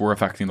affecting us, we're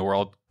affecting the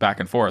world back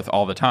and forth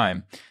all the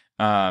time.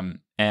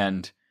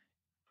 And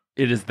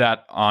it is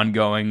that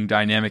ongoing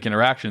dynamic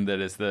interaction that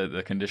is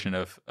the condition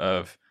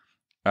of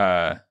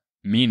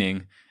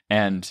meaning,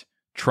 and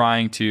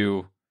trying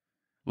to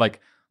like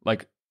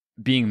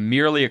being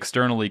merely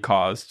externally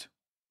caused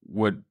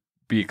would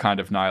be kind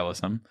of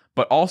nihilism,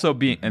 but also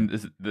being, and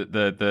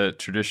the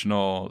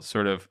traditional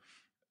sort of,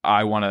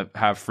 I want to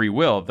have free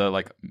will, the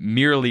like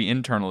merely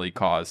internally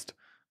caused,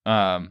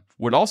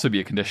 would also be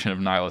a condition of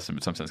nihilism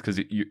in some sense,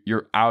 because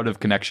you're out of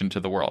connection to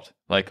the world.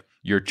 Like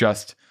you're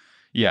just,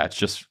 it's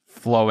just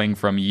flowing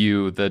from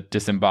you, the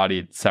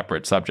disembodied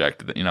separate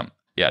subject that,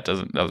 it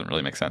doesn't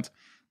really make sense.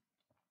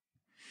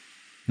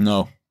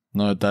 No,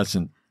 it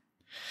doesn't.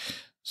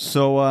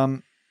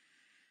 So,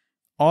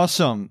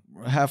 awesome.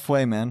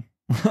 Halfway, man.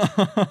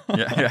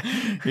 Yeah.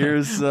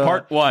 Here's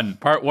part one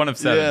of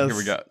 7. Yes, Here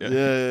we go.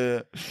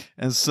 Yeah.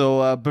 And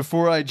so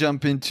before I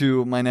jump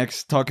into my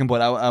next talking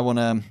point, I want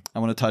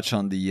to touch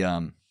on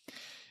the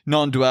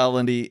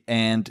non-duality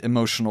and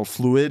emotional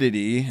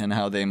fluidity and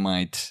how they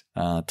might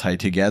tie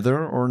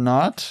together or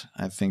not.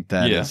 I think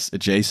that is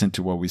adjacent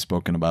to what we've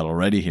spoken about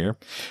already here.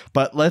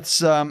 But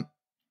let's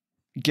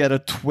get a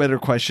Twitter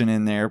question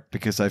in there,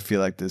 because I feel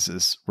like this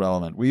is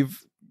relevant.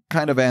 We've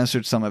kind of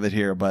answered some of it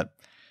here, but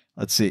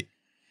let's see.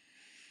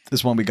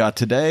 This one we got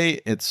today,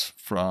 it's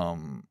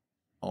from,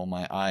 oh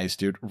my eyes,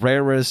 dude,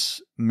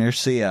 Raris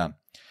Mircea.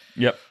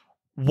 Yep.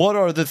 What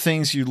are the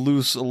things you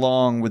lose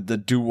along with the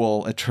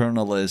dual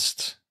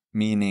eternalist,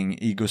 meaning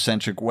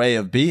egocentric way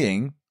of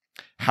being?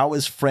 How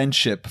is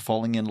friendship,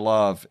 falling in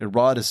love,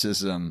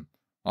 eroticism,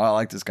 I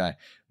like this guy,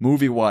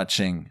 movie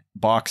watching,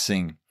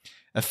 boxing,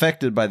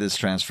 affected by this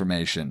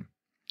transformation?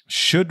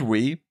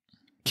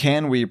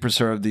 Can we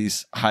preserve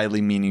these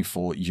highly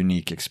meaningful,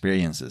 unique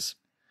experiences?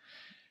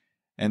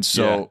 And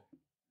so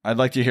I'd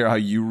like to hear how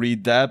you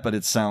read that, but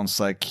it sounds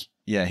like,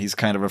 he's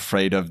kind of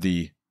afraid of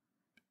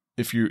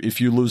if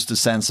you lose the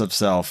sense of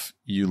self,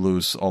 you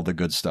lose all the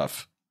good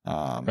stuff.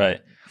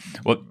 Right.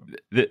 Well,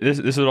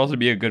 this would also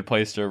be a good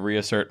place to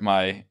reassert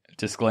my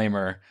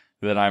disclaimer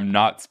that I'm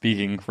not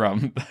speaking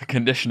from the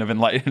condition of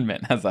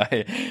enlightenment don't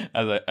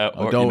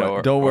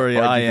worry,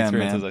 I am,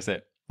 man. As I say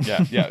it.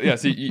 Yeah.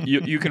 So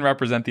you can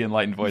represent the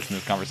enlightened voice in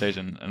this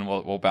converson, and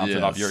we'll bounce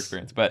it off your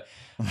experience. But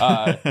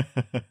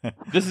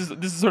this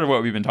is sort of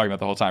what we've been talking about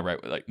the whole time,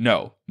 right? Like,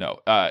 no, none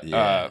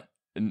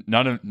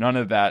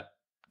of that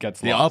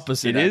gets the lost.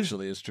 opposite.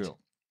 Actually, is true.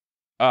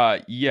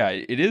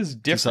 It is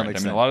different.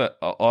 I mean, a lot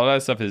of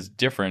that stuff is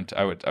different.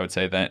 I would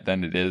say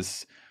than it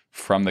is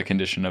from the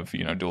condition of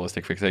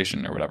dualistic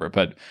fixation or whatever.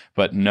 But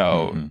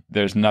no,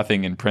 there's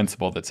nothing in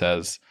principle that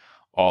says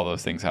all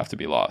those things have to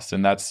be lost,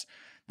 and that's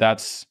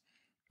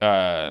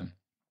a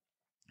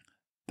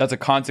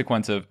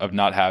consequence of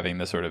not having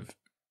the sort of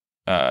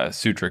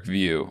sutric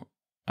view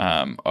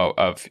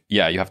of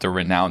you have to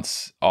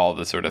renounce all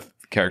the sort of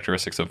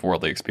characteristics of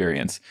worldly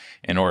experience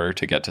in order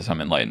to get to some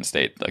enlightened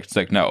state. Like it's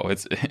like, no,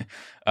 it's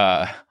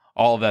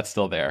all of that's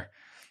still there.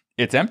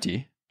 It's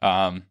empty,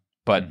 but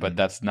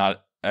that's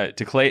not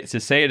to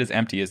say it is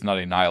empty is not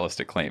a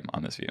nihilistic claim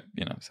on this view.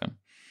 So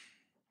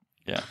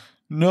yeah,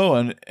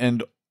 no,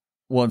 and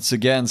once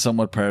again,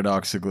 somewhat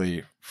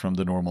paradoxically from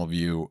the normal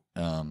view,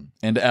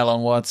 and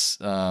Alan Watts.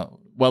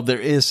 There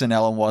is an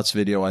Alan Watts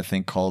video I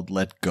think called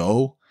 "Let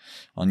Go"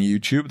 on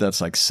YouTube. That's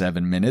like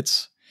 7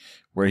 minutes,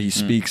 where he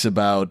speaks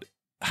about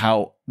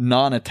how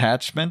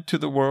non-attachment to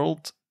the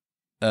world,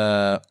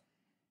 or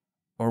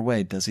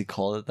wait, does he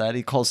call it that?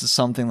 He calls it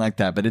something like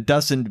that, but it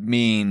doesn't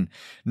mean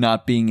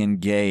not being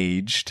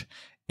engaged.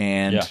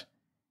 And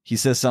he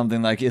says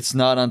something like, it's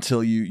not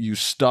until you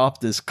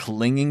stop this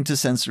clinging to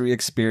sensory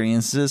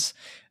experiences,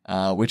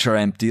 which are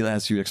empty,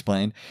 as you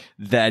explained,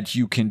 that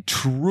you can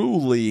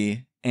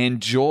truly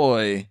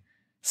enjoy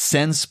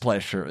sense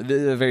pleasure.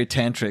 A very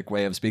tantric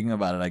way of speaking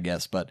about it, I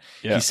guess. But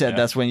he said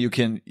that's when you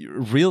can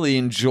really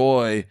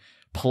enjoy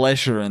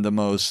pleasure in the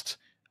most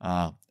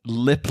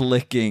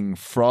lip-licking,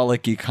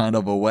 frolicky kind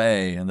of a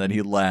way. And then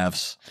he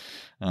laughs.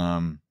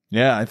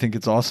 I think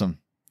it's awesome.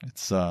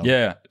 It's and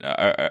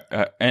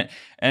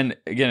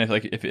again,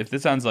 if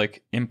this sounds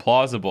like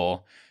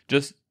implausible,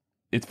 just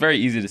it's very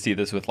easy to see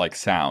this with like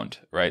sound,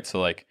 right?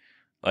 So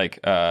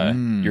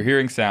you're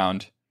hearing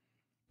sound.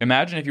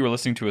 Imagine if you were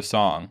listening to a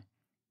song,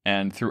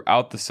 and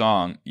throughout the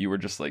song you were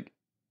just like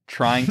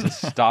trying to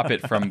stop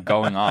it from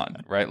going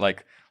on, right?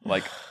 Like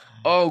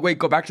oh wait,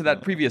 go back to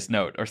that previous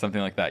note or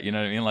something like that. You know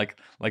what I mean? Like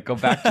go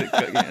back to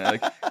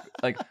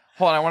like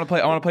hold on, I want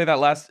to play that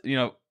last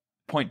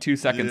 0.2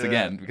 seconds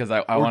again, because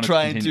I want to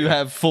trying to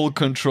have full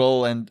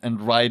control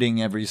and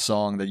writing every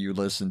song that you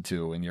listen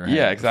to in your head.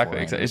 Yeah,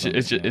 exactly.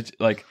 It's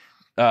like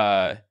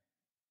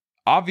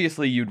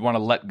obviously you'd want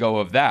to let go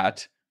of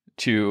that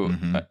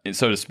to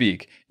so to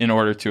speak in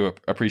order to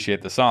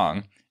appreciate the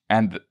song,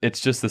 and it's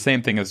just the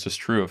same thing as just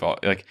true of all.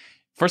 Like,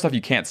 first off,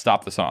 you can't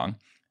stop the song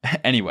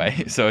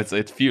anyway, so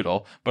it's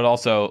futile, but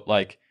also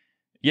like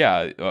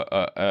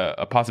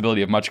a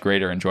possibility of much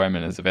greater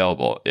enjoyment is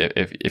available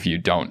if you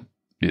don't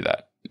do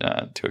that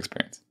to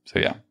experience. So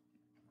yeah,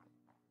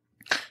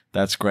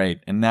 that's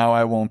great. And now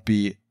I won't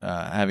be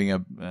having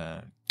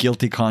a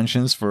guilty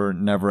conscience for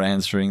never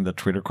answering the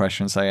Twitter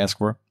questions I ask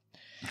for.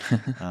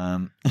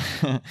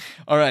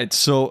 All right,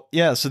 so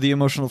the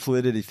emotional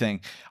fluidity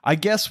thing. I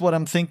guess what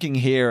I'm thinking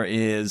here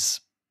is,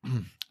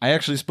 I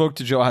actually spoke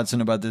to Joe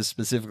Hudson about this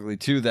specifically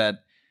too,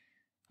 that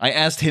I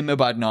asked him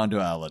about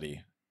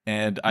non-duality,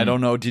 and I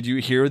don't know. Did you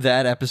hear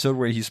that episode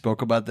where he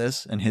spoke about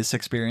this and his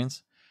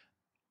experience?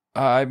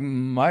 I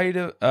might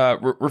have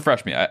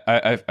refresh me.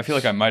 I feel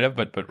like I might have,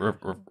 but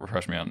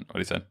refresh me on what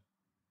he said.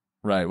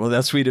 Right. Well,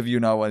 that's sweet of you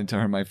not wanting to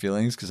hurt my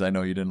feelings because I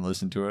know you didn't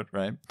listen to it,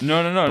 right?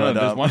 No.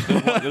 There's one of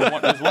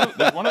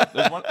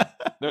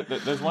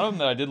them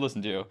that I did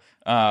listen to.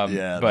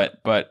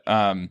 But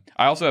I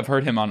also have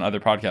heard him on other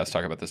podcasts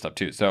talk about this stuff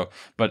too. So,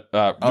 but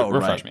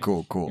refresh me.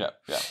 Cool. Yeah.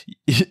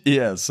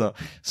 Yeah.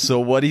 So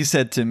what he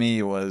said to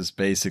me was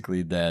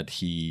basically that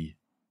he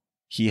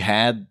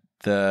had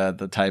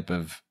the type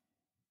of.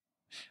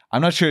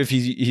 I'm not sure if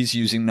he's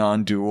using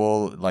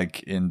non-dual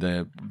like in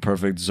the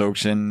perfect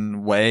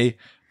Dzogchen way,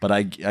 but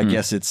I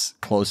guess it's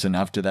close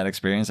enough to that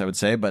experience, I would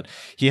say. But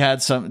he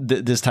had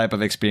this type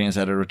of experience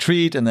at a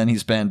retreat, and then he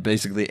spent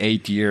basically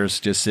 8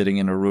 years just sitting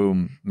in a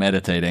room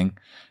meditating,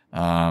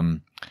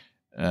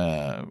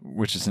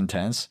 which is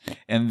intense.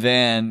 And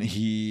then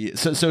he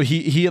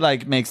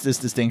like makes this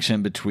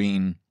distinction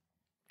between,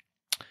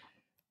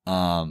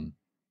 well,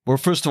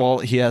 first of all,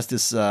 he has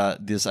this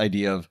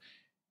idea of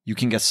you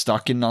can get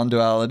stuck in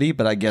non-duality,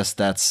 but I guess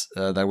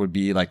that would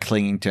be like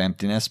clinging to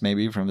emptiness,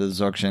 maybe from the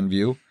Dzogchen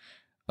view.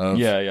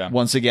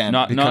 Once again,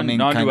 becoming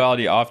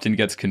non-duality often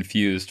gets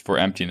confused for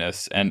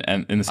emptiness, and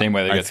in the same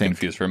way that gets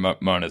confused for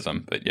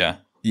monism. But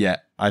yeah,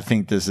 I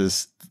think this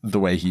is the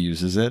way he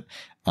uses it.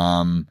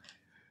 And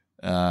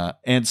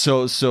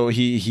so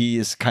he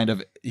is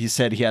he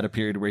said he had a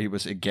period where he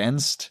was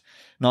against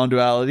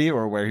non-duality,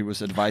 or where he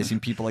was advising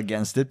people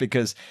against it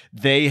because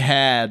they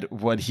had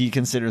what he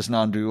considers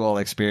non-dual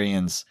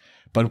experience,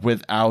 but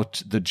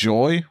without the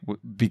joy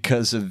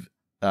because of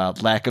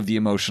lack of the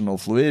emotional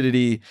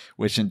fluidity,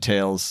 which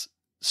entails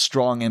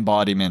strong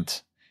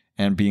embodiment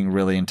and being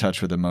really in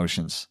touch with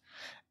emotions.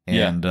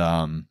 And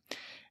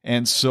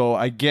so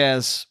I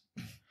guess,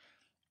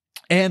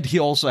 and he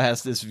also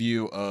has this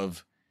view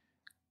of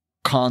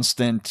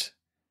constant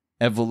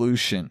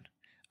evolution,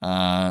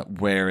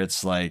 where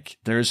it's like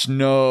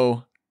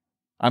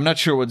I'm not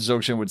sure what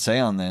Dzogchen would say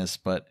on this,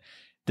 but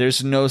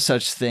there's no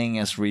such thing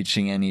as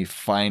reaching any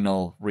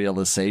final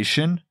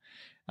realization.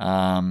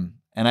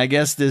 And I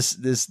guess this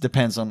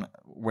depends on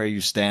where you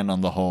stand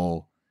on the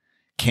whole.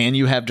 Can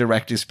you have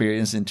direct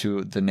experience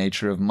into the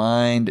nature of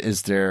mind?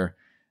 Is there,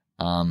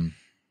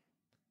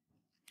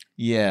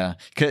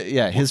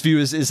 his view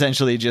is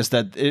essentially just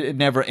that it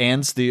never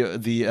ends.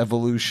 The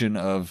evolution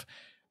of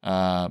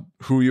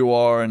who you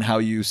are and how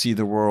you see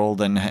the world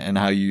and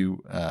how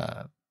you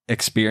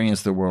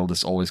experience the world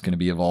is always going to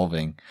be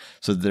evolving.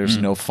 So there's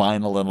no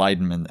final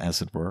enlightenment,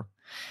 as it were.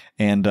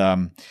 And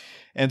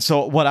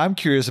so what I'm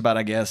curious about,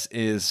 I guess,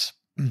 is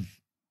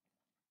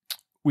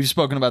we've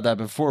spoken about that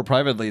before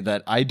privately,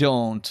 that I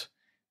don't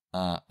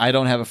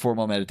have a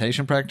formal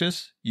meditation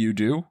practice. You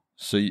do.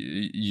 So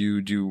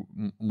you do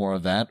more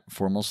of that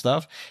formal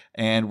stuff.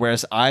 And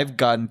whereas I've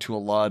gotten to a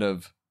lot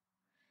of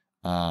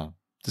the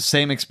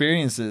same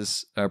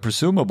experiences,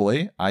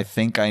 presumably, I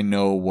think I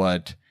know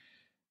what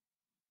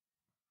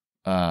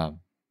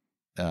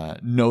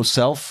no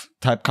self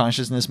type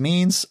consciousness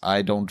means.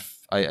 I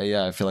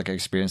feel like I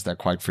experience that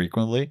quite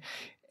frequently.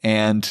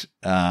 And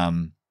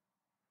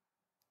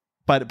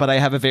but I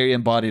have a very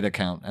embodied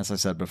account, as I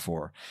said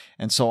before.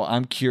 And so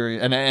I'm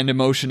curious, and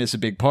emotion is a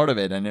big part of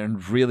it,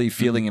 and really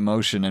feeling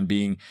emotion and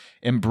being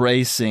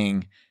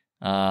embracing,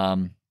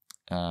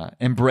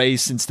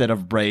 embrace instead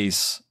of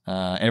brace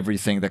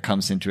everything that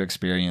comes into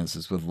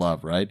experiences with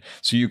love, right?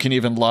 So you can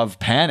even love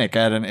panic.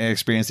 I had an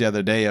experience the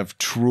other day of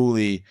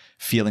truly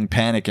feeling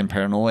panic and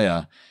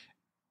paranoia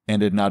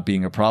and it not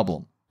being a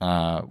problem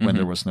when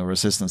there was no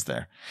resistance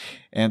there.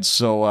 And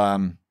so I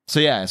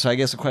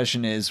guess the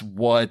question is,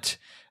 what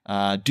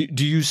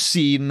do you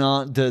see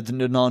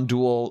the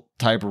non-dual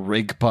type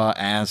rigpa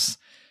as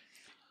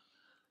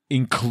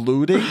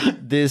including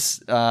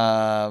this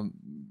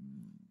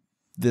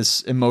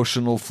this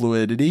emotional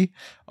fluidity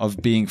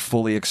of being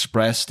fully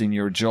expressed in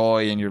your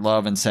joy and your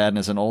love and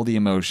sadness and all the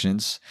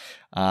emotions?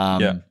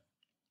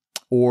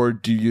 Or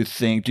do you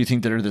think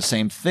they're the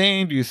same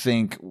thing? Do you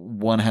think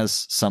one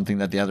has something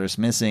that the other is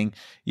missing?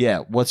 Yeah.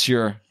 What's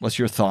your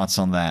thoughts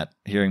on that?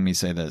 Hearing me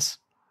say this.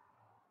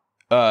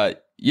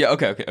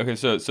 Okay.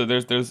 So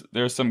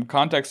there's some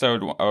context I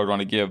would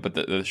want to give, but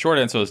the short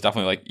answer is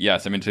definitely like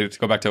yes. I mean, to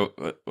go back to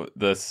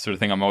the sort of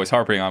thing I'm always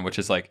harping on, which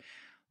is like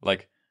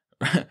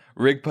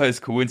rigpa is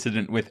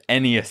coincident with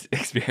any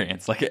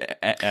experience. Like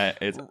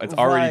it's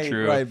already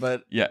true. Right,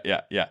 but yeah.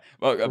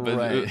 Well,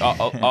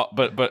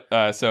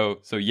 so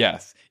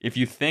yes, if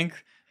you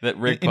think that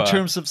rigpa in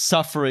terms of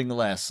suffering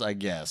less, I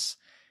guess.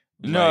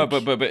 No,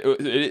 but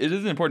it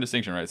is an important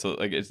distinction, right? So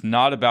like, it's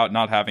not about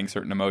not having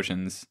certain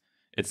emotions.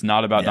 It's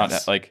not about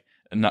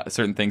not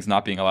certain things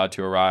not being allowed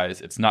to arise.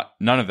 It's none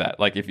of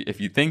that. Like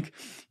if you think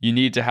you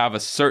need to have a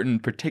certain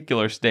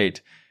particular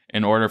state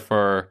in order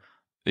for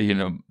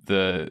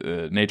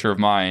the nature of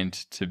mind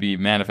to be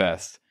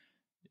manifest,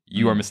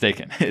 you are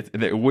mistaken.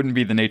 It wouldn't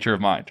be the nature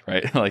of mind,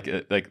 right?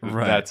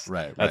 That's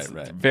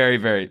very,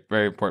 very,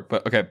 very important.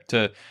 But okay,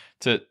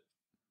 to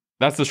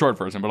that's the short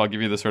version, but I'll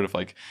give you the sort of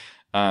like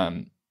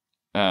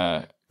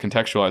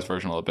contextualized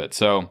version a little bit.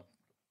 So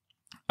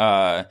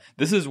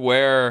this is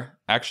where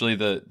actually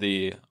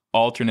the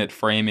alternate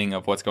framing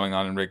of what's going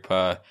on in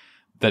rigpa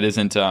that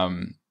isn't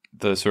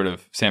the sort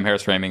of Sam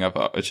Harris framing of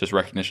it's just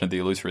recognition of the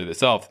illusory of the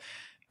self,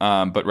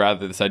 but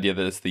rather this idea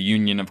that it's the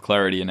union of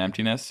clarity and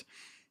emptiness.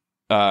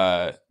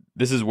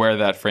 This is where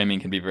that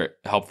framing can be very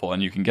helpful,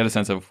 and you can get a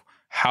sense of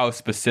how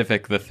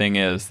specific the thing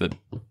is that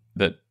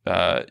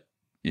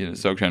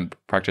Dzogchen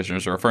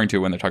practitioners are referring to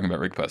when they're talking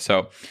about rigpa.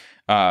 So,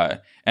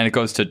 and it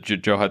goes to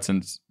Joe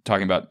Hudson's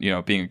talking about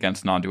being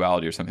against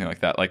non-duality or something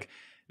like that. Like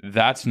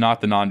that's not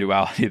the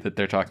non-duality that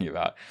they're talking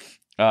about.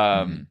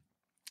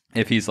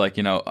 If he's like,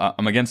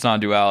 I'm against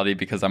non-duality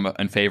because I'm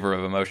in favor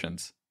of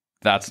emotions,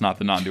 that's not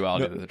the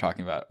non-duality that they're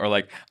talking about. Or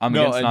like I'm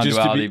against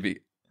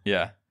non-duality.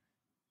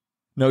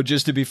 No,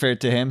 just to be fair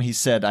to him, he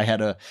said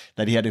that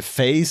he had a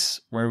phase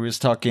where he was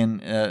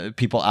talking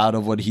people out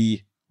of what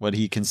he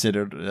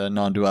considered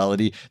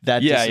non-duality.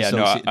 That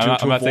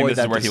I'm not saying this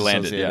is where he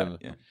landed.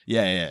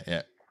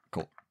 Yeah.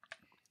 Cool.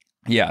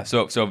 Yeah.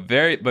 So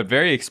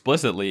very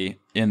explicitly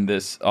in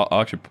this,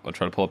 I'll try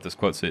to pull up this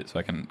quote so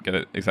I can get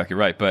it exactly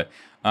right. But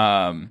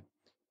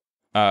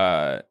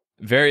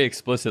very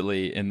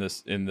explicitly in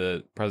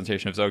the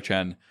presentation of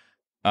Dzogchen,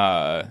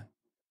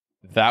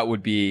 that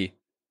would be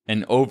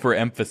an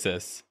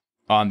overemphasis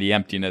on the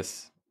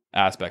emptiness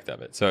aspect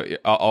of it. So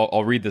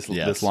I'll read this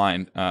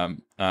line.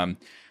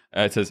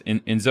 It says, in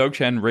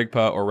Dzogchen,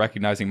 rigpa, or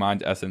recognizing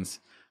mind essence,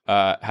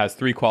 has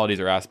three qualities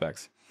or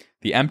aspects.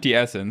 The empty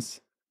essence,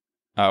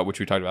 which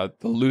we talked about,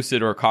 the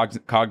lucid or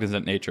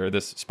cognizant nature,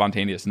 this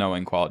spontaneous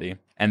knowing quality,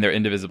 and their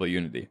indivisible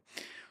unity.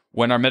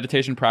 When our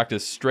meditation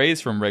practice strays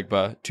from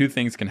rigpa, two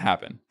things can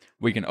happen.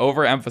 We can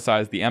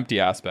overemphasize the empty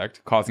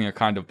aspect, causing a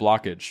kind of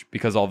blockage,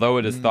 because although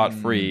it is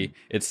thought-free,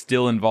 it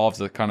still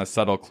involves a kind of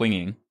subtle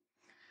clinging.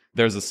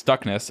 There's a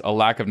stuckness, a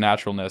lack of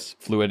naturalness,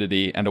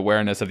 fluidity, and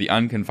awareness of the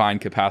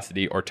unconfined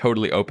capacity or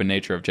totally open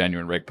nature of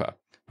genuine rigpa.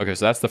 Okay,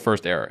 so that's the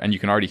first error, and you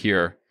can already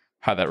hear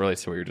how that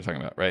relates to what you were just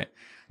talking about, right?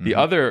 The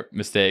other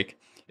mistake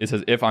is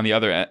as if, on the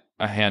other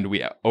hand,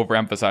 we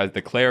overemphasize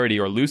the clarity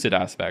or lucid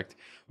aspect,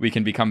 we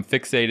can become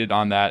fixated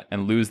on that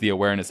and lose the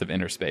awareness of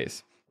inner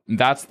space.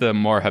 That's the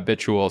more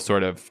habitual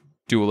sort of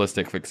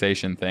dualistic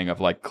fixation thing of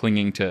like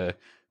clinging to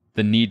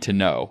the need to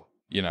know.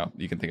 You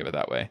can think of it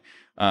that way.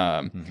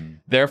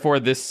 Therefore,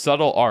 this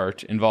subtle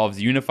art involves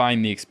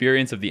unifying the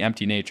experience of the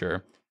empty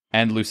nature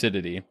and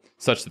lucidity,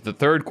 such that the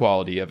third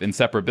quality of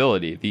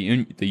inseparability,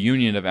 the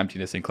union of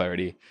emptiness and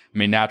clarity,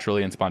 may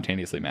naturally and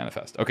spontaneously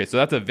manifest. Okay, so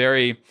that's a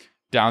very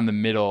down the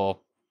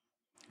middle,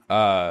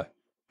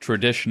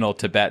 traditional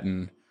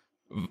Tibetan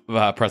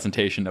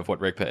presentation of what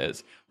rigpa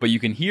is. But you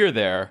can hear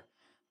there,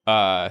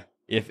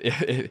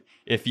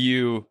 if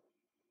you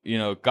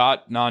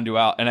got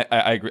non-dual, and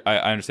I agree,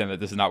 I understand that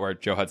this is not where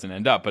Joe Hudson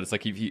ended up, but it's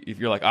like if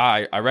you're like,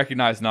 I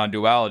recognize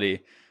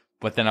non-duality,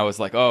 but then I was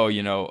like,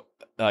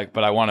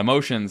 but I want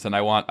emotions, and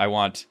I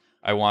want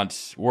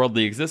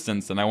worldly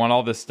existence, and I want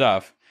all this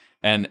stuff,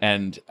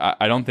 and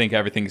I don't think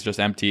everything's just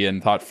empty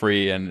and thought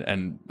free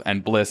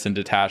and bliss and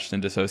detached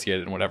and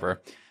dissociated and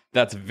whatever.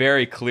 That's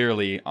very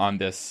clearly on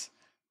this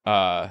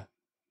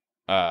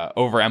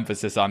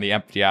overemphasis on the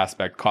empty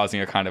aspect, causing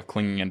a kind of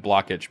clinging and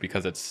blockage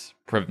because it's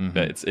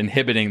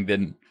inhibiting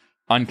the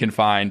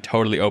unconfined,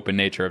 totally open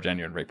nature of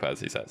genuine rigpa,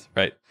 as he says,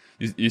 right?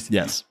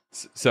 Yes.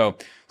 So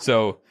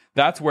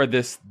that's where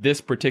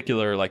this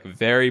particular like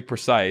very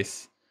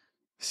precise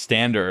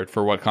standard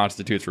for what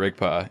constitutes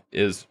rigpa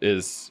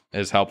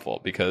is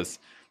helpful, because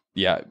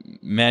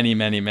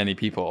many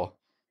people,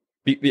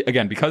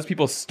 again, because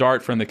people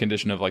start from the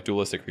condition of like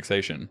dualistic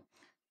fixation,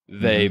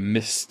 they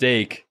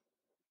mistake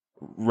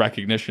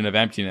recognition of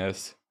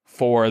emptiness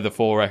for the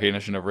full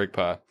recognition of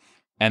rigpa,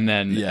 and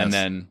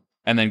then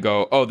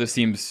go, oh, this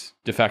seems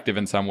defective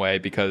in some way,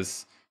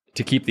 because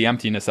to keep the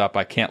emptiness up,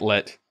 I can't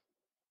let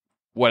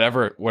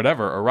whatever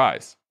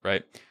arise,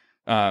 right?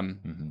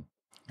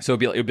 So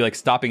it'd be like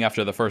stopping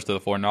after the first of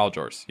the four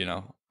naljors,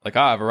 like,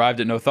 I've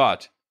arrived at no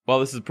thought. Well,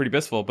 this is pretty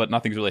blissful, but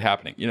nothing's really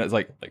happening. It's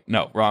like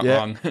no,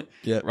 wrong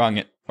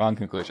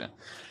conclusion.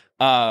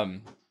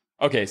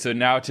 Okay, so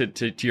now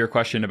to your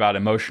question about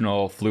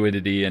emotional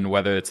fluidity and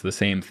whether it's the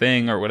same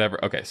thing or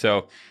whatever. Okay,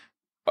 so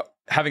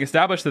having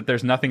established that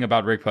there's nothing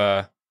about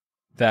rigpa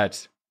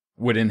that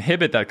would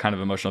inhibit that kind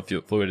of emotional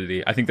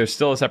fluidity, I think there's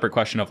still a separate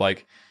question of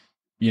like,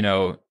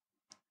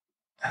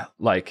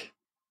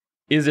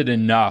 is it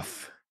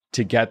enough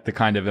to get the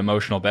kind of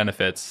emotional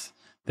benefits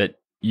that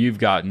you've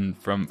gotten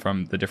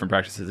from the different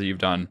practices that you've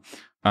done,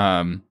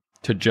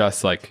 to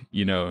just like,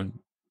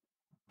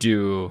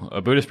 do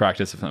a Buddhist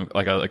practice,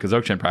 like a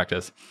Dzogchen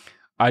practice?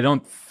 I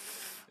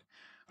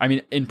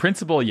mean, in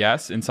principle,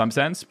 yes, in some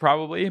sense,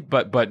 probably,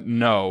 but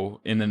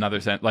no, in another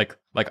sense. Like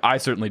I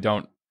certainly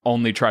don't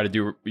only try to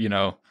do,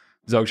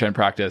 Dzogchen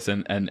practice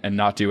and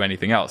not do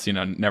anything else,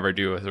 never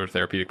do a sort of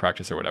therapeutic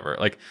practice or whatever.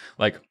 Like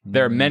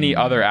there are many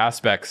other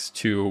aspects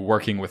to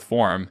working with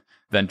form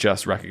than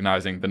just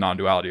recognizing the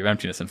non-duality of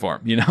emptiness and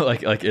form,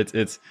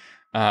 it's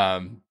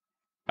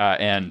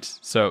And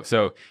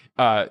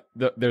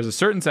there's a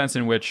certain sense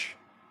in which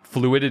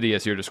fluidity,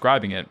 as you're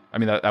describing it, I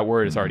mean, that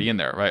word is already in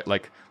there, right?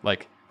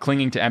 Like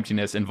clinging to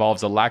emptiness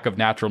involves a lack of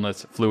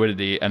naturalness,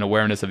 fluidity, and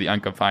awareness of the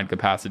unconfined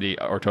capacity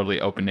or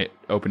totally open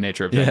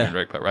nature of genuine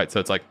rigpa, right? So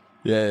it's like,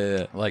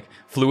 like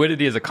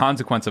fluidity is a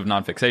consequence of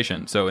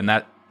non-fixation. So in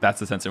that's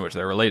the sense in which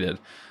they're related.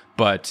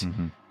 But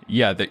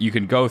that you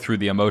can go through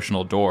the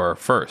emotional door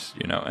first,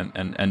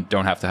 and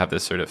don't have to have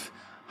this sort of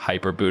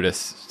hyper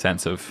Buddhist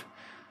sense of,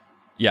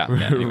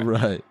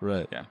 anyway.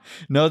 Right. Yeah.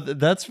 No,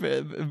 that's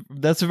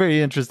a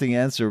very interesting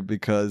answer,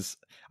 because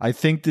I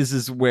think this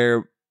is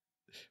where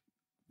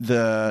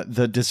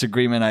the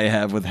disagreement I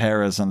have with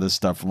Harris on this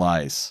stuff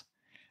lies.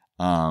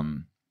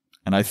 And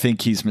I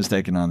think he's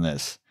mistaken on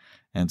this.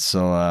 And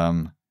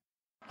so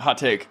hot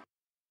take.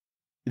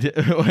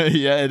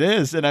 Yeah, it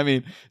is. And I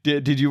mean,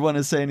 did you want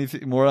to say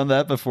anything more on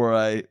that before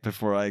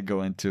I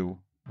go into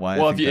why?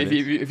 Well, if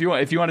you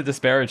want to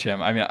disparage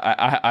him, I mean,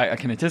 I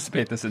can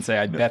anticipate this and say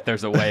I bet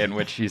there's a way in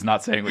which he's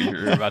not saying what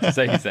you're about to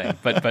say he's saying.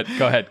 But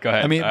go ahead.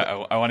 I mean,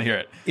 I want to hear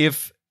it.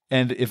 If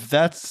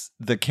that's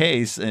the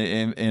case,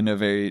 in a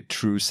very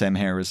true Sam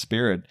Harris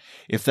spirit,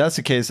 if that's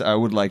the case, I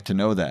would like to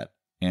know that,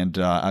 and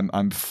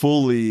I'm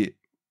fully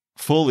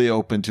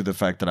open to the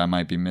fact that I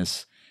might be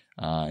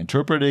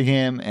interpreting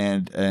him,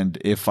 and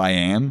if I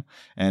am,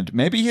 and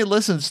maybe he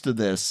listens to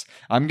this,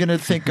 I'm gonna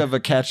think of a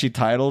catchy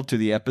title to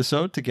the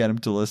episode to get him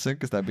to listen,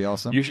 because that'd be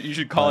awesome. You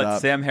should call it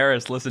Sam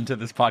Harris listen to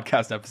this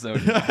podcast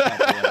episode.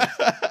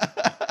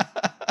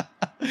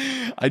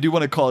 I do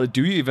want to call it,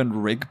 do you even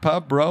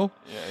rigpa, bro?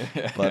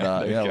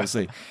 But we'll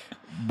see.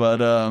 But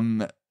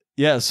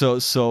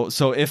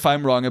so if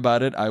I'm wrong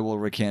about it, I will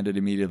recant it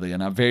immediately,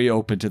 and I'm very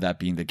open to that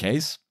being the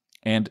case.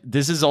 And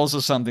this is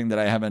also something that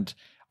I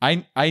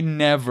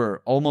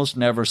almost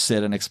never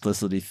sit and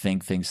explicitly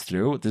think things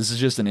through. This is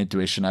just an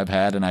intuition I've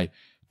had, and I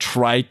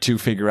tried to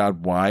figure out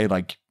why,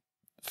 like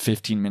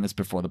 15 minutes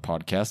before the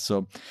podcast.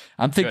 So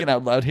I'm thinking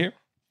out loud here.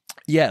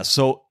 Yeah,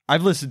 so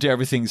I've listened to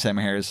everything Sam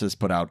Harris has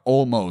put out,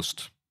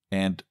 almost.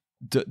 And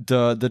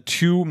the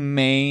two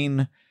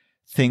main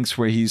things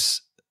where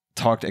he's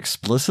talked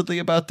explicitly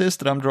about this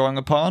that I'm drawing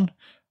upon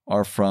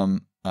are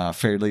from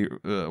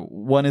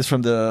one is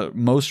from the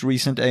most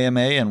recent AMA,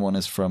 and one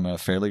is from a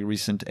fairly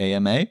recent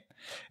AMA,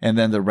 and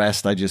then the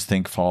rest I just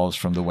think falls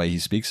from the way he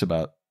speaks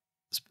about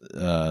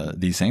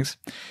these things.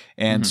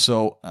 And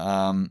so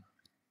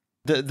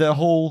the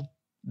whole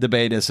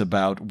debate is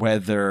about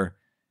whether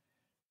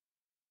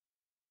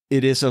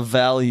it is of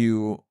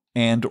value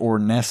and or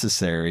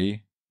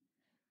necessary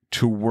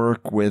to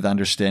work with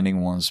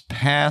understanding one's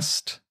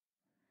past,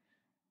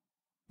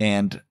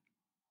 and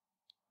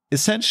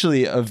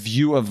essentially a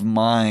view of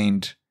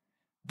mind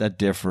that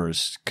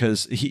differs,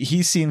 because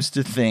he seems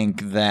to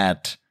think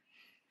that,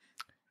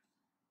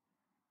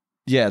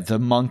 the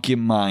monkey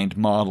mind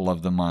model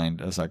of the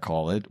mind, as I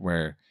call it,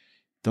 where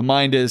the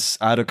mind is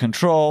out of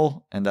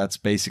control, and that's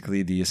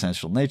basically the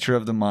essential nature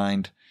of the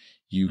mind.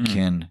 You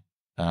can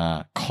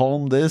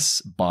calm this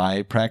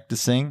by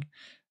practicing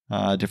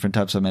different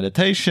types of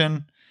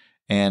meditation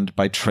and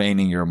by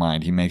training your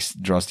mind. He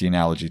draws the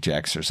analogy to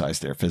exercise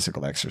there,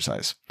 physical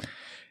exercise.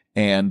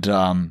 And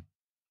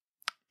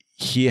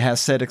he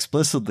has said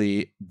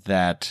explicitly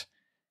that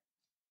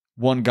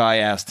one guy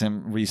asked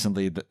him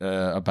recently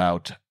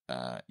about,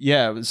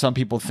 some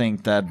people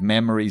think that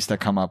memories that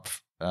come up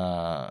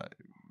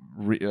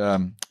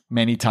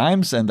many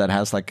times and that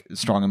has like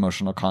strong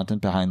emotional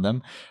content behind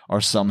them are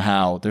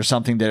somehow, there's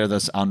something there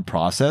that's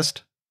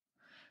unprocessed.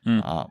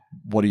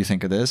 What do you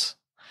think of this?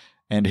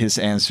 And his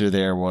answer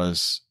there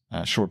was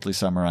shortly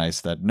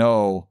summarized that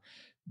no,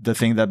 the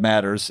thing that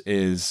matters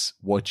is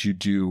what you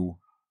do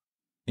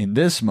in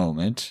this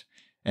moment.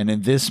 And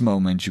in this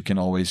moment, you can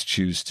always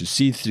choose to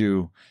see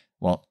through.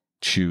 Well,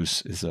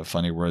 choose is a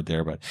funny word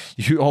there, but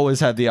you always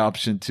have the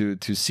option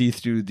to see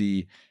through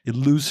the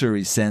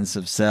illusory sense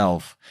of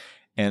self,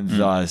 and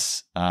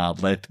thus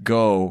let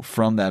go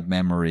from that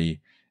memory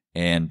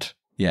and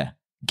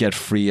get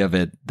free of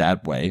it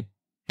that way.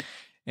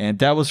 And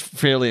that was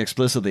fairly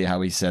explicitly how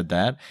he said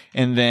that.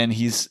 And then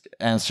he's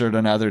answered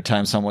another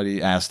time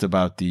somebody asked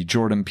about the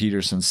Jordan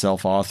Peterson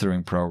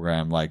self-authoring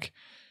program, like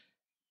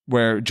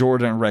where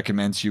Jordan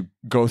recommends you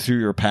go through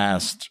your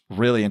past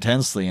really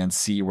intensely and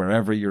see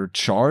wherever you're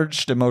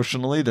charged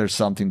emotionally, there's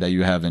something that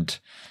you haven't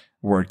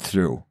worked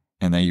through.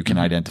 And then you can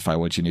identify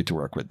what you need to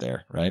work with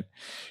there, right?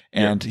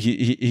 And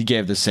he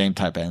gave the same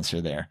type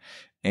answer there.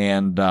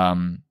 And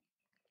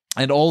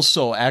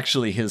also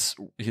actually his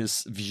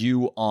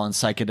view on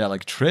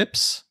psychedelic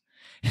trips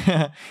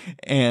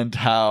and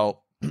how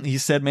he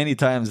said many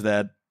times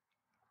that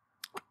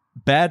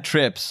bad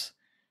trips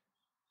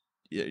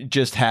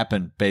just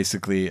happen,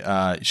 basically.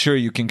 Sure,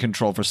 you can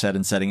control for set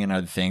and setting and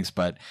other things,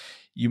 but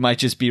you might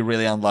just be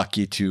really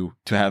unlucky to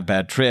have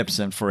bad trips.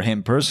 And for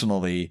him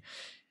personally,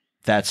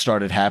 that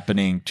started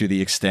happening to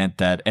the extent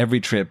that every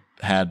trip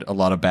had a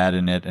lot of bad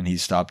in it, and he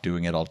stopped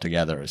doing it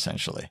altogether,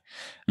 essentially.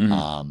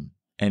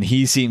 And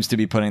he seems to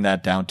be putting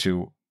that down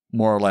to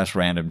more or less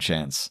random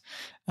chance.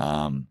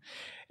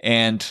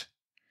 And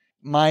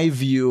my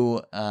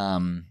view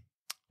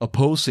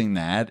opposing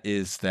that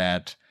is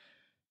that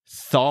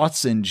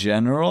thoughts in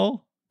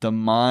general,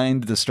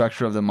 the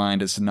structure of the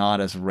mind is not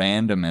as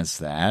random as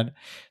that.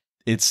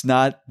 It's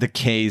not the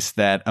case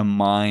that a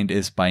mind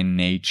is by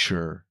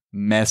nature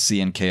messy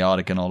and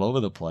chaotic and all over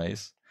the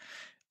place.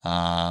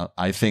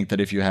 I think that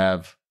if you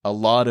have a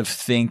lot of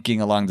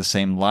thinking along the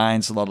same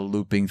lines, a lot of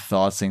looping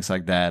thoughts, things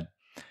like that,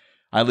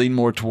 I lean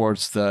more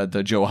towards the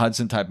Joe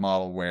Hudson type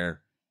model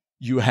where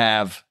you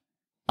have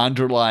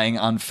underlying,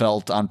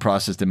 unfelt,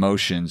 unprocessed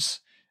emotions.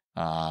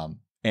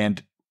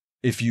 And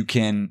if you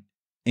can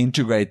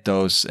integrate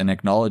those and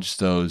acknowledge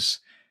those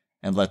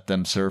and let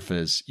them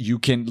surface, you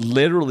can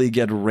literally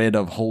get rid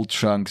of whole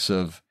chunks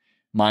of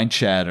mind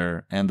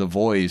chatter and the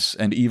voice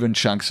and even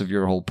chunks of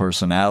your whole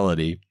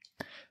personality,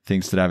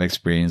 things that I've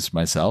experienced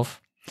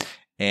myself.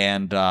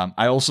 And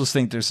I also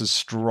think there's a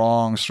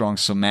strong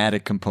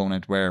somatic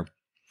component where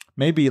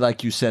maybe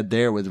like you said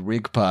there with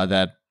rigpa,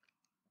 that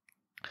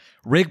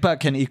rigpa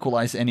can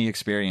equalize any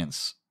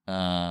experience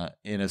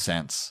in a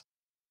sense.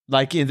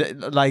 Like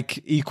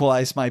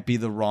equalize might be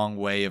the wrong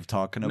way of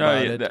talking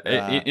about it.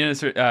 I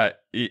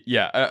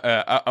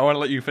want to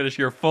let you finish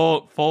your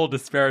full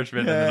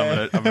disparagement, and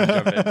then I'm gonna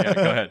jump in. Yeah,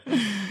 go ahead.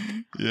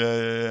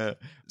 Yeah.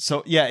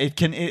 So yeah, it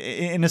can.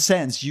 In a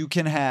sense, you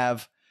can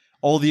have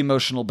all the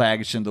emotional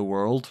baggage in the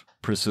world,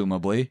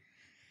 presumably,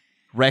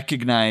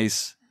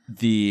 recognize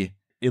the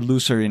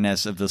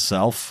illusoriness of the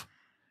self,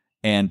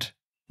 and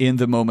in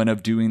the moment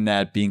of doing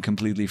that, being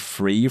completely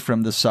free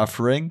from the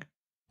suffering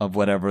of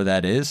whatever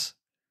that is.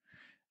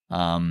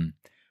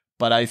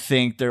 But I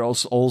think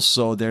there's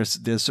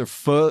a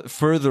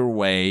further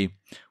way,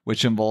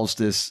 which involves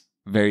this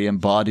very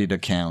embodied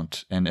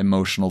account and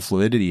emotional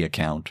fluidity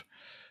account,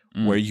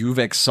 where you've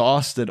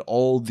exhausted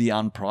all the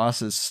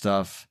unprocessed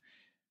stuff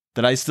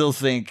that I still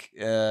think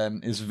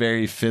is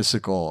very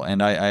physical.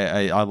 And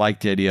I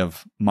like the idea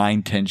of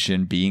mind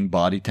tension being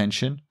body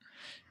tension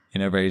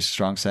in a very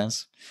strong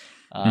sense.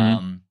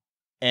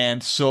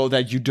 And so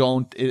that you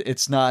don't,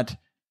 it's not,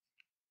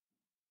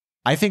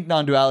 I think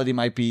non-duality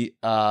might be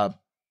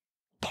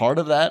part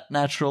of that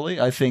naturally.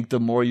 I think the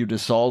more you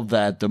dissolve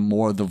that, the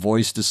more the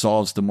voice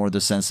dissolves, the more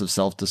the sense of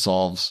self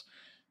dissolves.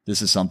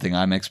 This is something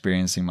I'm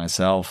experiencing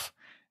myself.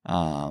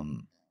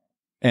 And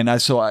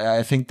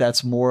I think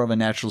that's more of a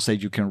natural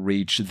state you can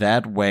reach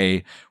that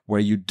way,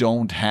 where you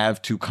don't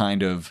have to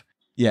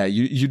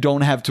you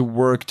don't have to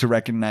work to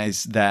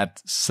recognize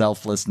that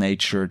selfless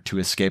nature to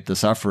escape the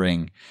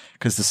suffering,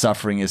 because the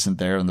suffering isn't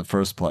there in the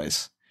first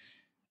place.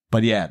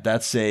 But yeah,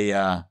 that's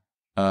a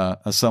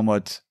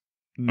somewhat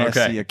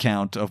messy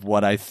account of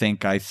what I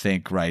think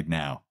right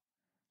now.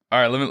 All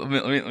right, let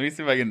me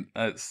see if I can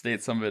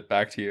state some of it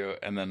back to you,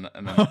 and then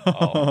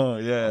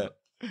I'll yeah.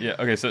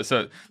 Okay.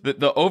 So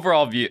the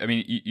overall view. I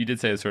mean, you did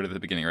say this sort of at the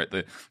beginning, right?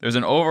 There's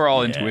an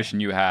overall intuition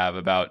you have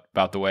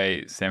about the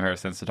way Sam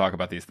Harris tends to talk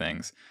about these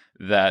things.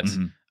 That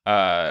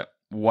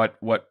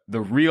what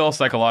the real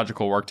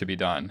psychological work to be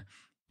done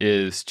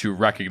is to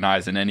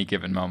recognize in any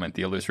given moment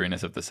the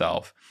illusoriness of the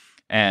self,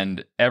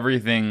 and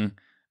everything.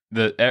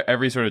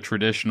 Every sort of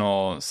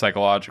traditional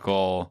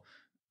psychological,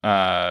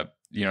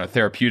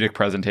 therapeutic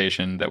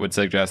presentation that would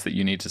suggest that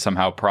you need to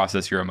somehow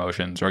process your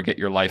emotions or get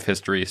your life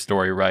history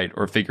story right,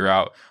 or figure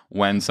out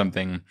when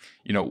something,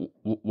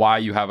 why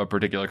you have a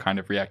particular kind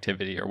of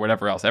reactivity or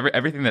whatever else.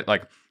 Everything that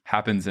like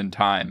happens in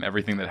time,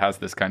 everything that has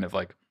this kind of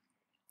like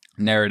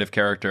narrative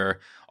character,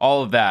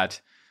 all of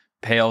that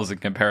pales in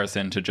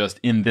comparison to just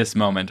in this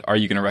moment, are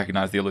you going to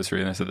recognize the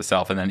illusoriness of the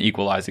self and then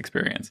equalize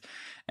experience?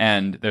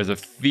 And there's a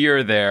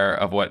fear there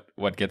of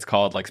what gets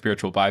called like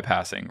spiritual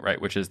bypassing,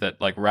 right? Which is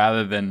that like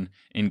rather than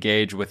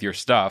engage with your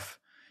stuff,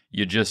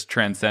 you just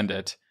transcend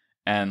it,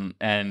 and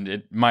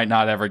it might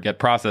not ever get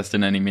processed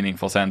in any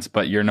meaningful sense,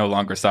 but you're no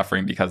longer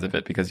suffering because of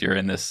it, because you're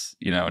in this,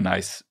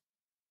 nice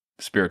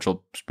spiritually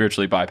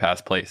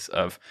bypassed place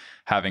of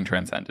having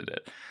transcended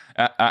it.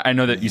 I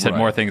know that you said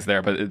more things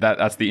there, but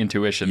that's the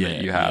intuition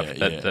that you have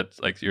that's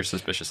like you're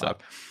suspicious of.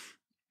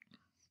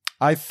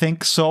 I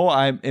think so.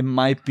 It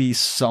might be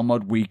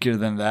somewhat weaker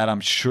than that.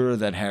 I'm sure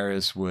that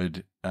Harris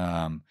would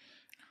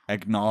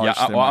acknowledge.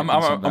 Yeah,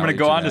 I'm going to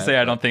go on to say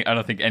I don't think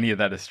any of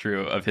that is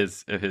true of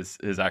his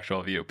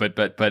actual view. But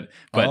that's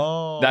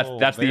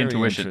the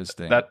intuition.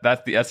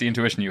 That's the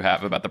intuition you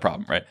have about the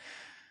problem, right?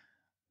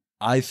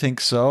 I think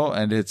so,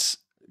 and it's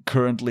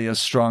currently a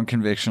strong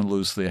conviction,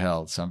 loosely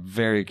held. So I'm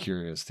very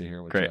curious to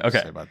hear what you have to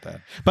say about that.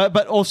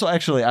 But also,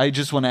 actually, I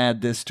just want to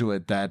add this to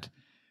it, that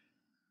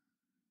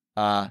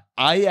I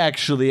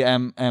actually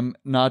am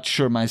not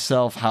sure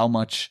myself how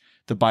much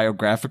the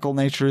biographical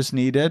nature is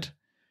needed.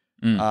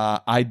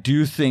 I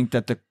do think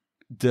that the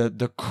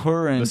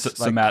current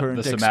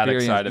current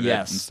somatic side of it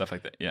and stuff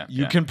like that. Yeah,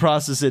 you can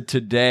process it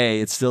today.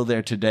 It's still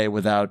there today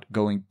without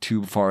going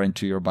too far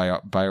into your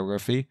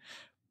biography.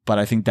 But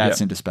I think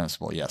that's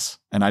indispensable. Yes,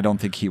 and I don't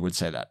think he would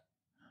say that.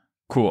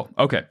 Cool.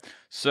 Okay.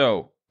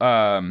 So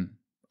I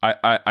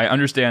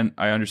understand.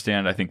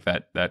 I think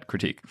that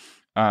critique.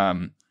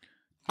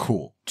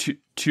 Cool.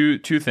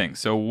 Two things.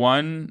 So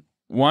one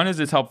is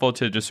it's helpful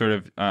to just sort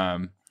of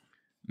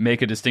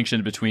make a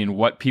distinction between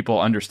what people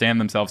understand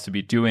themselves to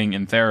be doing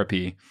in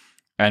therapy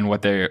and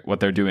what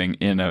they're doing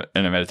in a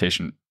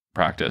meditation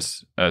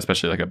practice,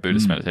 especially like a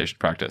Buddhist meditation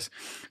practice.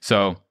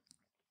 So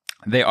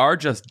they are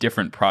just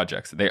different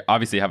projects. They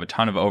obviously have a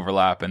ton of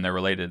overlap and they're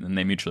related and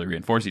they mutually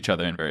reinforce each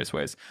other in various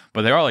ways,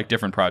 but they are like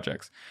different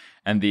projects.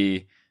 And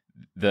the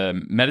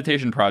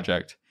meditation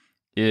project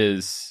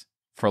is,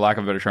 for lack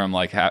of a better term,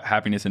 like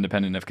happiness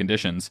independent of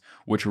conditions,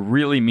 which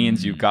really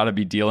means you've got to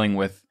be dealing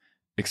with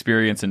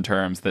experience in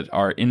terms that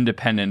are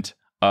independent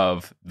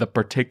of the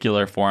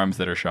particular forms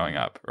that are showing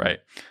up, right?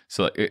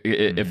 So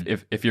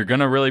if you're going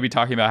to really be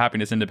talking about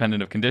happiness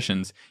independent of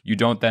conditions, you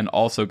don't then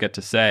also get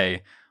to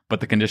say, but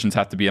the conditions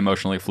have to be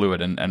emotionally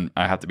fluid and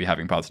I have to be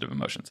having positive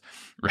emotions,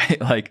 right?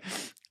 Like,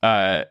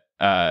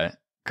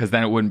 because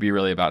then it wouldn't be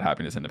really about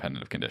happiness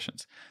independent of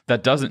conditions.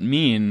 That doesn't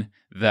mean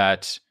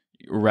that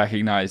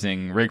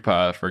recognizing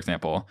rigpa, for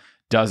example,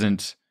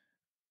 doesn't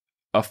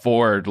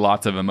afford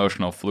lots of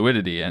emotional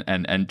fluidity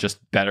and just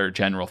better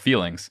general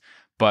feelings.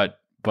 But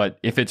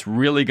if it's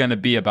really going to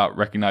be about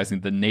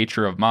recognizing the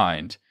nature of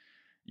mind,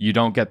 you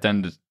don't get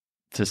then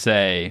to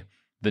say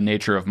the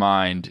nature of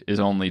mind is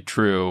only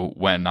true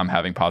when I'm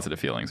having positive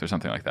feelings or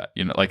something like that.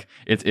 You know, like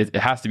it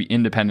has to be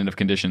independent of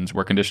conditions,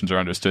 where conditions are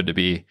understood to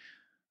be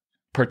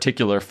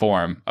particular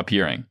form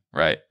appearing,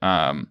 right?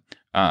 In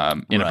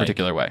a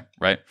particular way,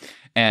 right?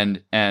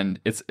 And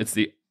it's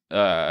the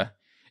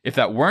if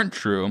that weren't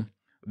true,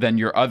 then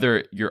your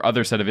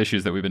other set of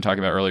issues that we've been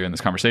talking about earlier in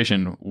this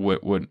conversation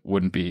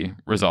wouldn't be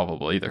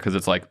resolvable either, because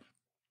it's like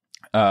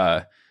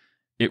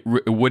it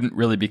wouldn't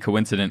really be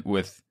coincident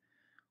with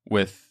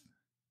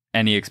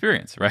any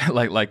experience, right?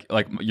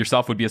 like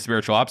yourself would be a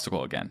spiritual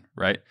obstacle again,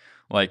 right?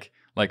 Like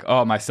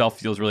oh, my self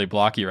feels really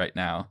blocky right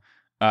now.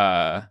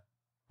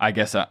 I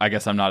guess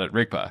I'm not at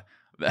rigpa.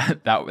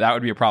 That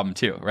would be a problem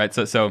too, right?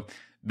 So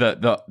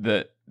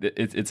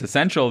it's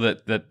essential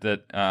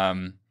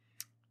that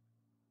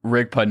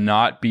rigpa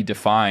not be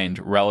defined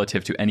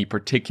relative to any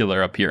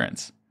particular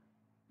appearance.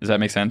 Does that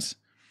make sense?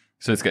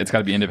 So it's got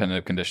to be independent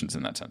of conditions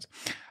in that sense.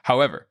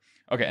 However,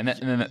 okay, and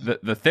then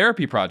the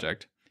therapy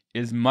project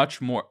is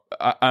much more.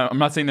 I'm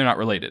not saying they're not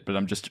related, but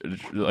I'm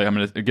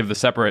going to give the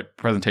separate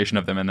presentation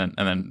of them and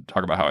then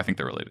talk about how I think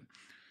they're related.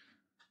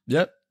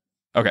 Yep.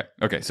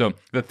 Okay. So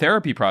the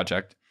therapy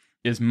project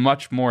is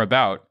much more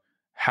about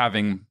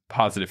having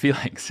positive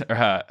feelings,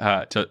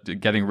 to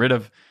getting rid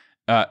of,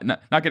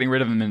 not getting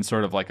rid of them in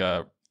sort of like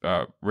a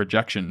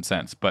rejection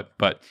sense,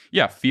 but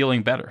yeah,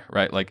 feeling better,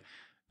 right? Like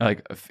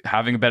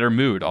having a better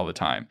mood all the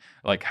time,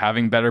 like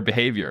having better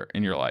behavior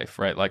in your life,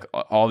 right? Like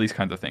all these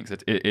kinds of things.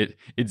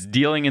 It's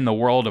dealing in the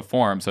world of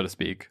form, so to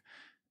speak,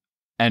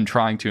 and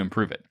trying to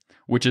improve it,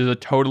 which is a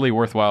totally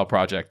worthwhile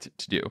project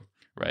to do,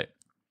 right?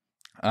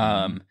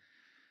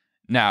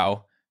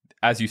 Now,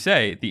 as you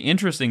say, the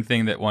interesting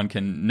thing that one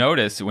can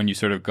notice when you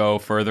sort of go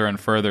further and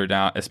further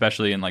down,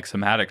 especially in like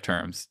somatic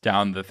terms,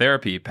 down the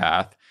therapy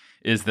path,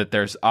 is that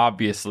there's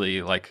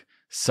obviously like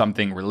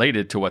something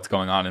related to what's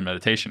going on in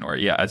meditation. Or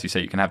yeah, as you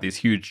say, you can have these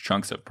huge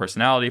chunks of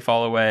personality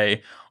fall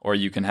away, or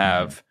you can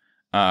have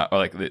or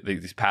like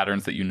these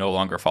patterns that you no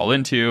longer fall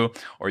into,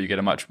 or you get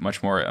a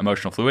much more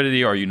emotional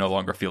fluidity, or you no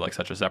longer feel like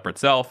such a separate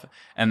self.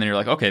 And then you're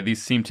like, okay,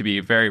 these seem to be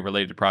very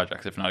related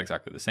projects, if not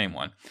exactly the same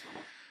one.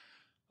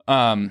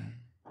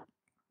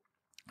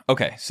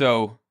 Okay,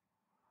 so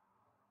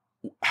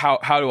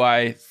how do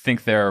I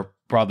think they're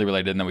broadly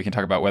related? And then we can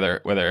talk about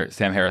whether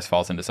Sam Harris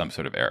falls into some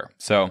sort of error.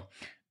 So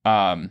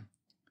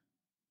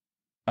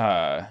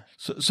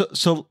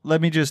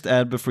let me just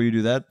add before you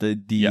do that,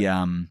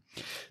 the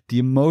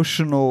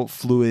emotional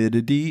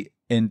fluidity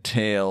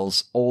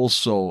entails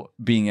also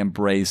being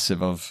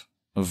embracive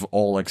of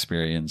all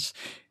experience,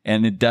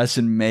 and it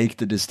doesn't make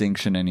the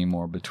distinction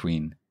anymore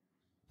between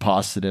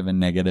positive and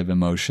negative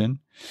emotion.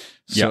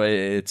 So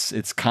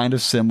it's kind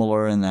of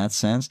similar in that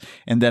sense.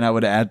 And then I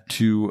would add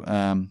to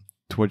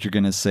what you're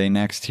going to say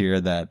next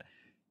here, that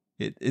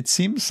it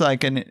seems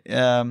like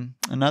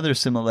another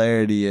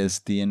similarity is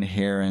the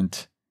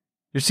inherent.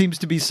 There seems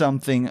to be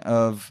something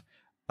of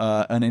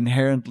an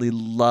inherently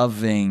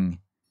loving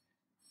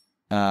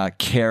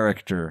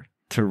character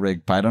to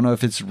rigpa. I don't know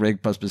if it's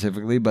rigpa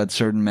specifically, but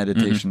certain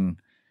meditation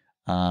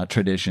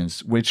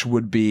traditions, which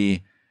would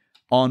be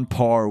on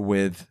par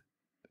with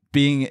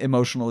being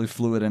emotionally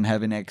fluid and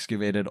having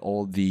excavated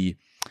all the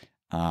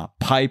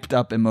piped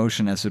up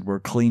emotion, as it were,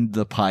 cleaned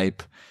the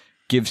pipe,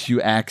 gives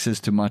you access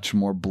to much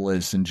more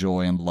bliss and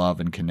joy and love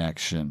and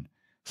connection.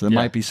 So there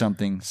might be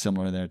something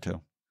similar there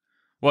too.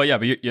 Well, yeah,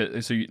 but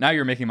now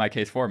you're making my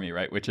case for me,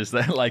 right? Which is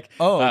that, like,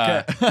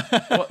 okay,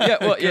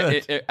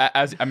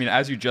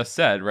 as you just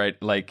said, right?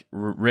 Like,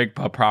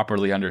 rigpa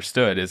properly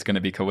understood is going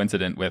to be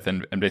coincident with,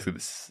 and basically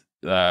this,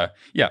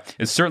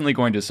 it's certainly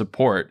going to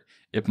support.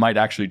 It might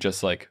actually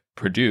just like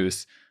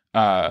produce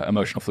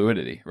emotional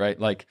fluidity, right?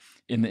 Like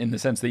in the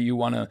sense that you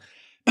want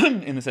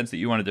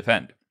to,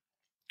 defend.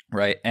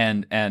 Right.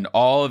 And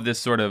all of this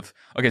sort of,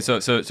 okay.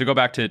 So go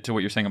back to what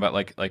you're saying about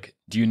like,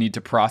 do you need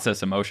to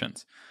process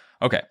emotions?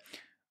 Okay.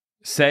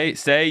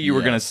 say you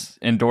were going to Yes.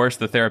 endorse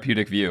the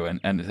therapeutic view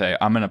and say,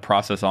 I'm going to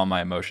process all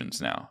my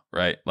emotions now,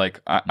 right?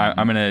 Like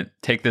I'm going to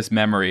take this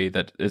memory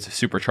that is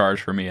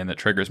supercharged for me and that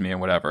triggers me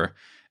and whatever,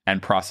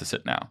 and process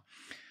it now.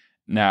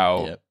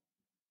 Now, Yep.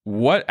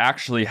 what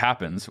actually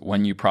happens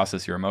when you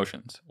process your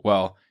emotions?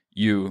 Well,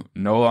 you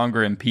no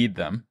longer impede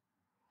them.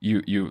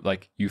 You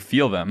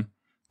feel them,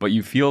 but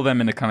you feel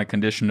them in a kind of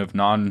condition of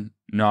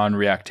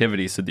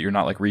non-reactivity, so that you're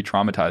not like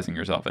re-traumatizing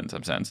yourself in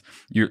some sense.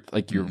 You're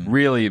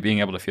really being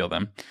able to feel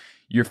them.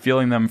 You're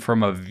feeling them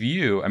from a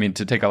view. I mean,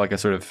 to take like a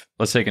sort of,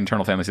 let's take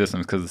internal family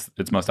systems because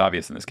it's most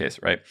obvious in this case,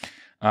 right?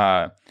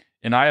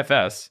 In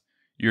IFS,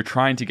 you're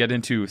trying to get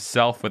into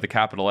self with a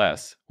capital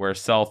S, where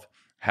self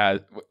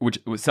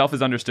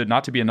is understood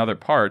not to be another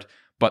part,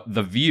 but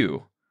the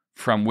view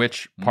from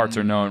which parts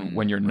are known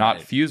when you're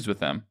not fused with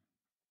them.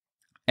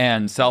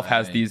 And self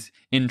has these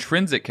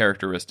intrinsic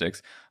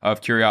characteristics of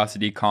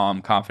curiosity,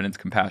 calm, confidence,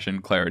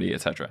 compassion, clarity,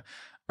 etc.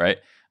 Right?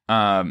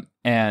 So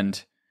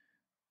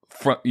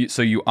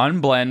you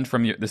unblend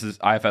from this is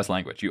IFS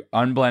language. You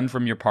unblend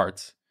from your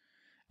parts,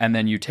 and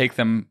then you take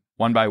them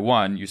one by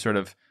one. You sort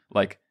of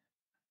like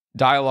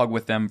dialogue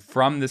with them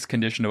from this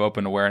condition of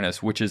open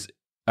awareness, which is,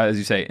 as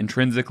you say,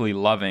 intrinsically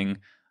loving,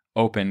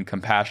 open,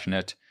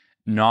 compassionate,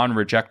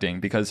 non-rejecting.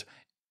 Because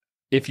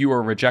if you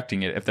were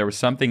rejecting it, if there was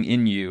something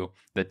in you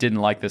that didn't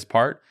like this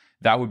part,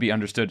 that would be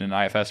understood in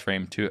an IFS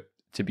frame to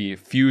be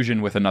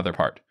fusion with another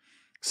part.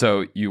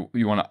 So you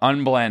want to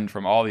unblend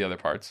from all the other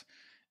parts,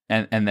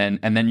 and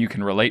then you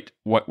can relate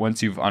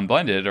once you've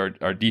unblended or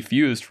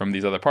defused from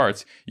these other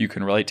parts, you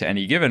can relate to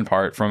any given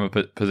part from a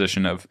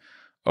position of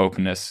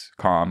openness,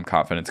 calm,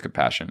 confidence,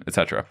 compassion,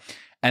 etc.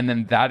 And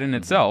then that in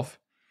itself,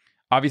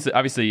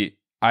 obviously,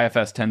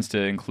 IFS tends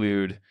to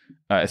include,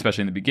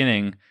 especially in the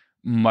beginning,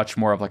 much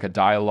more of like a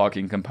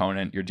dialoguing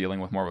component. You're dealing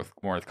with more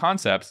with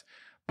concepts.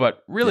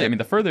 But really, I mean,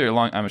 the further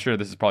along, I'm sure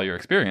this is probably your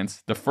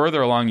experience, the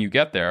further along you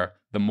get there,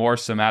 the more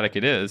somatic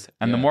it is,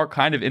 and the more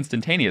kind of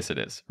instantaneous it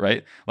is,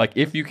 right? Like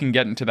if you can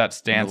get into that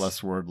stance, the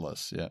less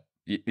wordless, or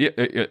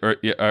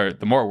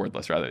the more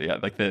wordless, rather,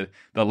 like the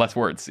less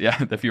words,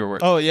 the fewer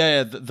words. Oh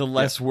yeah, the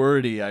less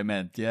wordy. I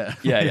meant, yeah.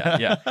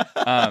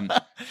 I'm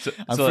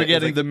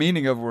forgetting the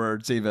meaning of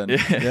words, even.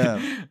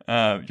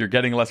 You're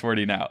getting less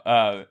wordy now.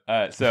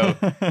 So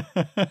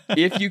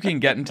if you can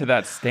get into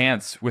that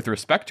stance with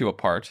respect to a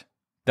part,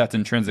 that's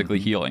intrinsically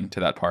healing to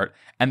that part,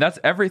 and that's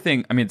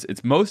everything. I mean,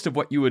 it's most of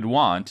what you would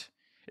want.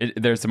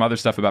 There's some other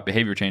stuff about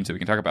behavior change that we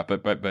can talk about,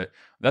 but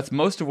that's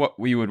most of what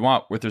we would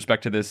want with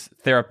respect to this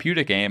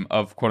therapeutic aim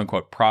of quote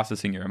unquote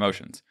processing your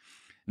emotions.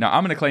 Now,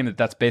 I'm going to claim that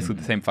that's basically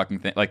the same fucking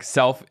thing. Like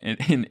self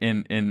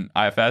in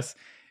IFS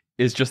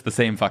is just the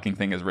same fucking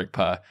thing as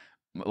rigpa,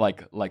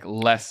 like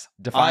less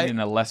defined in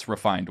a less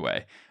refined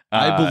way.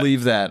 I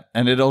believe that,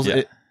 and it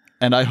also.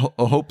 And I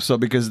hope so,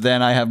 because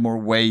then I have more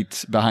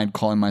weight behind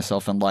calling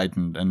myself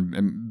enlightened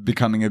and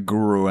becoming a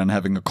guru and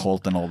having a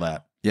cult and all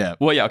that. Yeah.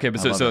 Well, yeah. Okay.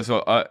 But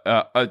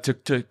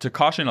to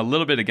caution a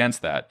little bit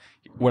against that,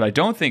 what I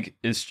don't think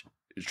is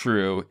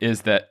true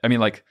is that, I mean,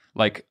 like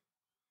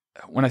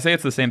when I say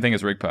it's the same thing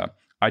as rigpa,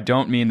 I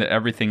don't mean that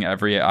everything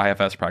every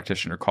IFS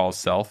practitioner calls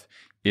self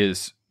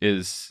is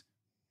as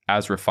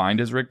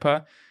refined as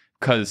rigpa,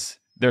 because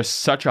there's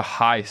such a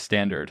high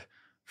standard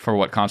for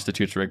what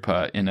constitutes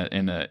rigpa in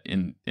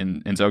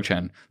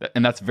Dzogchen,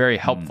 and that's very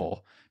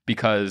helpful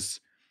because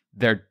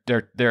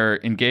they're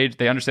engaged.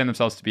 They understand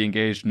themselves to be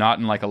engaged not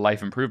in like a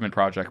life improvement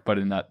project, but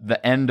in the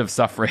end of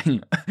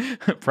suffering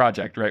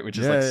project, right? Which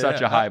is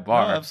such a high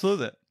bar. No,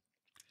 absolutely.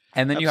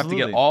 And then you have to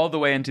get all the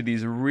way into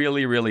these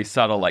really, really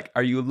subtle, like,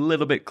 are you a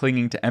little bit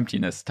clinging to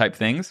emptiness type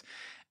things?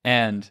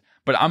 But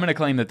I'm going to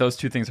claim that those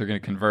two things are going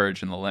to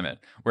converge in the limit.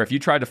 Where if you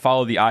try to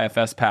follow the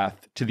IFS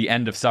path to the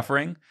end of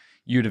suffering,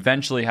 you'd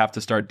eventually have to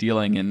start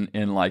dealing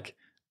in like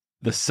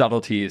the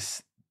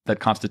subtleties that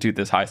constitute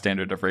this high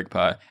standard of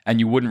rigpa, and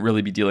you wouldn't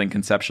really be dealing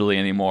conceptually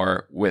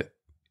anymore with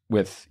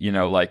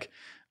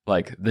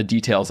like the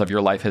details of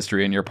your life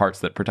history and your parts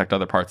that protect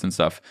other parts and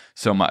stuff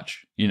so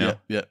much, Yeah.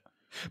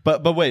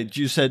 But wait,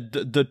 you said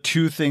the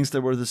two things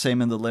that were the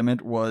same in the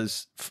limit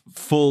was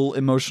full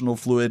emotional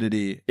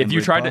fluidity. If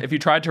you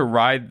tried to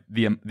ride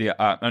the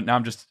now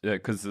I'm just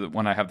because the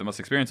one I have the most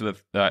experience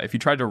with, if you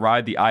tried to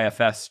ride the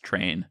IFS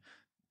train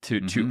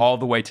to all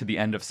the way to the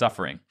end of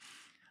suffering,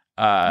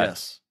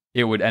 yes,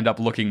 it would end up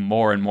looking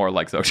more and more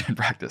like Dzogchen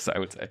practice, I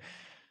would say.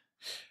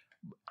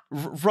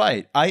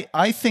 Right.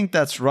 I think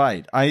that's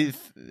right.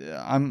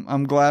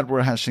 I'm glad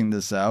we're hashing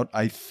this out.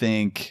 I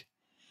think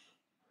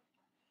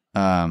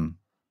I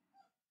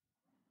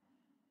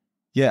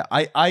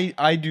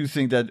do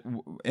think that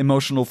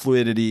emotional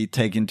fluidity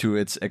taken to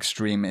its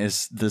extreme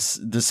is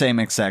the same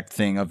exact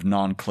thing of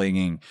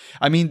non-clinging.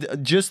 I mean,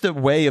 just the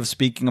way of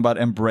speaking about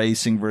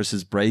embracing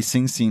versus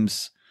bracing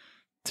seems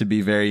to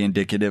be very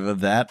indicative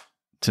of that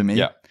to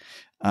me.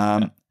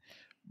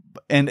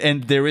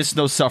 And there is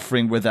no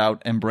suffering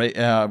without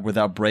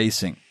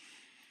bracing,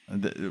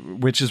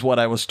 which is what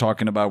I was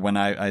talking about when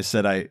I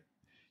said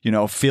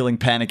feeling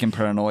panic and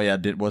paranoia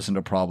wasn't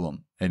a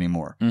problem.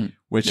 anymore,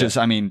 which is,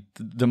 I mean,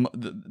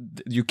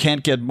 you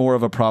can't get more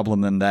of a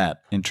problem than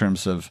that in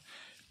terms of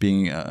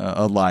being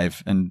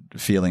alive and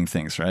feeling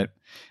things, right?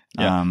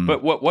 Yeah.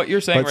 But what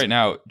you're saying right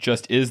now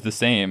just is the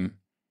same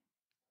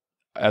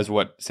as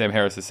what Sam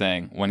Harris is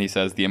saying when he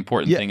says the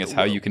important thing is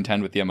how you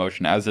contend with the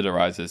emotion as it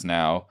arises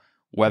now,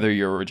 whether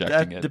you're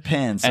rejecting it.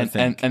 Depends, and, I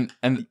think. And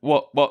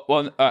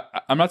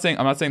I'm not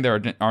saying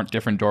there aren't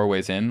different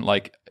doorways in.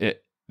 Like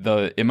it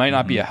might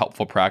not be a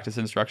helpful practice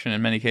instruction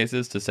in many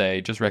cases to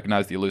say just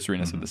recognize the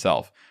illusoriness of the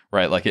self,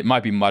 right? Like it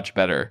might be much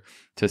better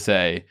to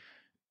say,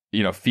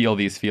 feel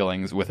these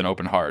feelings with an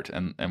open heart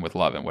and with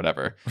love and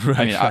whatever.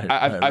 Right,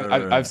 I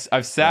mean,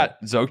 I've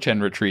sat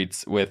Dzogchen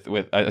retreats I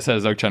sat a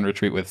Dzogchen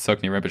retreat with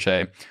Sokni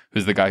Rinpoche,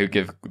 who's the guy who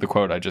gave the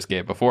quote I just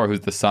gave before, who's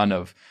the son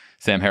of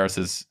Sam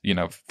Harris's,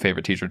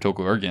 favorite teacher,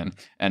 Tulku Urgyen,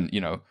 and,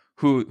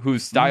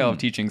 whose style of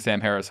teaching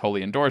Sam Harris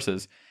wholly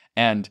endorses.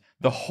 And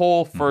the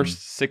whole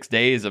first 6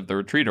 days of the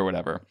retreat or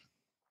whatever,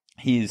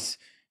 he's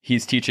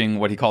teaching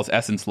what he calls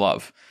essence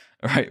love.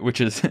 Right, which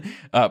is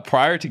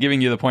prior to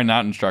giving you the pointing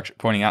out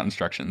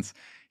instructions,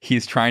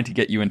 he's trying to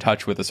get you in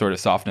touch with a sort of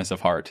softness of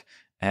heart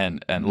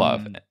and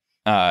love,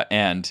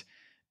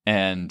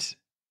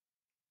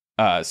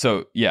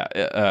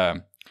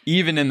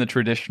 even in the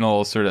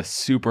traditional sort of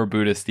super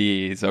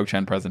Buddhist-y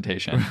Dzogchen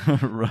presentation,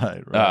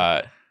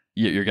 right,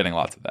 you're getting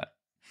lots of that.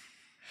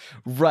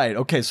 Right.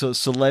 Okay. So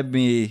let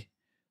me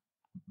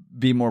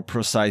be more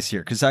precise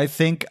here, because I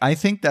think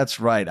that's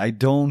right.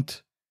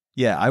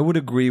 I would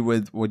agree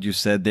with what you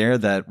said there,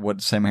 that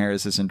what Sam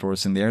Harris is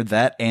endorsing there,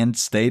 that end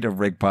state of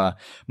rigpa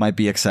might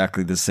be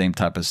exactly the same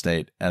type of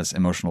state as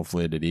emotional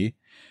fluidity.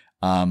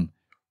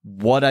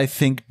 What I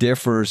think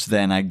differs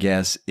then, I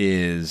guess,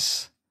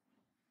 is...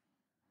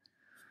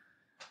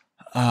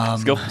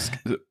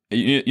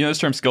 you know this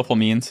term skillful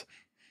means?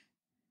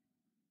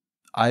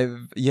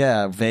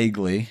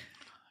 Vaguely.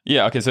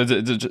 Yeah, okay, so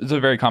it's a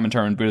very common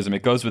term in Buddhism.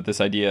 It goes with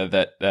this idea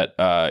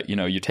that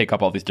you take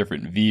up all these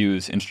different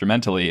views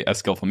instrumentally as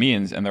skillful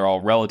means, and they're all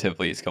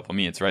relatively skillful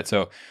means, right?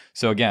 So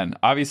again,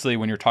 obviously,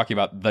 when you're talking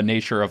about the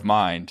nature of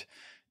mind,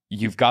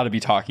 you've got to be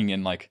talking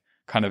in like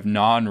kind of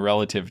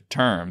non-relative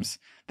terms.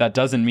 That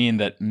doesn't mean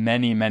that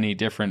many, many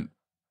different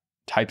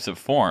types of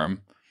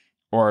form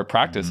or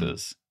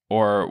practices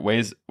or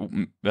ways,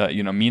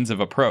 means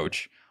of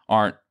approach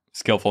aren't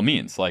skillful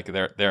means. Like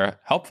they're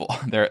helpful.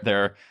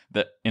 They're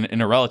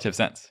in a relative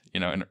sense,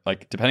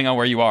 like depending on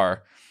where you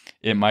are,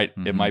 it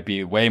might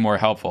be way more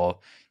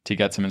helpful to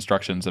get some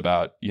instructions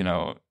about,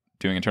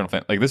 doing internal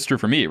things. Like this is true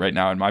for me right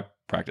now in my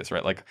practice,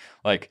 right?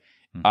 Like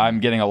I'm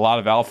getting a lot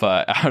of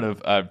alpha out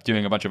of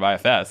doing a bunch of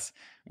IFS,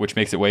 which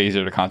makes it way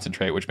easier to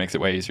concentrate, which makes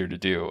it way easier to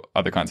do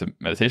other kinds of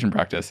meditation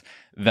practice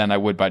than I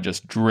would by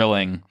just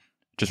drilling,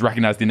 just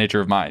recognize the nature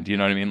of mind. You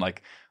know what I mean?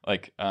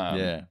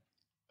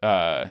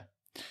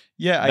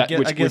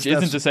 Which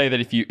isn't to say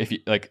that if you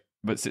like,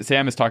 but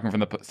Sam is talking from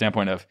the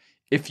standpoint of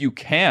if you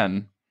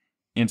can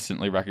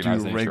instantly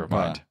recognize the nature of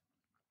mind,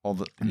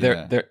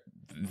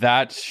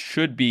 that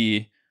should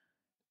be.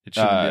 It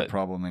shouldn't be a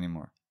problem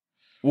anymore.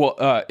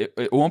 Well,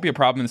 it won't be a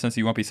problem in the sense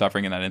that you won't be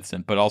suffering in that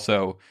instant, but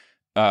also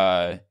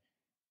that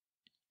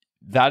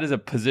is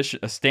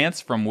a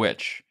stance from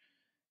which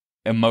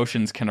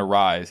emotions can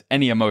arise.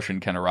 Any emotion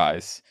can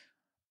arise,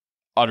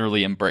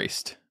 utterly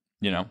embraced.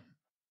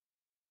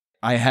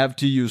 I have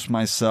to use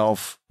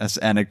myself as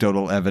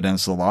anecdotal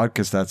evidence a lot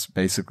because that's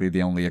basically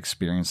the only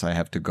experience I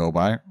have to go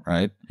by,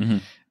 right? Mm-hmm.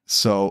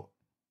 So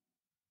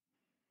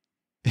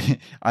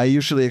I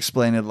usually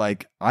explain it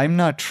like I'm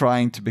not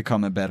trying to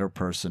become a better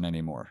person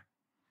anymore.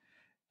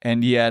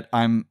 And yet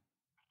I'm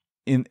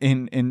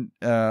in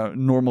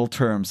normal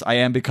terms, I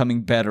am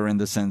becoming better in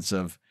the sense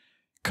of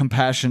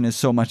compassion is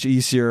so much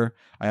easier.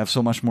 I have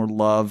so much more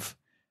love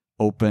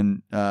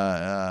open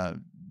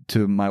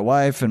to my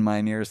wife and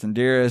my nearest and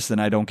dearest, and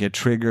I don't get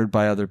triggered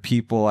by other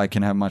people. I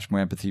can have much more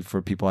empathy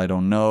for people I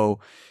don't know.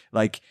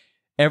 Like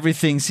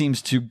everything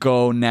seems to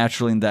go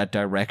naturally in that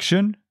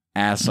direction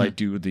as I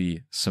do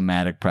the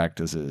somatic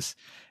practices.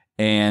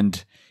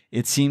 And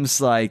it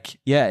seems like,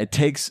 it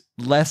takes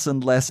less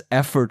and less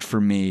effort for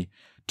me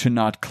to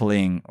not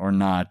cling or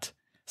not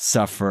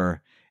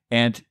suffer.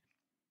 And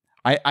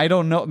I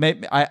don't know,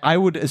 maybe I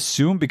would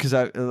assume, because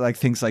I like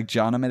things like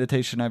jhana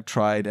meditation I've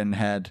tried and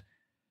had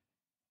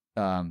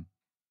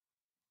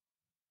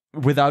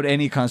without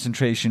any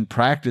concentration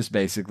practice,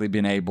 basically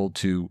been able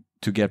to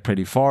get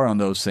pretty far on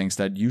those things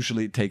that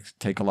usually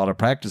take a lot of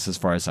practice, as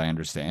far as I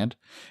understand.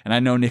 And I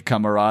know Nick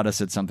Camarada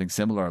said something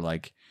similar,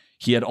 like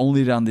he had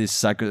only done these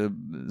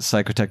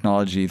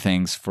psychotechnology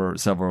things for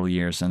several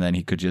years, and then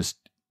he could just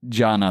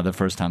jhana the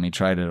first time he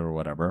tried it or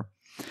whatever.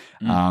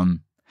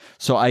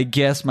 So I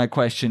guess my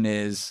question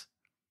is,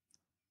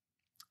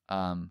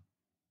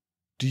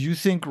 do you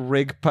think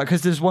rigpa,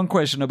 because there's one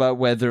question about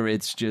whether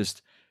it's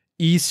just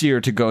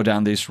easier to go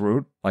down this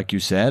route, like you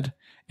said,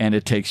 and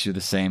it takes you the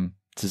same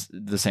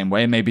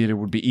way. Maybe it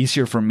would be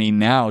easier for me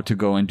now to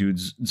go and do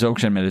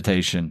Dzogchen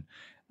meditation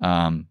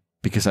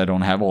because I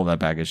don't have all that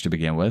baggage to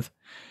begin with.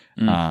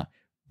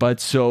 But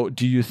so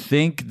do you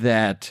think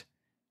that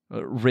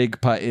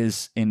rigpa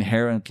is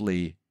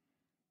inherently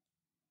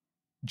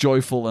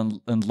joyful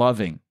and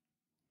loving.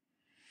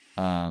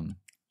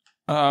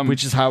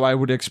 Which is how I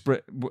would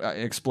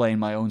explain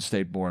my own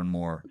state more and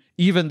more.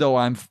 Even though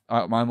I'm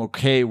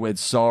okay with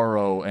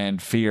sorrow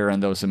and fear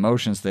and those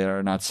emotions that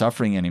are not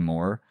suffering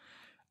anymore,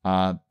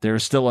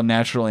 there's still a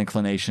natural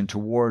inclination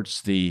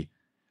towards the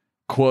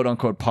quote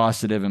unquote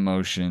positive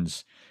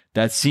emotions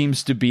that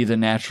seems to be the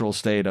natural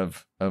state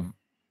of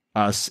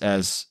us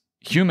as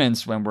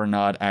humans when we're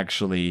not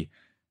actually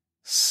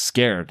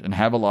scared and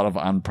have a lot of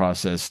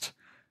unprocessed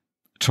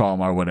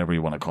trauma or whatever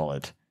you want to call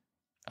it.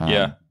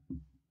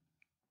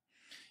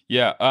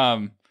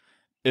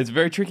 It's a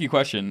very tricky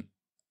question.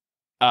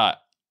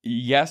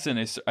 Yes,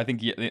 and I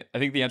think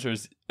the answer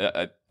is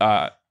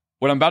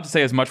what I'm about to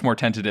say is much more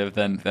tentative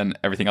than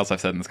everything else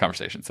I've said in this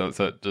conversation. So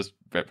just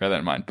bear that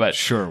in mind. But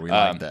sure, we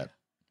like that.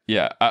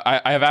 Yeah,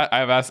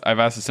 I've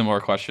asked a similar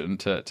question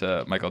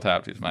to Michael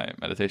Taft, who's my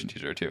meditation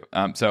teacher too.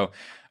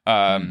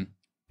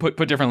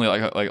 Put differently,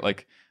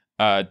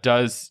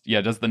 does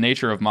the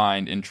nature of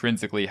mind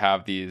intrinsically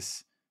have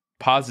these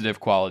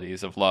positive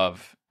qualities of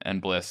love and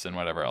bliss and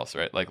whatever else,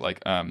 right? Like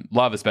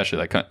love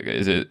especially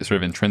is sort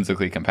of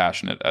intrinsically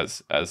compassionate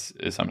as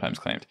is sometimes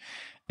claimed,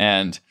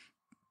 and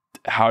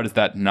how does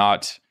that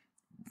not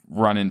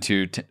run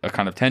into a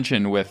kind of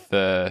tension with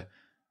the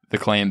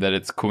claim that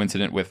it's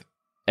coincident with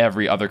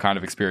every other kind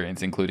of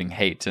experience, including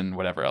hate and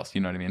whatever else?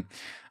 You know what I mean?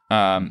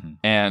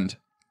 And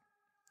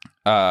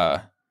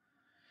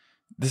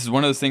this is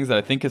one of those things that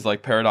I think is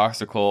like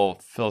paradoxical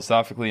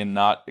philosophically and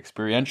not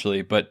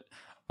experientially, but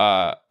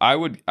I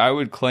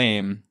would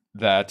claim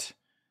that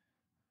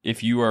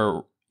if you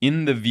are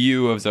in the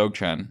view of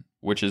Dzogchen,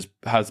 which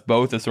has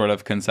both a sort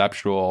of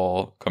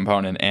conceptual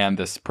component and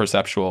this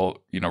perceptual,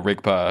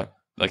 rigpa,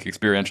 like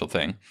experiential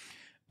thing,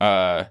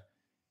 this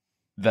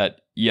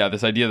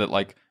idea that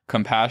like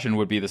compassion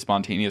would be the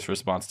spontaneous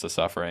response to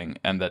suffering,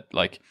 and that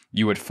like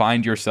you would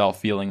find yourself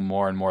feeling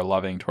more and more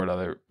loving toward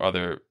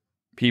other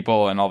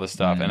people and all this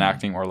stuff, and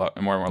acting more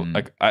and more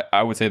like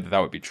I would say that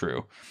would be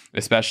true,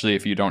 especially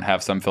if you don't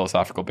have some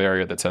philosophical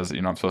barrier that says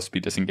I'm supposed to be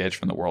disengaged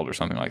from the world or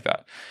something like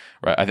that,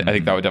 right? I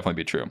think that would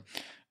definitely be true.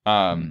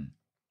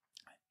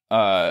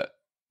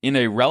 In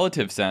a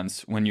relative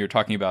sense, when you're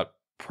talking about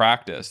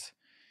practice,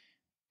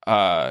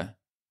 I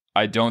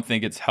don't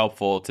think it's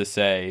helpful to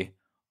say,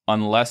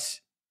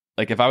 unless,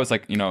 like, if I was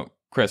like,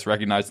 Chris,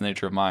 recognize the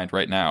nature of mind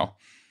right now,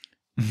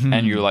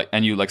 and you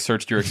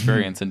searched your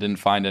experience and didn't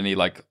find any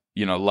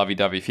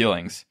lovey-dovey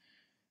feelings,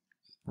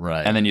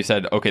 right? And then you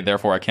said, okay,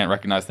 therefore I can't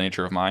recognize the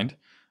nature of mind.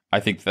 I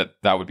think that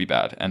would be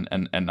bad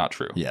and not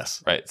true.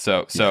 Yes. Right.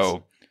 So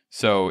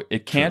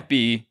it can't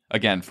be,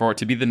 again, for it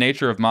to be the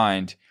nature of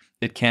mind,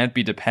 it can't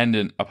be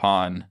dependent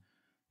upon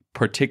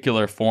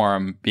particular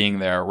form being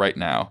there right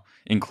now,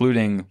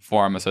 including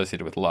form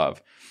associated with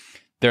love.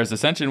 There's a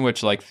sense in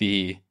which like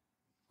the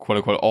quote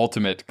unquote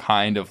ultimate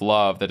kind of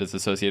love that is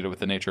associated with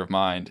the nature of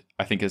mind,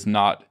 I think it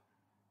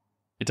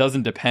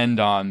doesn't depend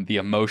on the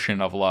emotion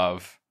of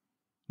love.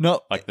 No,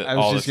 I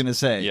was just going to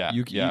say,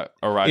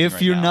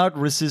 if you're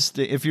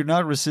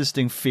not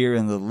resisting fear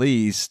in the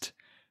least,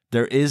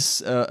 there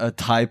is a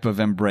type of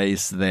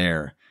embrace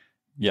there,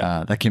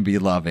 that can be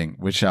loving,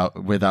 without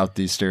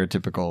the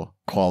stereotypical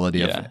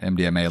quality of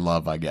MDMA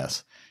love, I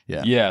guess.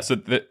 Yeah. Yeah. So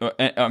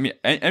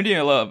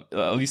MDMA love,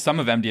 at least some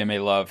of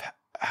MDMA love,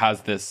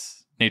 has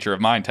this nature of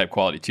mind type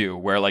quality too,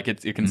 where like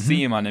it can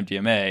seem on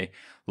MDMA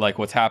like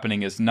what's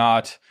happening is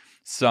not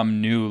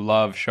some new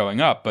love showing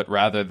up, but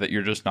rather that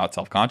you're just not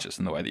self-conscious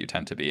in the way that you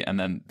tend to be, and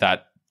then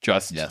that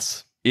just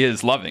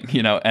is loving,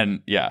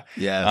 and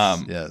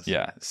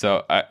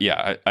So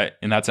I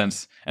in that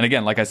sense, and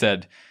again, like I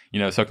said,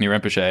 Sokni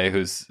Rinpoche,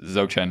 whose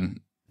Dzogchen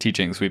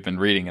teachings we've been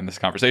reading in this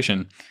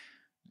conversation,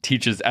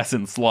 teaches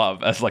essence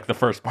love as like the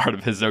first part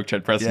of his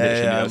Dzogchen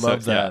presentation. I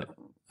love that.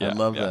 I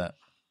love that.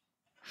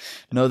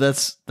 No,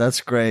 that's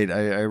great.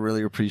 I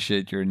really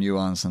appreciate your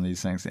nuance on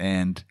these things.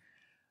 And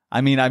I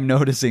mean, I'm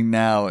noticing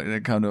now in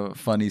a kind of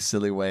funny,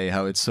 silly way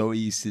how it's so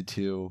easy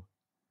to...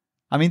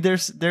 I mean,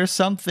 there's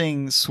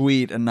something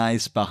sweet and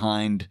nice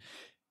behind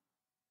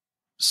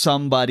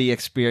somebody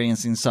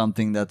experiencing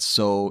something that's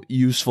so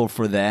useful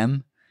for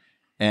them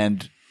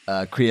and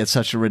creates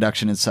such a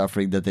reduction in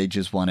suffering that they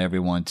just want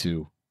everyone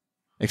to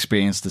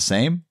experience the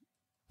same.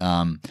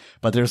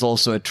 But there's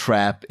also a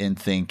trap in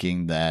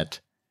thinking that,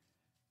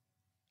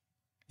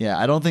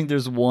 I don't think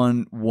there's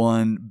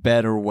one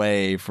better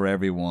way for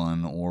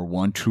everyone or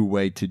one true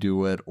way to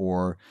do it.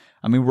 Or,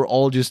 I mean, we're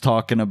all just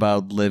talking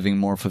about living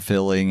more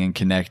fulfilling and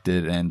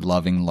connected and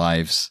loving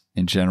lives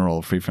in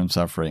general, free from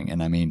suffering.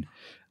 And I mean,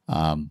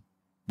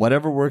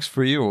 whatever works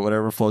for you or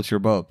whatever floats your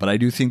boat. But I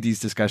do think these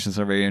discussions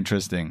are very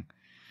interesting.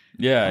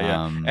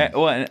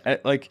 And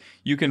like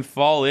you can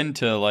fall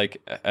into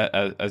like,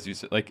 as you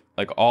said, like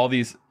all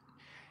these,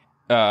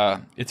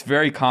 it's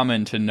very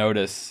common to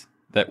notice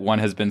that one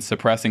has been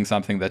suppressing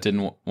something that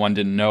one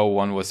didn't know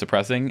one was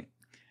suppressing,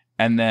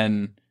 and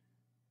then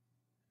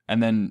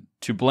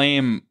to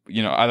blame,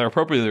 either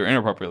appropriately or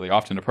inappropriately,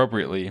 often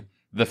appropriately,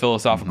 the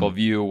philosophical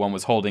view one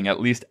was holding, at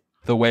least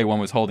the way one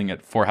was holding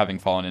it for having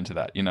fallen into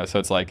that, so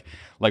it's like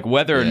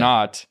whether or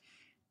not,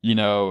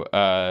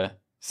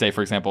 say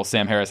for example,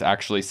 Sam Harris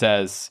actually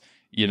says,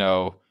 you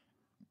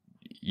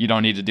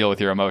don't need to deal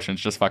with your emotions,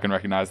 just fucking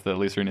recognize the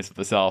illusoriness of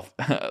the self,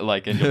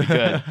 and you'll be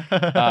good.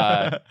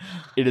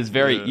 It is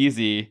very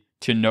easy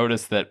to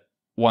notice that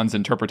one's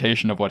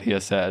interpretation of what he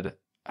has said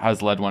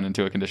has led one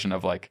into a condition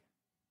of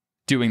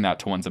doing that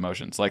to one's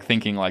emotions,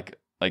 thinking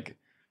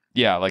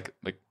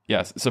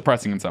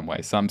suppressing in some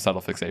way, some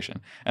subtle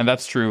fixation. And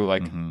that's true,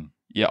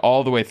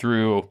 all the way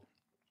through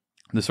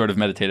the sort of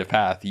meditative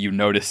path, you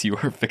notice you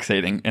were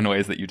fixating in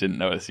ways that you didn't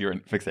notice you were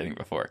fixating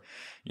before,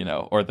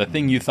 or the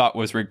thing you thought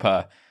was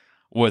rigpa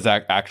was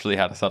actually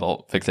had a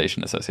subtle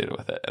fixation associated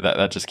with it.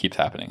 That just keeps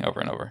happening over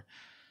and over.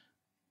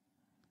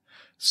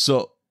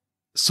 So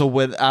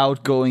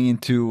without going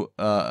into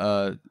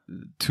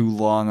too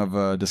long of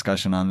a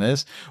discussion on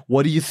this,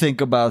 what do you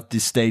think about the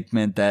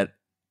statement that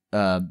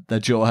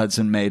Joe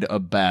Hudson made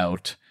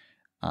about,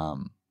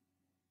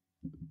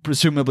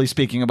 presumably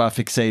speaking about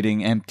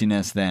fixating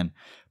emptiness then,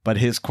 but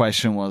his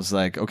question was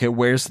okay,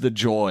 where's the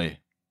joy?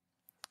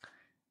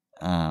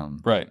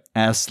 Right.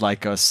 As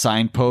a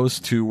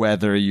signpost to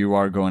whether you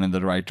are going in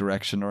the right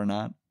direction or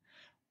not.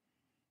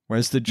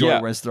 Where's the joy?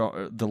 Yeah. Where's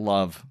the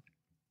love?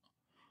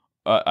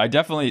 I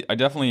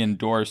definitely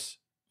endorse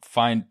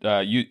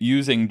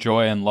using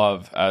joy and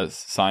love as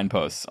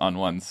signposts on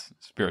one's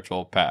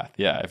spiritual path.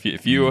 Yeah,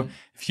 if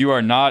you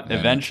are not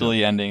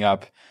eventually ending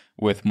up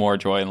with more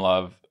joy and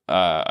love,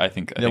 I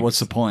think what's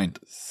the point?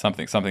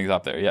 Something's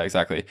up there. Yeah,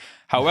 exactly.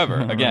 However,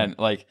 again,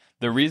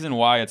 the reason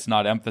why it's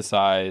not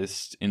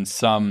emphasized in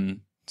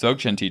some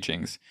Dzogchen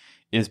teachings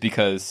is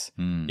because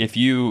if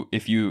you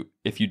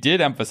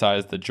did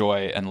emphasize the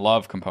joy and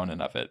love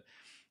component of it,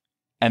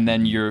 and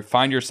then you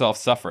find yourself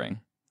suffering,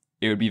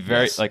 it would be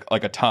very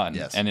like a ton,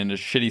 and in a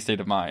shitty state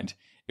of mind,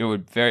 it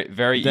would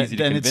very easy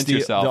to convince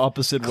yourself the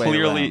opposite way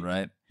around,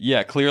 right?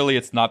 Yeah, clearly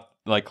it's not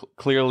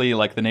clearly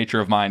the nature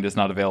of mind is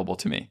not available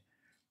to me,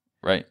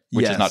 right?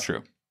 Which is not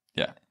true.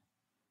 Yeah.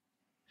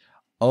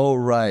 Oh,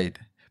 right.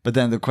 But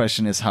then the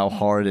question is how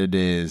hard it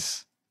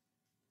is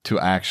to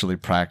actually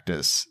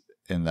practice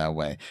in that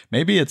way.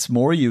 Maybe it's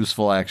more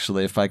useful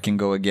actually if I can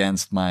go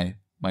against my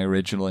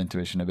original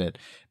intuition a bit.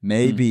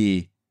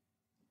 Maybe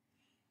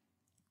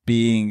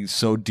being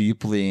so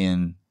deeply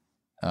in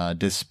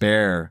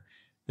despair,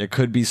 there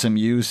could be some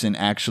use in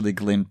actually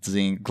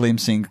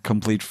glimpsing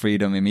complete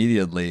freedom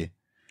immediately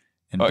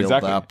and build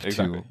up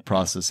to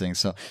processing.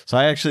 So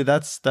I actually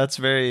that's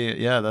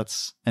very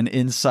that's an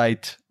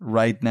insight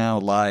right now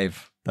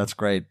live. That's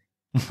great.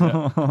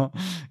 Yeah.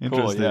 Interesting.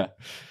 Cool, yeah.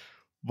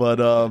 But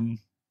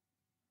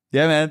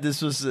yeah, man,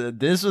 this was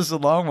a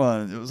long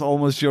one. It was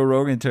almost Joe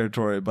Rogan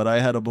territory, but I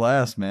had a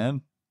blast,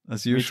 man.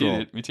 As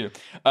usual. Me too.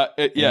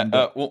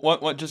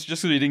 One, just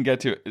because we didn't get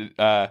to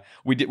it,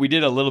 we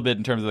did a little bit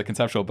in terms of the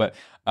conceptual, but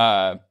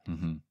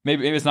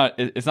maybe it's not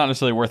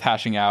necessarily worth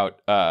hashing out.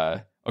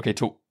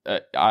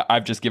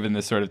 I've just given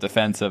this sort of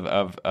defense of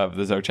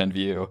the Dzogchen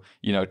view.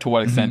 To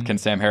what extent can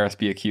Sam Harris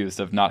be accused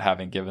of not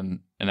having given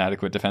an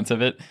adequate defense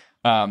of it?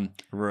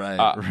 Right.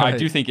 I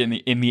do think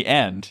in the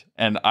end,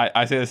 and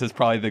I say this is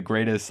probably the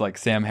greatest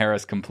Sam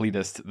Harris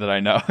completist that I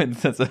know in the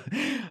sense of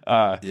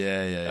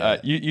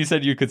you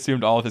said you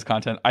consumed all of his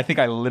content. I think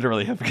I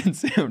literally have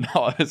consumed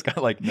all of his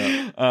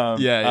content.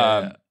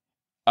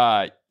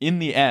 In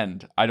the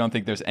end, I don't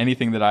think there's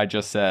anything that I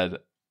just said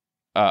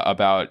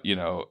about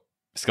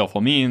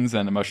skillful means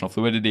and emotional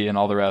fluidity and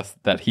all the rest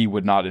that he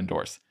would not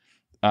endorse.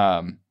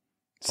 So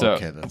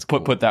that's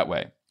cool. Put that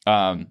way.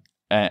 Right.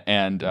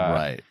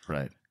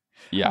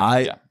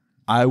 Yeah.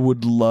 I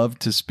would love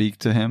to speak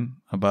to him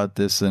about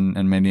this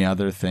and many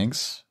other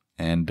things.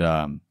 And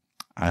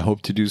I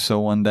hope to do so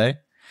one day.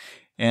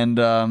 And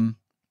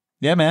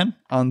man,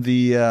 on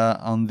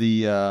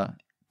the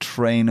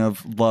train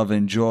of love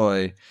and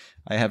joy,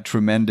 I have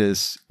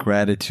tremendous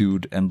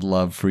gratitude and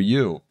love for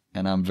you.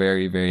 And I'm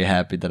very, very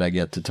happy that I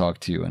get to talk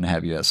to you and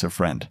have you as a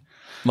friend.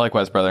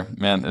 Likewise, brother.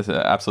 Man, it's an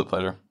absolute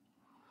pleasure.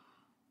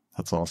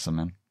 That's awesome,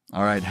 man.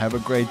 All right. Have a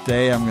great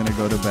day. I'm going to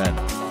go to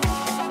bed.